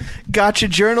 Fucking gotcha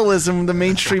journalism, the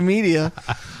mainstream media.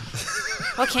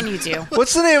 What can you do?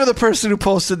 What's the name of the person who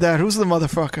posted that? Who's the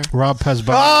motherfucker? Rob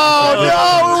Pesbon. Oh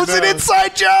no! It was an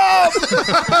inside job.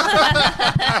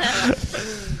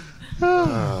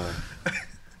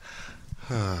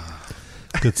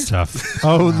 Good stuff.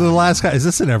 Oh, the last guy. Is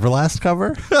this an Everlast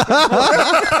cover?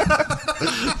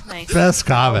 Nice. Best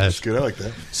comment. That's good. I like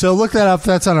that. So look that up.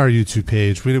 That's on our YouTube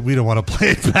page. We don't want to play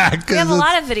it back. We have a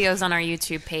lot of videos on our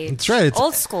YouTube page. That's right. It's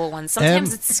Old school ones.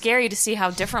 Sometimes it's scary to see how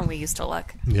different we used to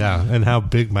look. Yeah, and how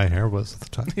big my hair was at the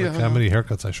time. Yeah. Like how many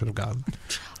haircuts I should have gotten.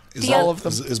 All of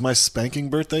them. Is my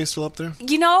spanking birthday still up there?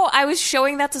 You know, I was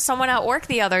showing that to someone at work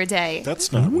the other day.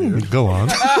 That's not weird. Go on.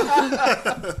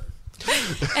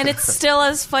 And it's still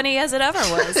as funny as it ever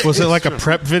was. Was it like a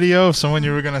prep video of someone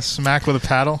you were going to smack with a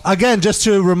paddle? Again, just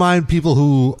to remind people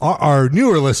who are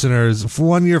newer listeners, for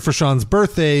 1 year for Sean's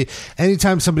birthday,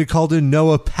 anytime somebody called in,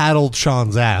 Noah paddled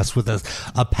Sean's ass with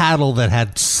a paddle that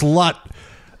had slut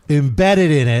embedded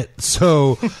in it.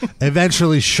 So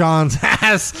eventually Sean's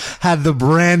ass had the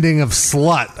branding of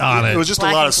slut on it. It was just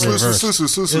a lot of slus.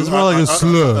 It was more like a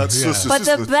slur. But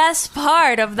the best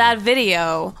part of that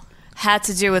video had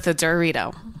to do with a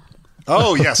Dorito.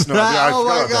 Oh, yes. No, I oh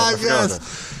my God,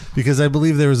 yes. Because I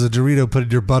believe there was a Dorito put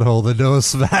in your butthole that Noah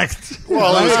smacked.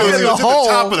 Well, it was in the at the hole.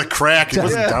 top of the crack. It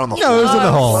wasn't down the hole. No, it was in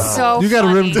the hole. So you got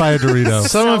funny. rimmed by a Dorito.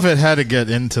 Some of it had to get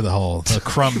into the hole. The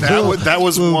crumb. That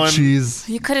was Little one. cheese.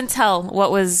 You couldn't tell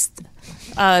what was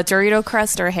Dorito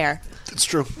crust or hair. It's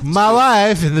true. My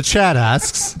wife in the chat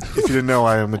asks, If you didn't know,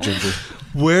 I am a ginger.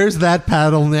 where's that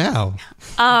paddle now?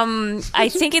 I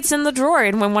think it's in the drawer,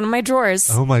 in one of my drawers.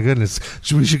 Oh my goodness.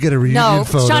 We should get a reunion No,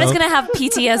 photo. Sean is going to have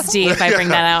PTSD if I bring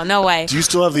that out. No way. Do you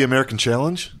still have the American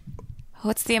Challenge?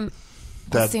 What's the...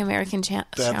 What's the American that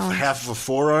challenge? half of a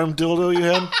forearm dildo you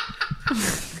had?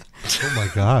 Oh my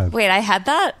god! Wait, I had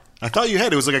that? I thought you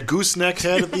had. It was like a gooseneck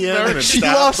head at the end. And it She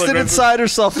stopped, lost like, it right inside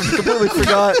herself and completely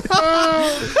forgot.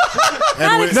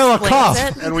 And we, No, a Explains cough.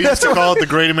 it. and we used to call it the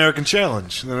Great American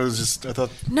Challenge. And it was just, I thought,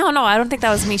 No, I don't think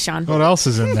that was me, Sean. What else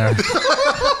is in there?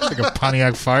 Like a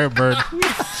Pontiac Firebird.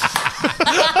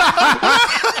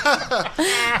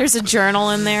 There's a journal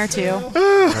in there, too.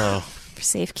 oh. For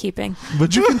safekeeping.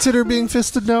 Would you consider being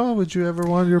fisted, Noah? Would you ever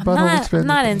want your butthole expanded?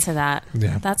 Not into that.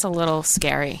 Yeah. That's a little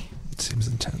scary. It seems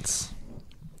intense.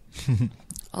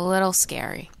 A little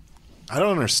scary. I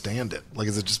don't understand it. Like,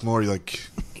 is it just more like...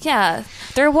 Yeah.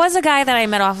 There was a guy that I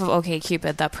met off of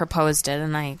OkCupid that proposed it,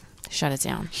 and I shut it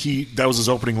down. That was his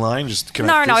opening line? Just, can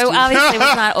No, I fist it you? obviously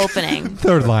was not opening.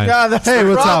 Third line. Yeah, that's hey, the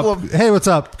what's problem. up? Hey, what's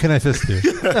up? Can I fist you?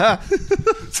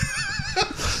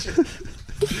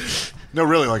 No,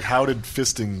 really, like, how did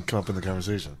fisting come up in the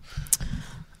conversation?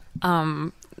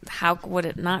 How would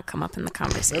it not come up in the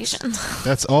conversation?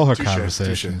 That's all her Touche,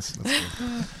 conversations. touche. That's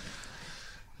good.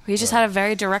 We just had a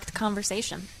very direct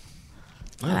conversation.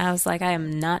 And I was like, I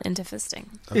am not into fisting.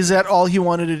 Is that all he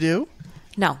wanted to do?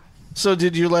 No. So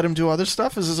did you let him do other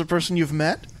stuff? Is this a person you've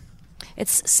met?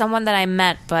 It's someone that I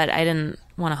met, but I didn't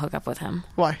want to hook up with him.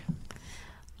 Why?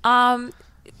 I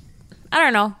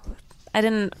don't know.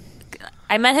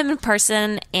 I met him in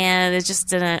person, and it just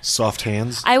didn't. Soft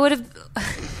hands? I would have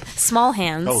small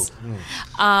hands.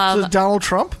 Oh. So Donald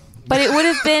Trump? But it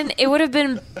would have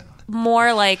been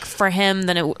more like for him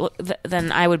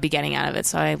than I would be getting out of it.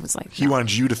 So I was like, He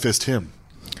wanted you to fist him.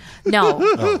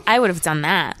 no, I would have done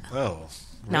that. Oh.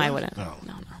 No, I wouldn't. Oh.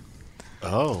 No.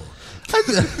 Oh.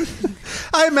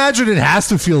 I imagine it has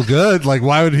to feel good. Like,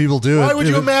 why would people do it? Why would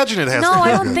you imagine it has No, to I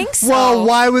feel don't good? think so. Well,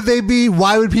 why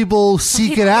would people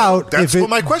seek it out That's if what it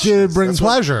my question did is. bring That's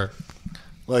what- pleasure?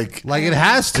 Like it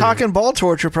has to. Cock and ball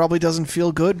torture probably doesn't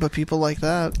feel good, but people like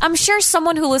that. I'm sure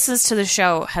someone who listens to the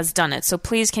show has done it. So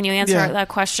please, can you answer Yeah. that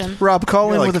question? Rob,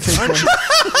 call in like, with a Facebook.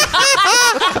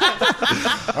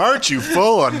 aren't you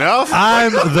full enough?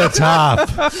 I'm the top.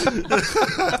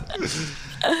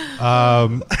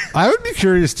 I would be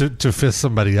curious to fist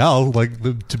somebody else,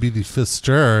 like to be the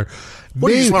fister. What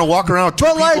do you just want to walk around with two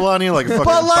But people like- on you like but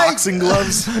fucking like- boxing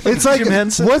gloves? It's like, Jim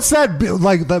Henson. what's that?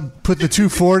 Like, put the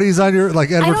 240s on your,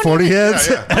 like Edward don't 40 even- hands,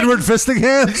 Yeah, yeah. Edward fisting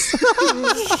hands.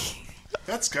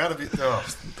 That's gotta be. Oh,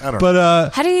 I don't know. But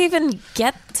How do you even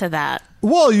get to that?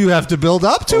 well, you have to build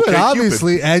up to Okay, it, Cupid.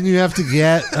 obviously, and you have to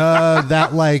get that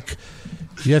like.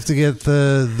 You have to get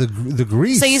the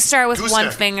grease. So you start with Goose one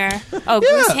neck. finger. Oh,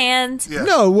 goose hand. Yeah.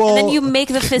 no, well, And then you make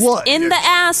the fist well, in the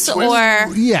ass, or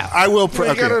yeah. I will.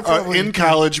 You gotta probably- In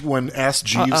college, when Ask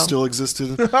Jeeves Uh-oh. still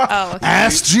existed, oh, okay.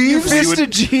 Ask Jeeves. we would-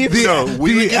 Fisted Jeeves. No,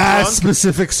 we would the get ass drunk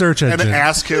specific search engine. and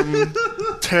ask him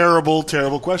terrible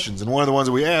questions. And one of the ones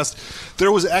that we asked,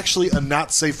 there was actually a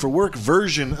not safe for work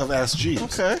version of Ask Jeeves.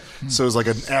 Okay. So it was like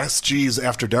an Ask Jeeves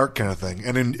after dark kind of thing.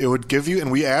 And then it would give you,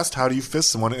 and we asked, how do you fist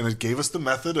someone? And it gave us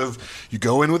the method of you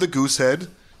go in with a goose head,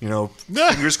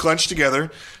 fingers clenched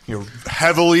together,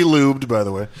 heavily lubed, by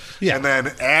the way. Yeah. And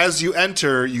then as you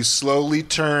enter, you slowly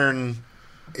turn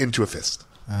into a fist.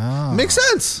 Makes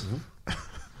sense.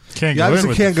 Can't You go in obviously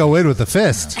with can't go in with the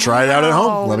fist, Try it out at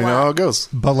home. Let me know how it goes.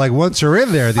 but like once you're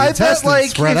in there, the I bet, intestines like,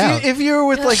 spread out. if you're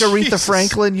with like Aretha Jesus.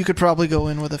 Franklin, you could probably go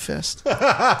in with a fist.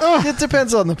 It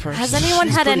depends on the person. Has anyone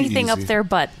She's had pretty anything up easy. their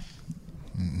butt?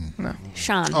 No.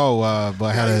 Sean. Oh, but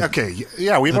I had a Okay,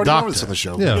 yeah, we've The already done doctor. this on the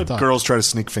show. Yeah. We had Doctor. girls try to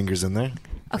sneak fingers in there.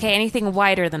 Okay, anything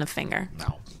wider than a finger.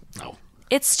 No.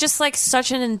 It's just like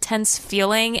such an intense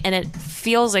feeling, and it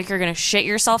feels like you're going to shit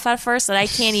yourself at first that I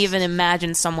can't even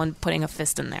imagine someone putting a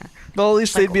fist in there. Well, at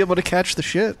least they'd be able to catch the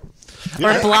shit.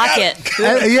 Or block it.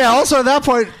 And, yeah. Also, at that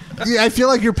point, I feel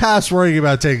like you're past worrying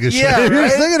about taking a shit. Yeah, If you're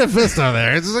right? sticking a fist on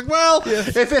there, it's just like, well,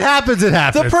 if it happens, it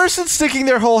happens. The person sticking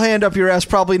their whole hand up your ass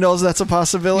probably knows that's a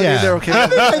possibility. Yeah. They're okay. they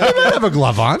might have a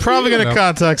glove on. probably You going to know.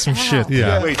 contact some shit.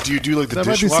 Yeah. Wait, do you do like the That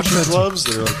might be dishwasher something gloves?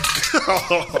 That are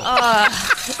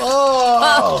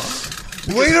like,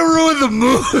 Way to ruin the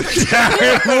mood. Play some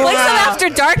After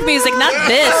Dark music, not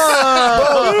this.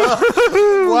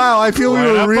 Wow, I feel we Why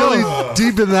were not really both?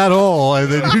 deep in that hole,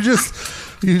 and then you just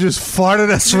farted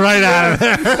us right out of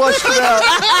there. Flushed it out.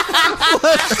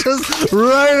 Just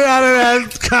right out of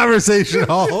that conversation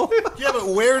hole. yeah, but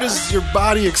where does your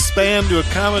body expand to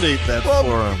accommodate that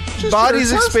forearm?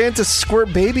 Bodies expand to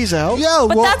squirt babies out. Yeah,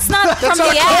 But that's not from the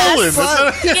colon. ass.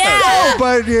 That's not- Yeah.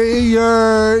 but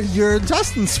your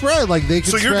intestines spread like they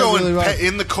can. So you're spread going really well.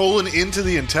 in the colon into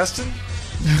the intestine?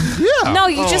 Yeah. No,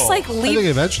 you just like I leave. think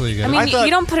eventually you get I it. mean, I thought-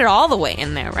 you don't put it all the way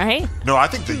in there, right? No, I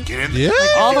think they get in. Yeah.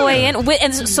 All the way in,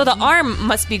 and so the arm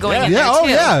must be going in Yeah, there oh too.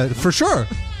 yeah, for sure.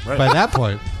 Right. By that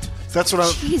point. That's what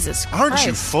I'm. Jesus Aren't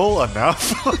you Christ. full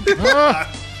enough?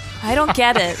 I don't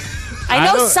get it. I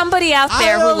know somebody out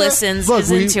there who listens Look,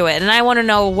 is we- into it, and I want to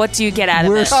know, what do you get out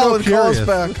of We're it? so Colin calls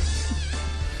curious. back.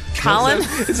 Colin?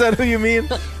 Is that who you mean?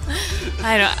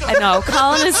 I know.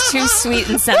 Colin is too sweet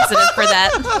and sensitive for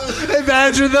that.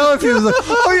 Imagine though if he was like,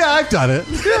 "Oh yeah, I've done it."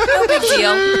 No big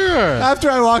deal. After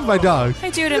I walk my dog. I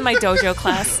do it in my dojo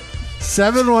class.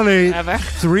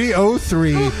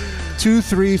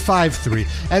 718-303-2353.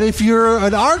 And if you're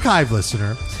an archive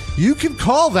listener, you can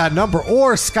call that number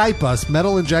or Skype us,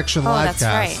 Metal Injection Oh, Livecast.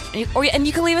 that's right. And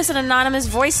you can leave us an anonymous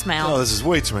voicemail. Oh, this is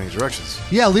way too many directions.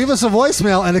 Yeah, leave us a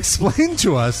voicemail and explain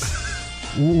to us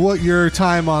what your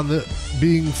time on the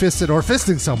being fisted or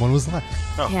fisting someone was like.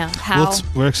 Yeah, how?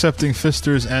 We're accepting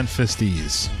fisters and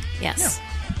fisties. Yes.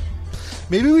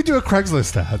 Maybe we do a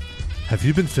Craigslist ad. Have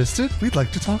you been fisted? We'd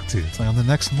like to talk to you. It's like on the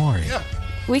next Maury. Yeah.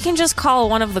 We can just call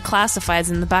one of the classifieds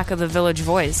in the back of the Village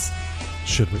Voice.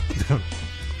 Should we?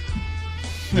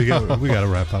 we got to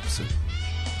wrap up soon.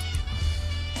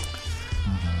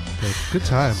 But good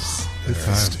times. Good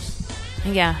times.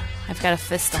 Yeah, I've got a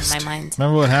fist on my mind.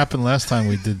 Remember what happened last time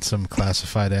we did some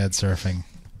classified ad surfing?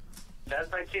 That's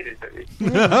my cheater.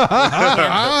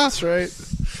 That's right.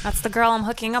 That's the girl I'm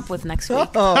hooking up with next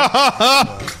week.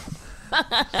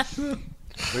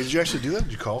 Wait, did you actually do that?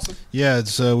 Did you call some? Yeah,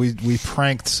 it's we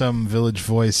pranked some Village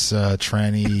Voice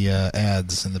tranny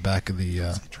ads in the back of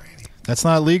the. That's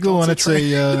not legal when it's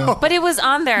a. But it was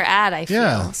on their ad, I feel.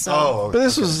 Yeah. So. But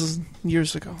this was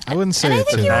years ago. I wouldn't say And I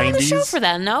it's think you were on the 90s? show for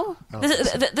that, no?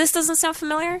 This doesn't sound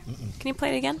familiar? Can you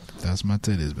play it again? That's my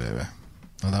titties, baby.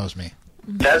 Oh, that was me.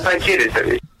 That's my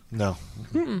cheater. No.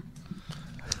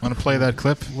 Want to play that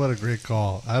clip? What a great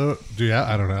call. I don't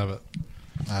have it.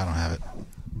 I don't have it.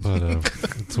 But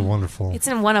it's a wonderful. It's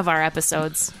in one of our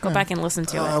episodes. Go back and listen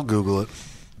to I'll it. Google it.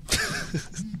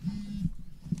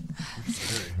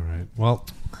 All right. Well,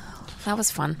 That was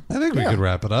fun. I think we could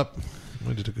wrap it up.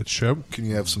 We did a good show. Can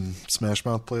you have some Smash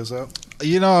Mouth play us out?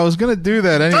 You know, I was gonna do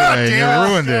that anyway. damn You it.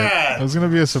 ruined it. God. It was gonna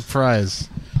be a surprise.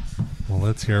 Well,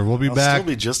 let's hear. We'll be I'll back still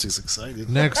be just as excited.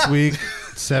 next week,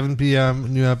 7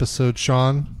 p.m. New episode.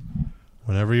 Sean,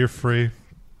 whenever you're free,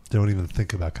 don't even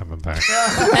think about coming back.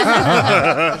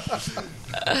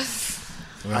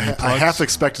 I half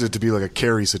expected it to be like a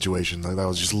Carrie situation. Like I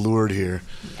was just lured here.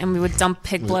 And we would dump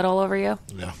pig blood all over you.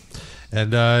 Yeah.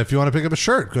 And if you want to pick up a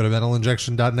shirt, go to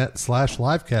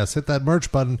metalinjection.net/livecast. Hit that merch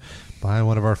button. Buy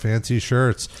one of our fancy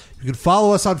shirts. You can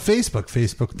follow us on Facebook,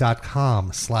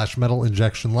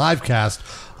 facebook.com/metalinjectionlivecast.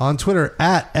 On Twitter,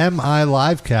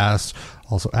 @MILivecast.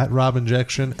 Also at Rob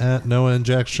Injection, at Noah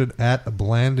Injection, at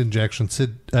Bland Injection.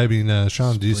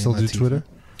 Sean, do you still do Twitter?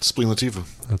 Spleen Latifah.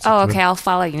 That's Oh, Twitter. okay. I'll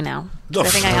follow you now. I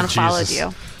think I unfollowed Jesus.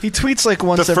 you. He tweets like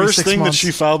once The every first 6 thing months. that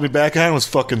she followed me back on was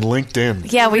fucking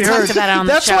LinkedIn. Yeah, we talked about it on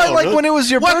the That's show. why, like, really? when it was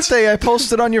your What? birthday, I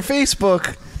posted on your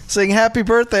Facebook saying, "Happy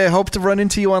birthday! I hope to run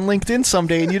into you on LinkedIn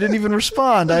someday," and you didn't even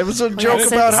respond. I was a joke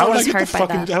Sid- about Sid how was hurt by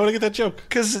that. How would I get that joke?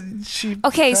 because she.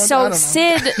 Okay, I so don't know.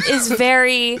 Sid is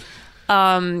very,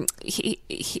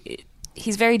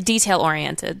 he's very detail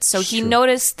oriented. So he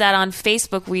noticed that on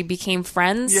Facebook we became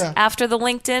friends Yeah. after the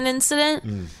LinkedIn incident,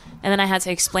 and then I had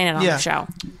to explain it on Yeah. the show.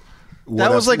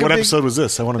 That was like a what big- episode was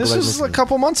this? I want to go This back. was and a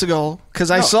couple months ago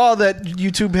because I saw that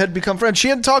YouTube had become friends. She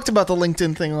had talked about the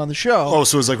LinkedIn thing on the show. Oh,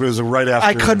 so it was right after.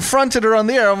 I confronted her on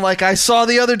the air. I'm like, I saw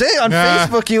the other day on Yeah.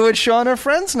 Facebook you and Sean are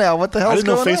friends now. What the I hell's didn't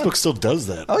know going Facebook on? still does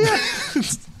that. Oh yeah.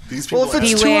 These people. Well, if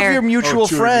it's two of Beware. your mutual Oh,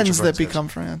 two of your friends mutual that friends, become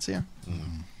friends, yeah.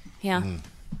 Yeah.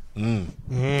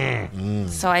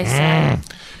 So I said,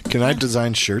 Can I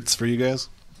design shirts for you guys?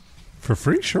 For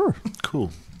free? Sure.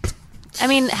 Cool. I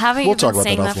mean, haven't We'll you talk been about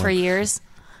saying that that for offline. years?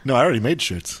 No, I already made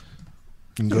shirts.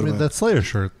 You can go I to mean, my- that Slayer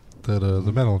shirt, that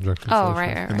the Metal Injection. Oh, Slayer right,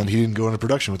 shirt. right, and then right. he didn't go into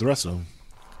production with the rest of them.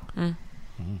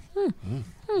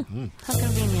 How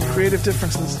convenient. Creative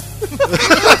differences.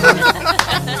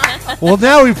 Well,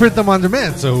 now we print them on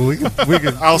demand, so we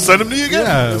can. I'll send them to you again.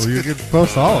 Yeah, you can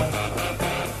post all of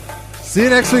them. See you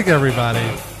next week, everybody.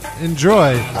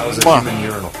 Enjoy I was a human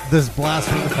urinal. this blast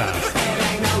from the past.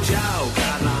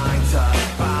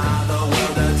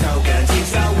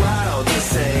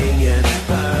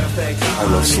 I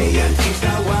love slow mo.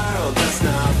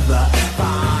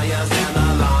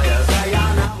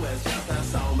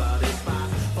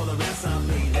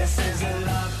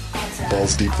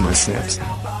 Balls deep in my snaps.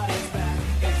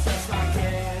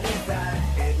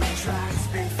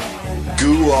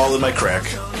 Goo all in my crack.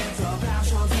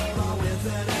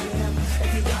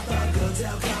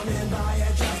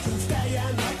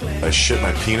 I shit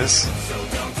my penis?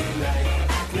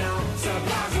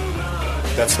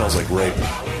 That smells like rape.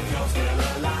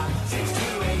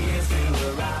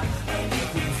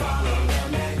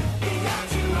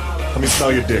 Let me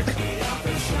smell your dick.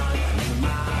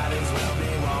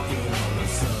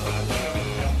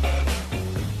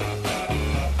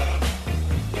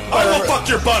 I will fuck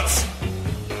your butts.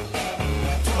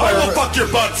 I will fuck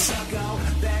your butts.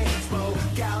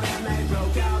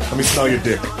 Let me smell your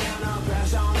dick.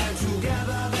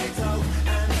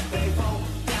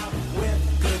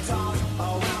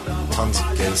 Tons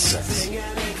of gay sex.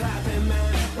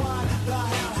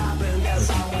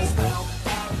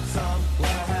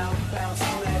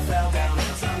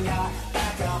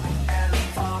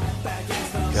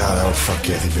 God, I would fuck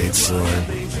Kathy Bates so hard.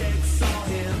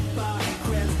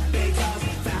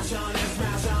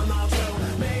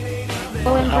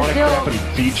 Well, in I want to crap Brazil,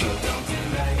 in Fiji.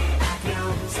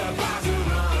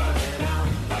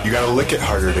 You gotta lick it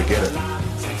harder to get it.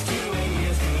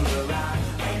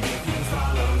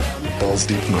 Balls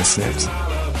deep in my snips.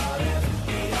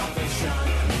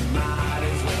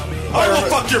 I will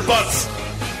fuck your butts.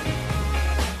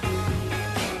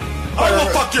 I will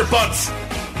fuck your butts.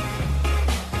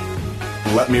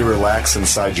 Let me relax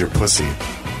inside your pussy.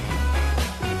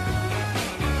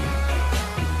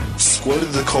 Squirted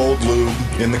the cold lube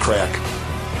in the crack.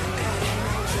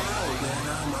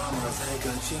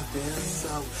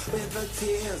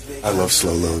 I love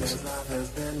slow loads.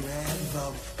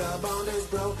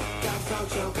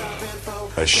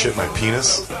 I shit my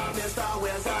penis.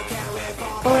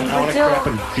 well, in I want to Brazil, crap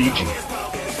in Fiji.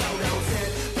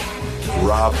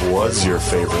 Rob was your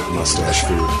favorite mustache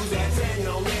food.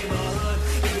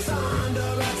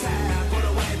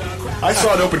 I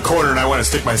saw an open corner and I want to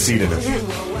stick my seat in it.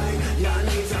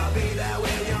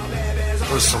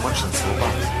 There's so much in this little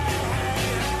box.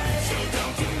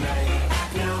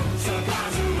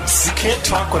 You can't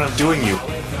talk when I'm doing you.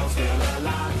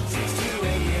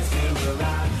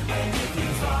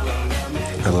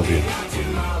 I love you.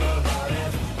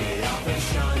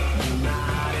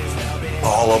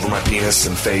 All over my penis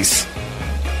and face.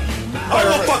 I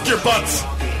will fuck your butts.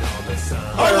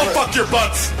 I will fuck your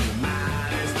butts.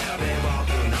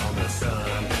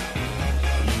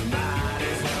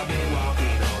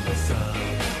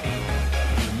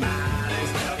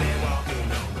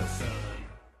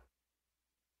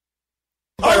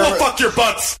 I will fuck your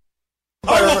butts.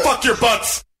 I will fuck your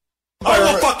butts. I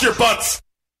will fuck your butts.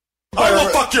 I will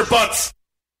fuck your butts.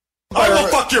 I will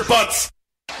fuck your butts.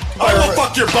 I will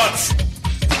fuck your butts.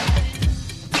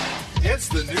 It's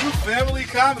the new family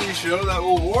comedy show that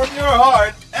will warm your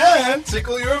heart and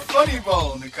tickle your funny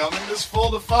bone. And coming this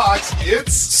fall to Fox,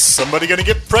 it's Somebody Gonna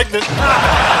Get Pregnant.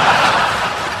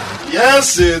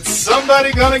 Yes, it's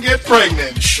Somebody Gonna Get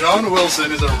Pregnant. Sean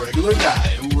Wilson is a regular guy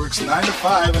who works 9 to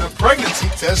 5 in a pregnancy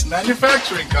test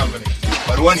manufacturing company.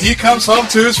 But when he comes home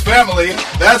to his family,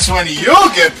 that's when you'll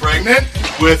get pregnant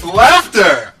with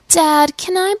laughter. Dad,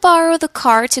 can I borrow the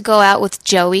car to go out with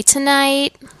Joey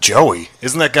tonight? Joey?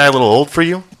 Isn't that guy a little old for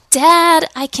you? Dad,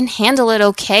 I can handle it,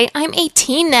 okay? I'm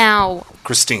 18 now.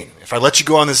 Christine, if I let you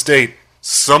go on this date,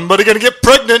 somebody gonna get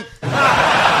pregnant.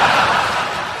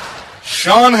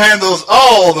 Sean handles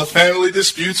all the family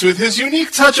disputes with his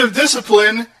unique touch of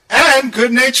discipline and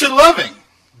good-natured loving.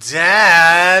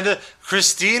 Dad,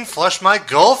 Christine flushed my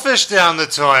goldfish down the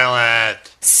toilet.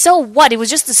 So what? It was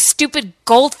just a stupid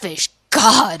goldfish.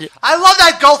 God. I love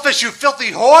that goldfish, you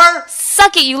filthy whore!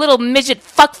 Suck it, you little midget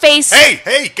fuckface.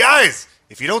 Hey, guys!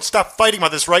 If you don't stop fighting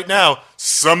about this right now,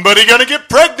 somebody gonna get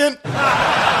pregnant!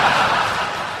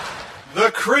 The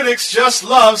critics just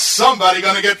love Somebody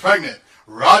Gonna Get Pregnant.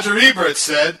 Roger Ebert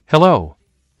said, Hello.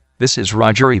 This is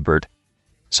Roger Ebert.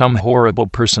 Some horrible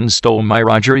person stole my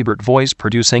Roger Ebert voice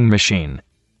producing machine.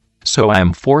 So I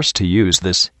am forced to use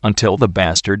this until the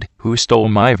bastard who stole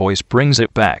my voice brings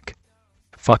it back.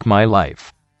 Fuck my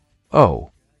life.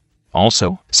 Oh.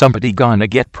 Also, Somebody Gonna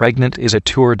Get Pregnant is a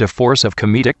tour de force of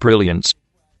comedic brilliance.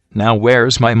 Now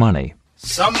where's my money?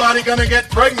 Somebody Gonna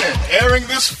Get Pregnant, airing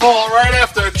this fall right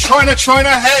after Choina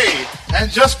Choina Hey,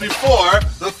 and just before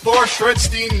the Thor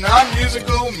Shredstein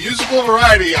non-musical musical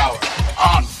variety hour.